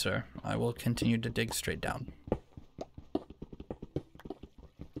that way, sir. I will continue to dig straight down.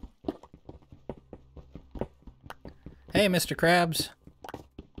 Hey, Mr. Krabs.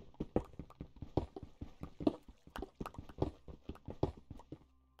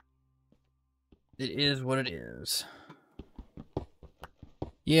 It is what it is.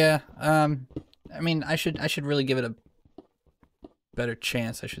 Yeah, I mean, I should really give it a better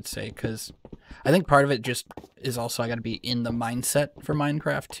chance, I should say, because I think part of it just is also I got to be in the mindset for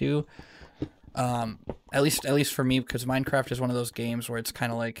Minecraft too. At least for me, because Minecraft is one of those games where it's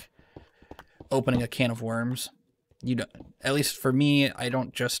kind of like opening a can of worms. You don't, at least for me, I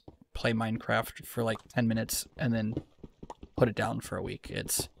don't just play Minecraft for like 10 minutes and then put it down for a week.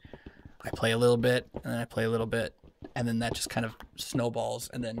 I play a little bit, and then I play a little bit, and then that just kind of snowballs.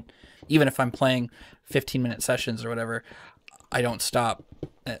 And then even if I'm playing 15-minute sessions or whatever, I don't stop,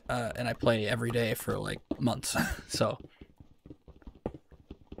 and I play every day for like months. So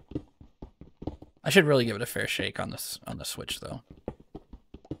I should really give it a fair shake on the Switch, though.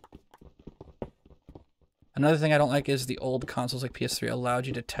 Another thing I don't like is the old consoles like PS3 allowed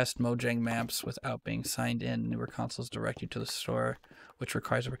you to test Mojang maps without being signed in. Newer consoles direct you to the store, which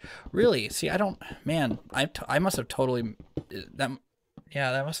requires a... Really? See, I don't... Man, I must have totally...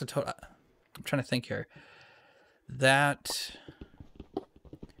 Yeah, that must have totally... I'm trying to think here. That...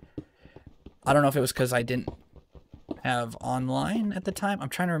 I don't know if it was because I didn't have online at the time. I'm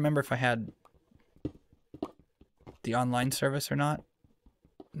trying to remember if I had the online service or not.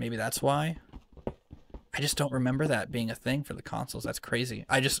 Maybe that's why. I just don't remember that being a thing for the consoles. That's crazy.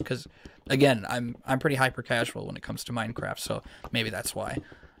 Because again, I'm pretty hyper casual when it comes to Minecraft, so maybe that's why.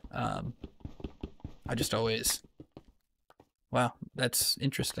 I just always... Wow, that's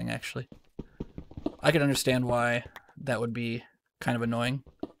interesting, actually. I could understand why that would be kind of annoying.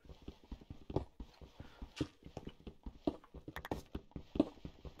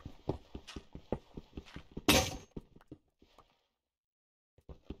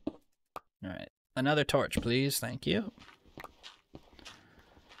 Alright, another torch, please. Thank you.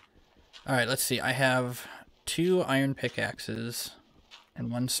 Alright, let's see. I have 2 iron pickaxes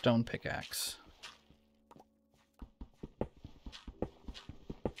and 1 stone pickaxe.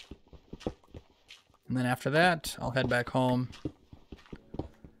 And then after that, I'll head back home.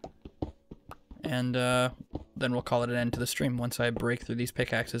 And then we'll call it an end to the stream once I break through these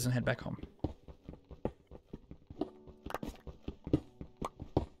pickaxes and head back home.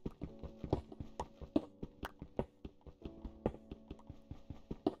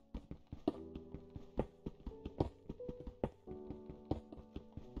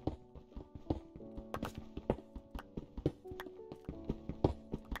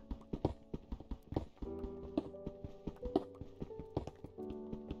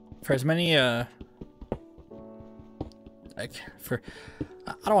 For as many, I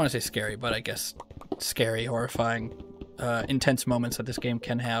don't want to say scary, but I guess scary, horrifying, intense moments that this game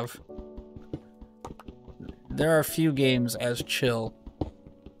can have, there are a few games as chill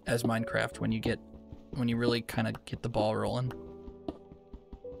as Minecraft when you really kind of get the ball rolling.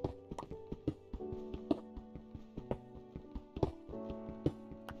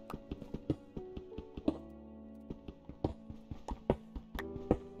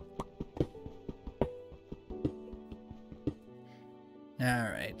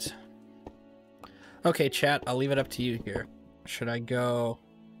 Alright. Okay, chat, I'll leave it up to you here. Should I go...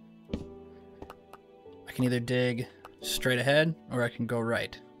 I can either dig straight ahead, or I can go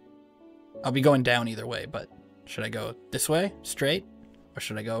right. I'll be going down either way, but should I go this way, straight, or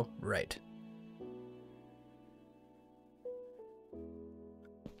should I go right?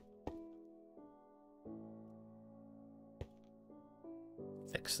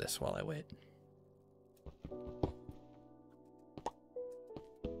 Fix this while I wait.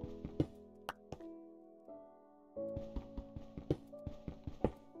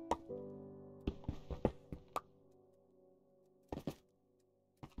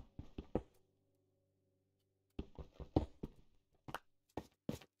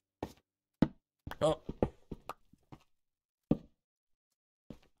 Oh.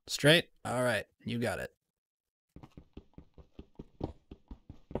 Straight? Alright, you got it.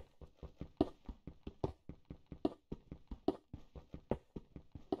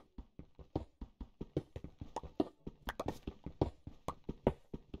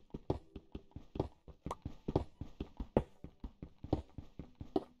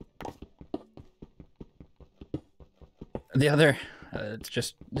 The other, it's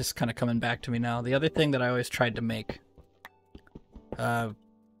just kind of coming back to me now. The other thing that I always tried to make, uh,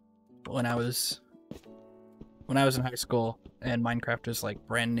 when I was in high school and Minecraft was like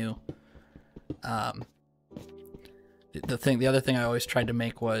brand new, um, the other thing I always tried to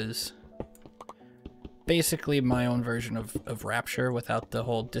make was basically my own version of Rapture without the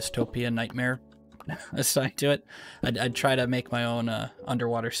whole dystopia nightmare assigned to it. I'd try to make my own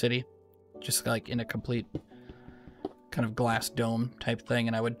underwater city, just like in a complete kind of glass dome type thing,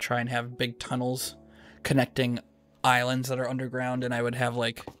 and I would try and have big tunnels connecting islands that are underground, and I would have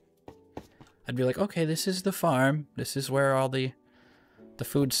like, I'd be like, okay, this is the farm, this is where all the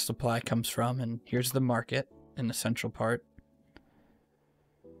food supply comes from, and here's the market in the central part.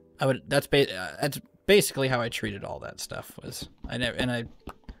 That's basically how I treated all that stuff. Was I never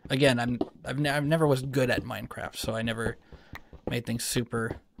was good at Minecraft, so I never made things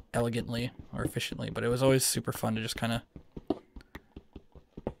super elegantly or efficiently, but it was always super fun to just kind of.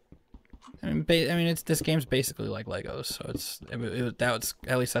 I mean, this game's basically like Legos, so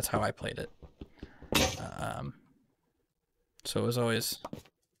at least that's how I played it. So it was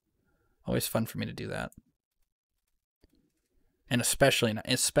always fun for me to do that, and especially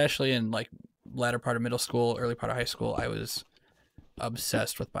in like latter part of middle school, early part of high school, I was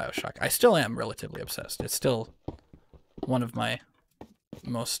obsessed with BioShock. I still am relatively obsessed. It's still one of my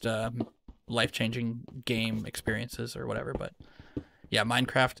most life-changing game experiences or whatever. But yeah,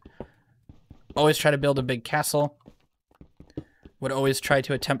 Minecraft. Always try to build a big castle. Would always try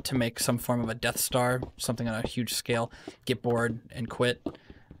to attempt to make some form of a Death Star, something on a huge scale, get bored and quit.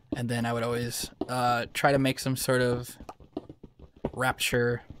 And then I would always try to make some sort of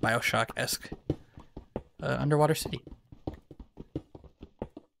Rapture, BioShock-esque underwater city.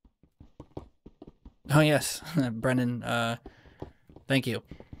 Oh yes, Brendan, thank you.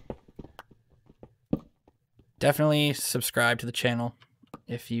 Definitely subscribe to the channel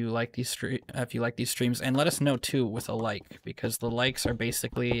if you like these streams, and let us know too with a like, because the likes are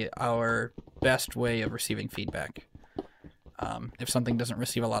basically our best way of receiving feedback. If something doesn't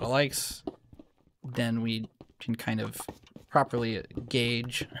receive a lot of likes, then we can kind of properly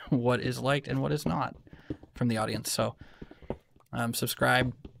gauge what is liked and what is not from the audience. So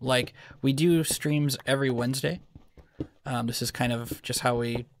subscribe, like. We do streams every Wednesday. This is kind of just how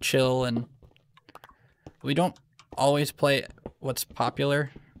we chill, and we don't always play what's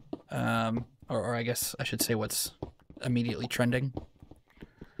popular, or I guess I should say what's immediately trending.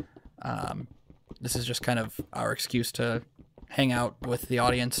 This is just kind of our excuse to hang out with the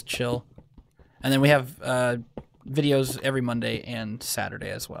audience, chill. And then we have videos every Monday and Saturday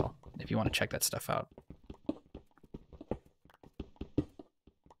as well, if you want to check that stuff out.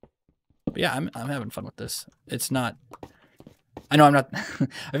 But yeah, I'm having fun with this. It's not... I know I'm not...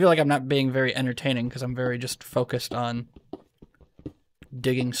 I feel like I'm not being very entertaining because I'm very just focused on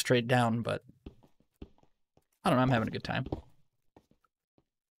digging straight down, but I don't know, I'm having a good time.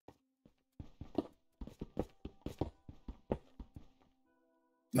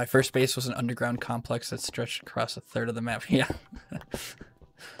 My first base was an underground complex that stretched across a third of the map. Yeah.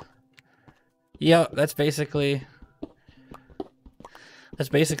 Yeah, that's basically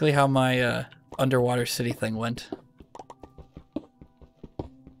how my underwater city thing went.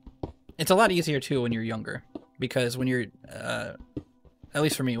 It's a lot easier too when you're younger, because when you're at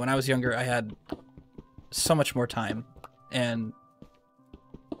least for me, when I was younger, I had so much more time, and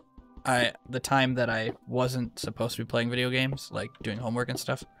the time that I wasn't supposed to be playing video games, like doing homework and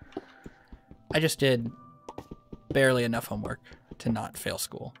stuff, I just did barely enough homework to not fail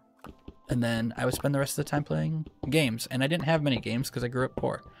school. And then I would spend the rest of the time playing games, and I didn't have many games because I grew up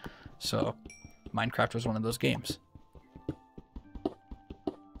poor. So Minecraft was one of those games.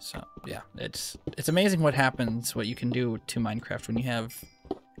 So yeah, it's amazing what happens, what you can do to Minecraft when you have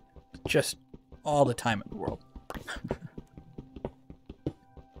just all the time in the world.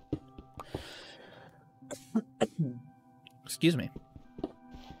 Excuse me.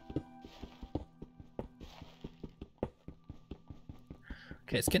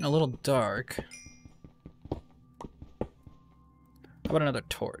 Okay, it's getting a little dark. How about another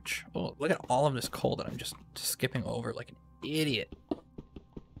torch? Oh, look at all of this coal that I'm just skipping over like an idiot.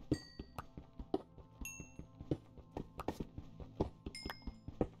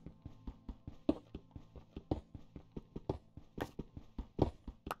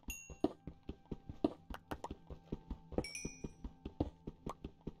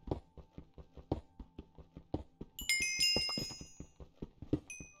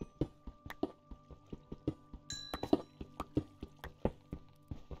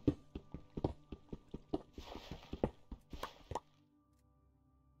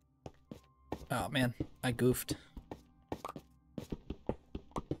 Oh man, I goofed.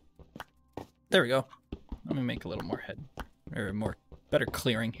 There we go. Let me make a little more head, or better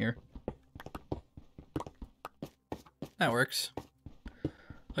clearing here. That works.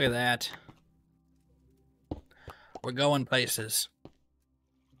 Look at that. We're going places.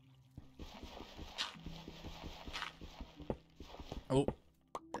 Oh.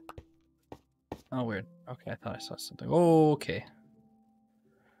 Oh, weird. Okay, I thought I saw something. Oh, okay.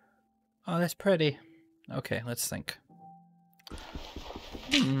 Oh, that's pretty. Okay, let's think.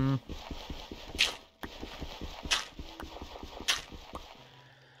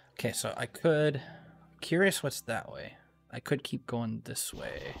 Okay, so I could... Curious what's that way. I could keep going this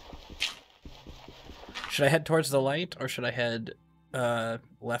way. Should I head towards the light, or should I head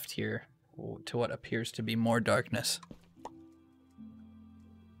left here to what appears to be more darkness?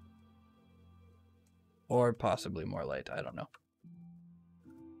 Or possibly more light, I don't know.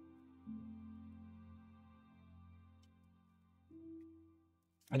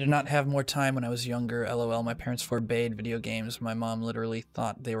 I did not have more time when I was younger. LOL, my parents forbade video games. My mom literally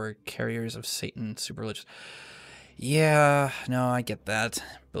thought they were carriers of Satan, super religious. Yeah, no, I get that.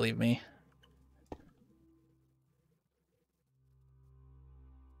 Believe me.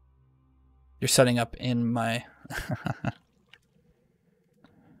 You're setting up in my...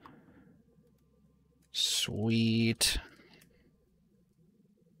 Sweet.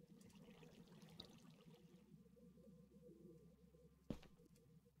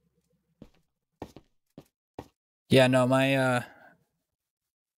 Yeah, no, my,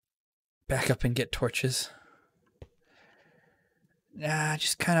 back up and get torches.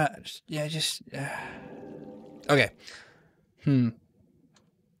 Just kind of, yeah, just, okay. Alright.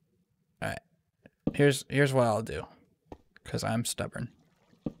 Here's what I'll do. Because I'm stubborn.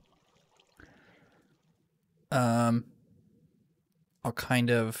 I'll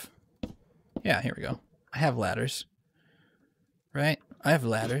kind of, yeah, here we go. I have ladders. Right? I have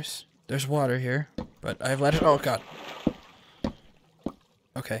ladders. There's water here, but I have ladders. Oh, God.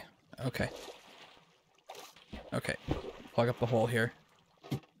 Okay. Okay. Okay. Plug up the hole here.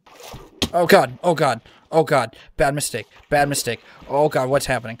 Oh, God. Oh, God. Oh, God. Bad mistake. Bad mistake. Oh, God. What's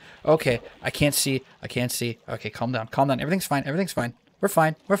happening? Okay. I can't see. I can't see. Okay. Calm down. Calm down. Everything's fine. Everything's fine. We're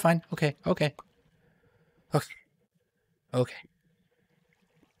fine. We're fine. Okay. Okay. Okay. Okay.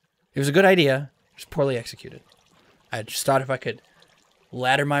 It was a good idea. It was poorly executed. I just thought if I could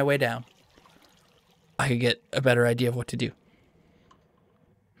ladder my way down, I could get a better idea of what to do.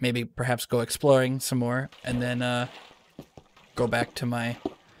 Maybe perhaps go exploring some more and then go back to my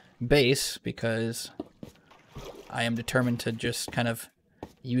base because I am determined to just kind of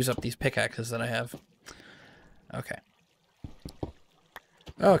use up these pickaxes that I have. Okay.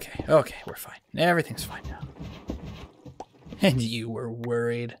 Okay, okay, we're fine. Everything's fine now. And you were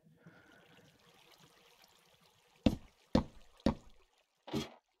worried.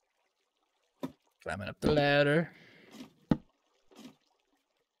 Climbing up the ladder.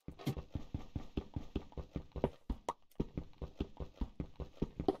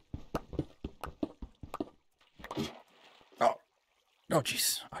 Oh. Oh,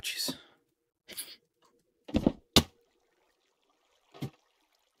 jeez. Oh, jeez.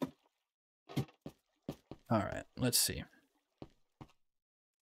 All right, let's see.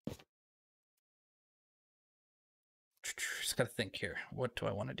 Just gotta think here. What do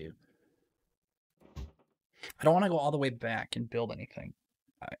I want to do? I don't want to go all the way back and build anything.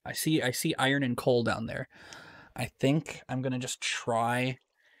 I see iron and coal down there. I think I'm gonna just try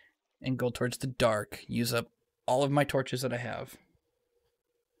and go towards the dark. Use up all of my torches that I have.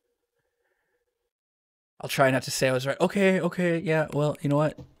 I'll try not to say I was right. Okay, okay, yeah. Well, you know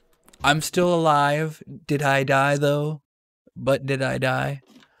what? I'm still alive. Did I die though? But did I die?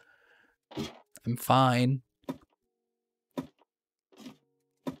 I'm fine.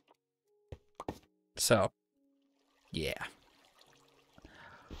 So, yeah.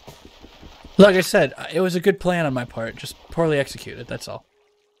 Like I said, it was a good plan on my part, just poorly executed, that's all.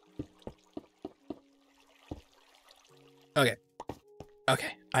 Okay.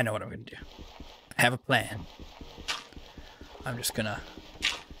 Okay, I know what I'm gonna do. I have a plan. I'm just gonna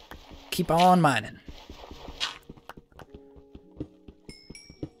keep on mining.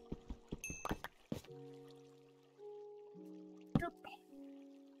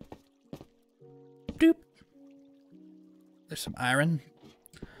 Doop. There's some iron.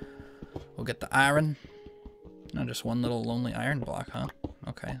 We'll get the iron. Not just one little lonely iron block, huh?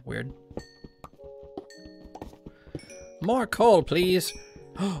 Okay, weird. More coal, please.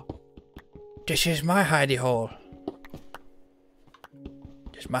 Oh, this is my hidey hole.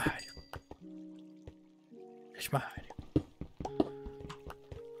 This is my hidey. This is my hidey.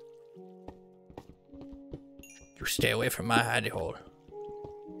 You stay away from my hidey hole.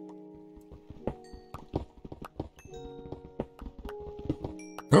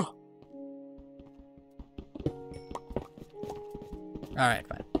 Alright,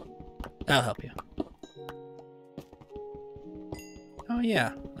 fine. I'll help you. Oh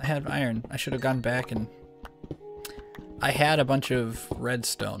yeah, I had iron. I should have gone back and... I had a bunch of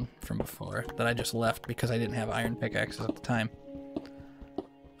redstone from before that I just left because I didn't have iron pickaxes at the time.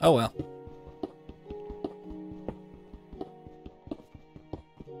 Oh well.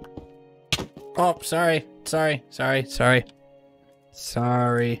 Oh, sorry. Sorry,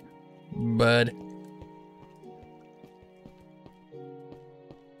 bud.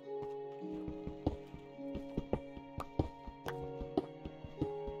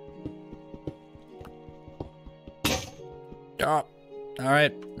 Oh,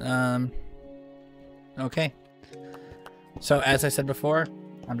 alright. Okay. So, as I said before,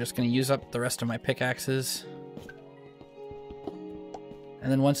 I'm just going to use up the rest of my pickaxes.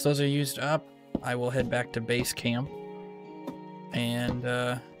 And then once those are used up, I will head back to base camp. And,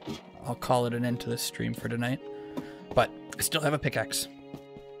 I'll call it an end to this stream for tonight. But I still have a pickaxe.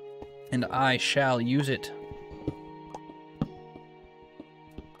 And I shall use it.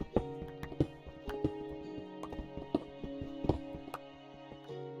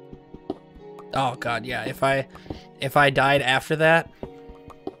 Oh god, yeah, if I died after that,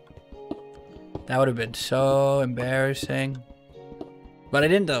 that would have been so embarrassing. But I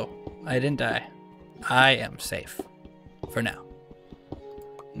didn't though. I didn't die. I am safe. For now.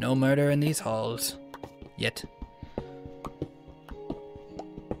 No murder in these halls. Yet.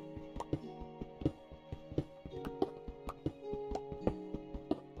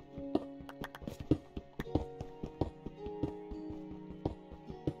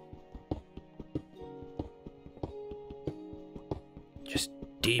 Just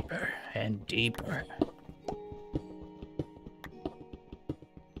deeper and deeper.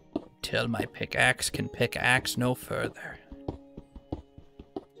 Till my pickaxe can pickaxe no further.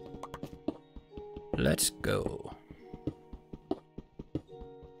 Let's go.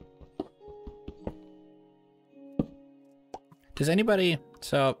 Does anybody...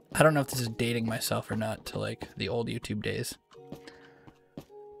 So, I don't know if this is dating myself or not to, like, the old YouTube days.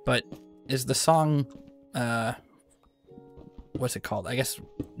 But is the song... what's it called? I guess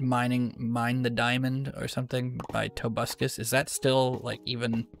Mine the Diamond or something by Tobuscus. Is that still, like,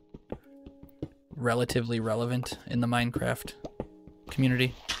 even relatively relevant in the Minecraft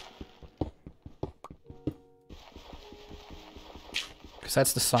community? Because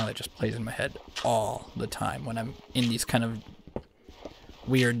that's the song that just plays in my head all the time when I'm in these kind of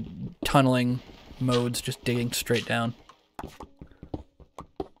weird tunneling modes, just digging straight down.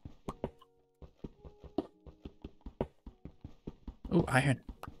 Ooh, iron.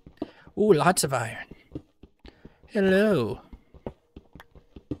 Ooh, lots of iron. Hello.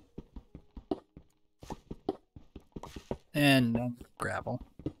 And gravel.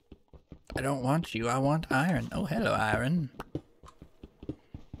 I don't want you, I want iron. Oh, hello, iron.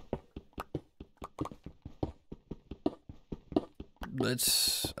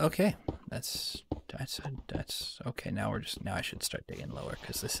 Let's... Okay. That's okay. Now I should start digging lower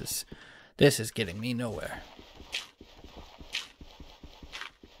because this is getting me nowhere.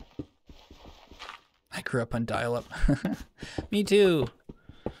 I grew up on dial-up. Me too.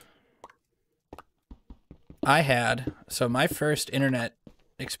 So my first internet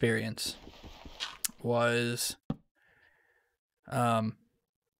experience was, my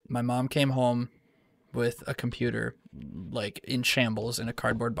mom came home with a computer, like, in shambles in a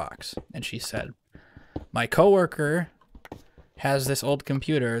cardboard box. And she said, my coworker has this old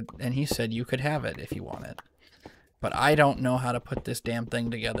computer, and he said you could have it if you want it. But I don't know how to put this damn thing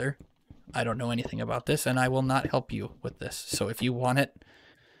together. I don't know anything about this, and I will not help you with this. So if you want it,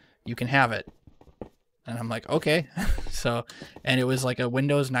 you can have it. And I'm like, okay. So, and it was like a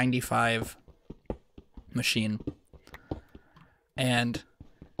Windows 95 machine. And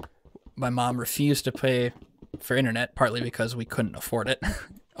my mom refused to pay for internet, partly because we couldn't afford it.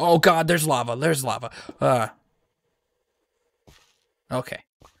 Oh god, there's lava, there's lava. Okay.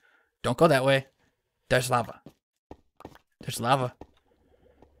 Don't go that way. There's lava. There's lava.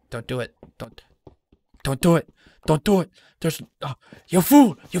 Don't do it. Don't do it. Don't do it. There's... Oh, you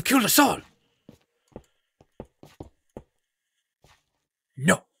fool! You killed us all!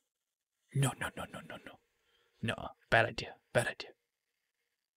 No. No. No. Bad idea. Bad idea.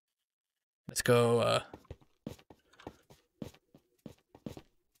 Let's go,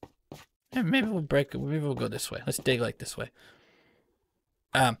 maybe we'll go this way. Let's dig like this way.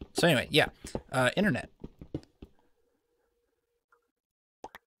 So anyway, yeah. Internet.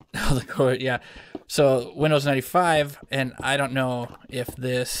 Oh, the core, yeah. So Windows 95, and I don't know if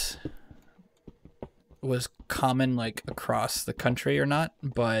this was common like across the country or not,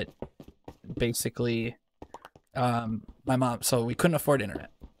 but basically My mom, so we couldn't afford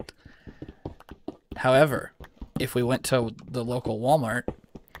internet. However, if we went to the local Walmart,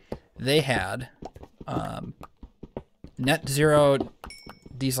 they had net zero,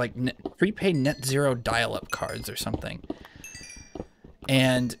 these like prepaid net zero dial-up cards or something.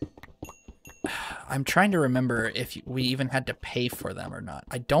 And I'm trying to remember if we even had to pay for them or not.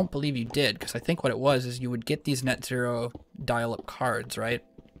 I don't believe you did, because I think what it was is you would get these net zero dial-up cards, right?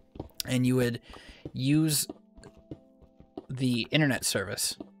 And you would use the internet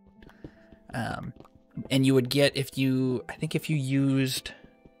service. And you would get, I think if you used,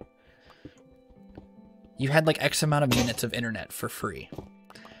 you had like X amount of minutes of internet for free.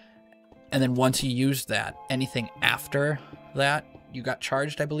 And then once you used that, anything after that, you got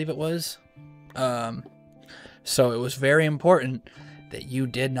charged, I believe it was. So it was very important that you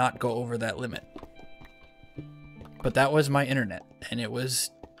did not go over that limit. But that was my internet, and it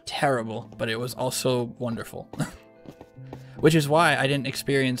was terrible, but it was also wonderful. Which is why I didn't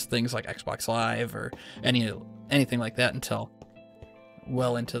experience things like Xbox Live or anything like that until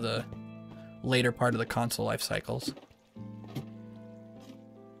well into the later part of the console life cycles.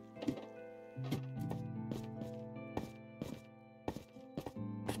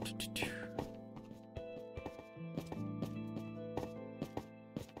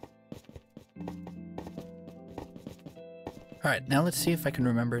 Alright, now let's see if I can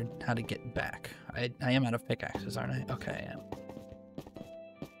remember how to get back. I am out of pickaxes, aren't I? Okay, I am.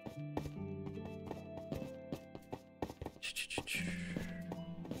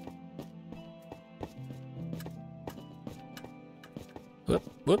 Whoop,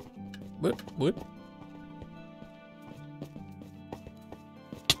 whoop, whoop, whoop.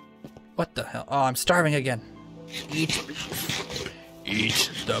 What the hell? Oh, I'm starving again. Eat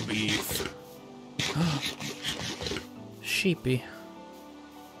the beef. Sheepy.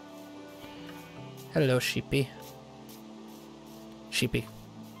 Hello, sheepy. Sheepy.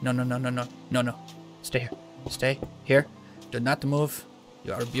 No, no, no, no, no. No, no. Stay here. Stay here. Do not move.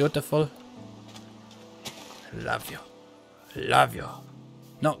 You are beautiful. Love you. Love you.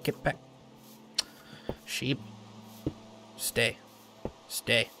 No, get back. Sheep. Stay.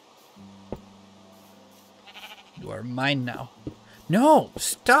 Stay. You are mine now. No!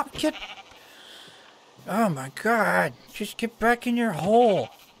 Stop! Get... Oh my god. Just get back in your hole.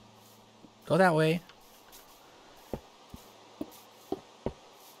 Go that way.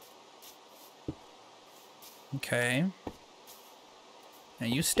 Okay. Now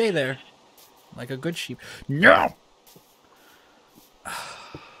you stay there. Like a good sheep. No!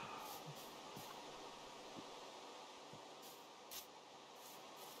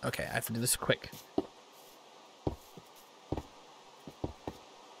 Okay, I have to do this quick.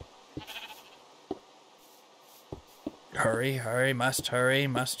 Hurry, hurry, must hurry,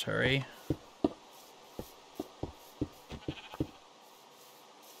 must hurry.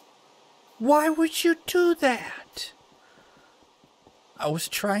 Why would you do that? I was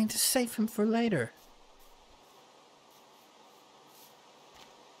trying to save him for later.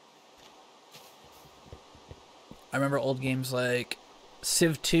 I remember old games like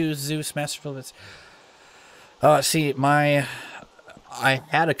Civ 2, Zeus, Masterful. See, I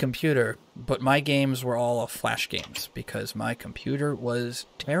had a computer, but my games were all Flash games because my computer was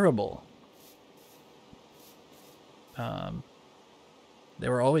terrible. They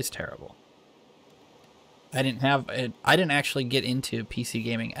were always terrible. I didn't actually get into PC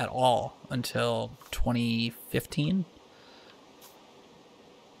gaming at all until 2015.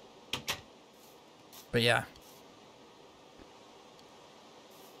 But yeah.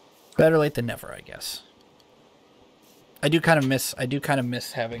 Better late than never, I guess. I do kind of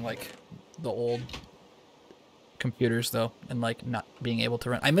miss having like the old computers though, and like not being able to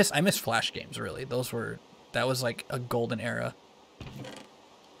run. I miss Flash games, really. That was like a golden era.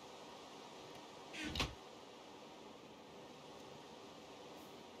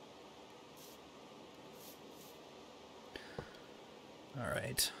 All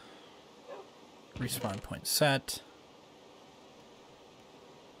right. Respawn point set.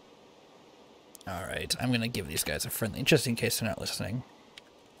 All right, I'm gonna give these guys a friendly, just in case they're not listening.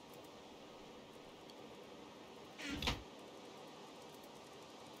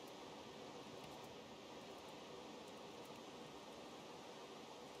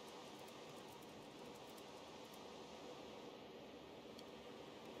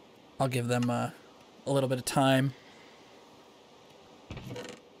 I'll give them a little bit of time.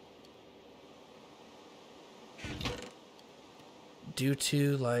 Due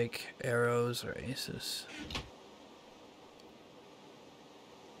to like arrows or aces.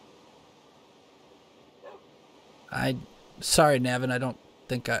 Sorry, Navin, I don't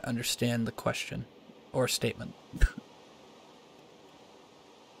think I understand the question. or statement.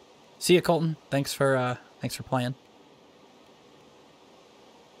 See ya, Colton. Thanks for playing.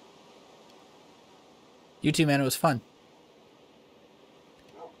 You too, man. It was fun.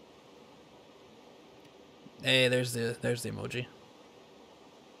 Hey, there's the emoji.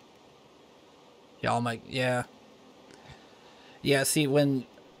 Yeah, all my yeah. See, when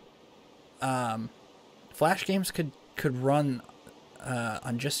Flash games could run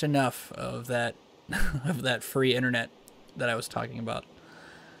on just enough of that of that free internet that I was talking about.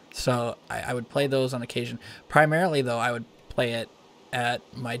 So I would play those on occasion. Primarily, though, I would play it at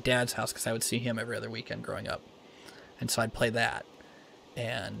my dad's house because I would see him every other weekend growing up, and so I'd play that.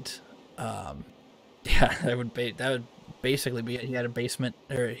 And yeah, that would basically be it. He had a basement,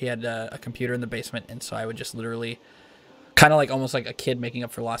 or he had a computer in the basement, and so I would just literally, kind of like almost like a kid making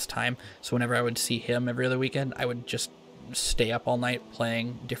up for lost time. So whenever I would see him every other weekend, I would just stay up all night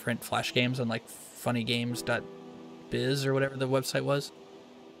playing different Flash games on like funnygames.biz or whatever the website was.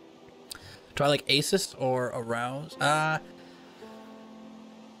 Do I like Asus or Arouse? I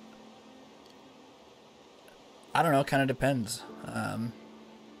don't know. Kind of depends. I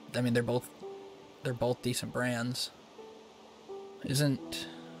mean, they're both decent brands. Isn't?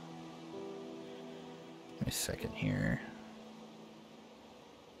 Give me a second here.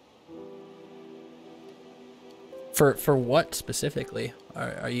 For what specifically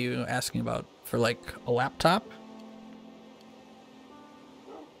are you asking about? For like a laptop?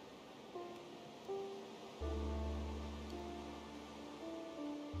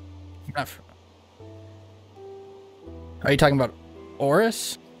 Are you talking about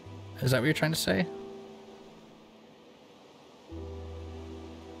Oris? Is that what you're trying to say?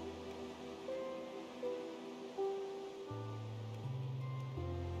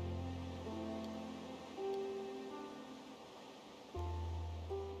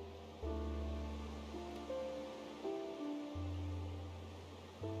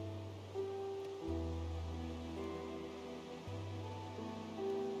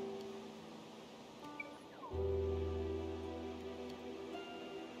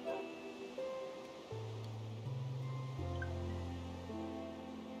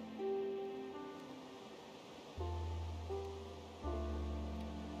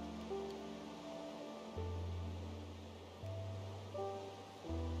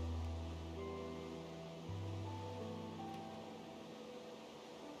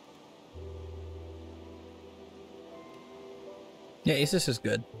 Yeah, Asus is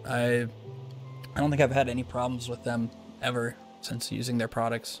good. I don't think I've had any problems with them ever since using their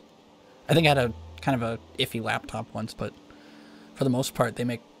products. I think I had a kind of a iffy laptop once, but for the most part, they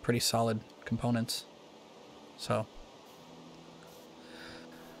make pretty solid components. So,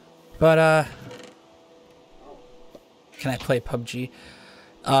 but can I play PUBG?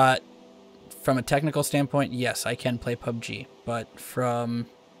 From a technical standpoint, yes, I can play PUBG, but from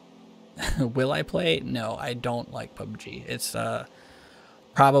will I play? No, I don't like PUBG. It's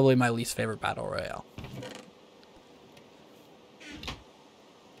probably my least favorite battle royale.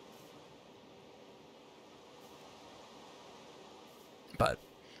 But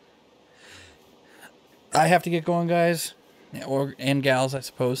I have to get going, guys, and gals, I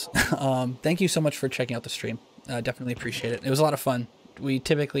suppose. Thank you so much for checking out the stream. Definitely appreciate it. It was a lot of fun. We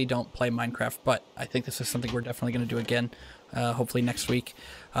typically don't play Minecraft, but I think this is something we're definitely going to do again, hopefully next week.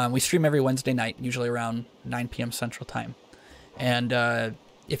 We stream every Wednesday night, usually around 9 p.m. Central Time. And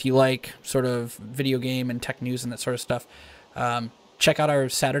if you like sort of video game and tech news and that sort of stuff, check out our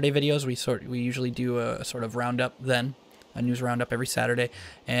Saturday videos. We usually do a sort of roundup then, a news roundup every Saturday.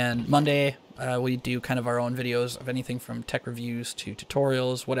 And Monday, we do kind of our own videos of anything from tech reviews to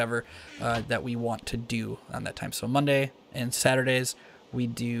tutorials, whatever that we want to do on that time. So Monday and Saturdays, we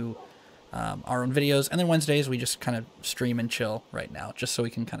do our own videos. And then Wednesdays, we just kind of stream and chill right now, just so we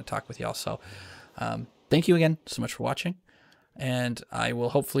can kind of talk with y'all. So thank you again so much for watching. And I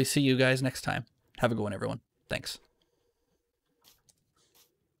will hopefully see you guys next time. Have a good one, everyone. Thanks.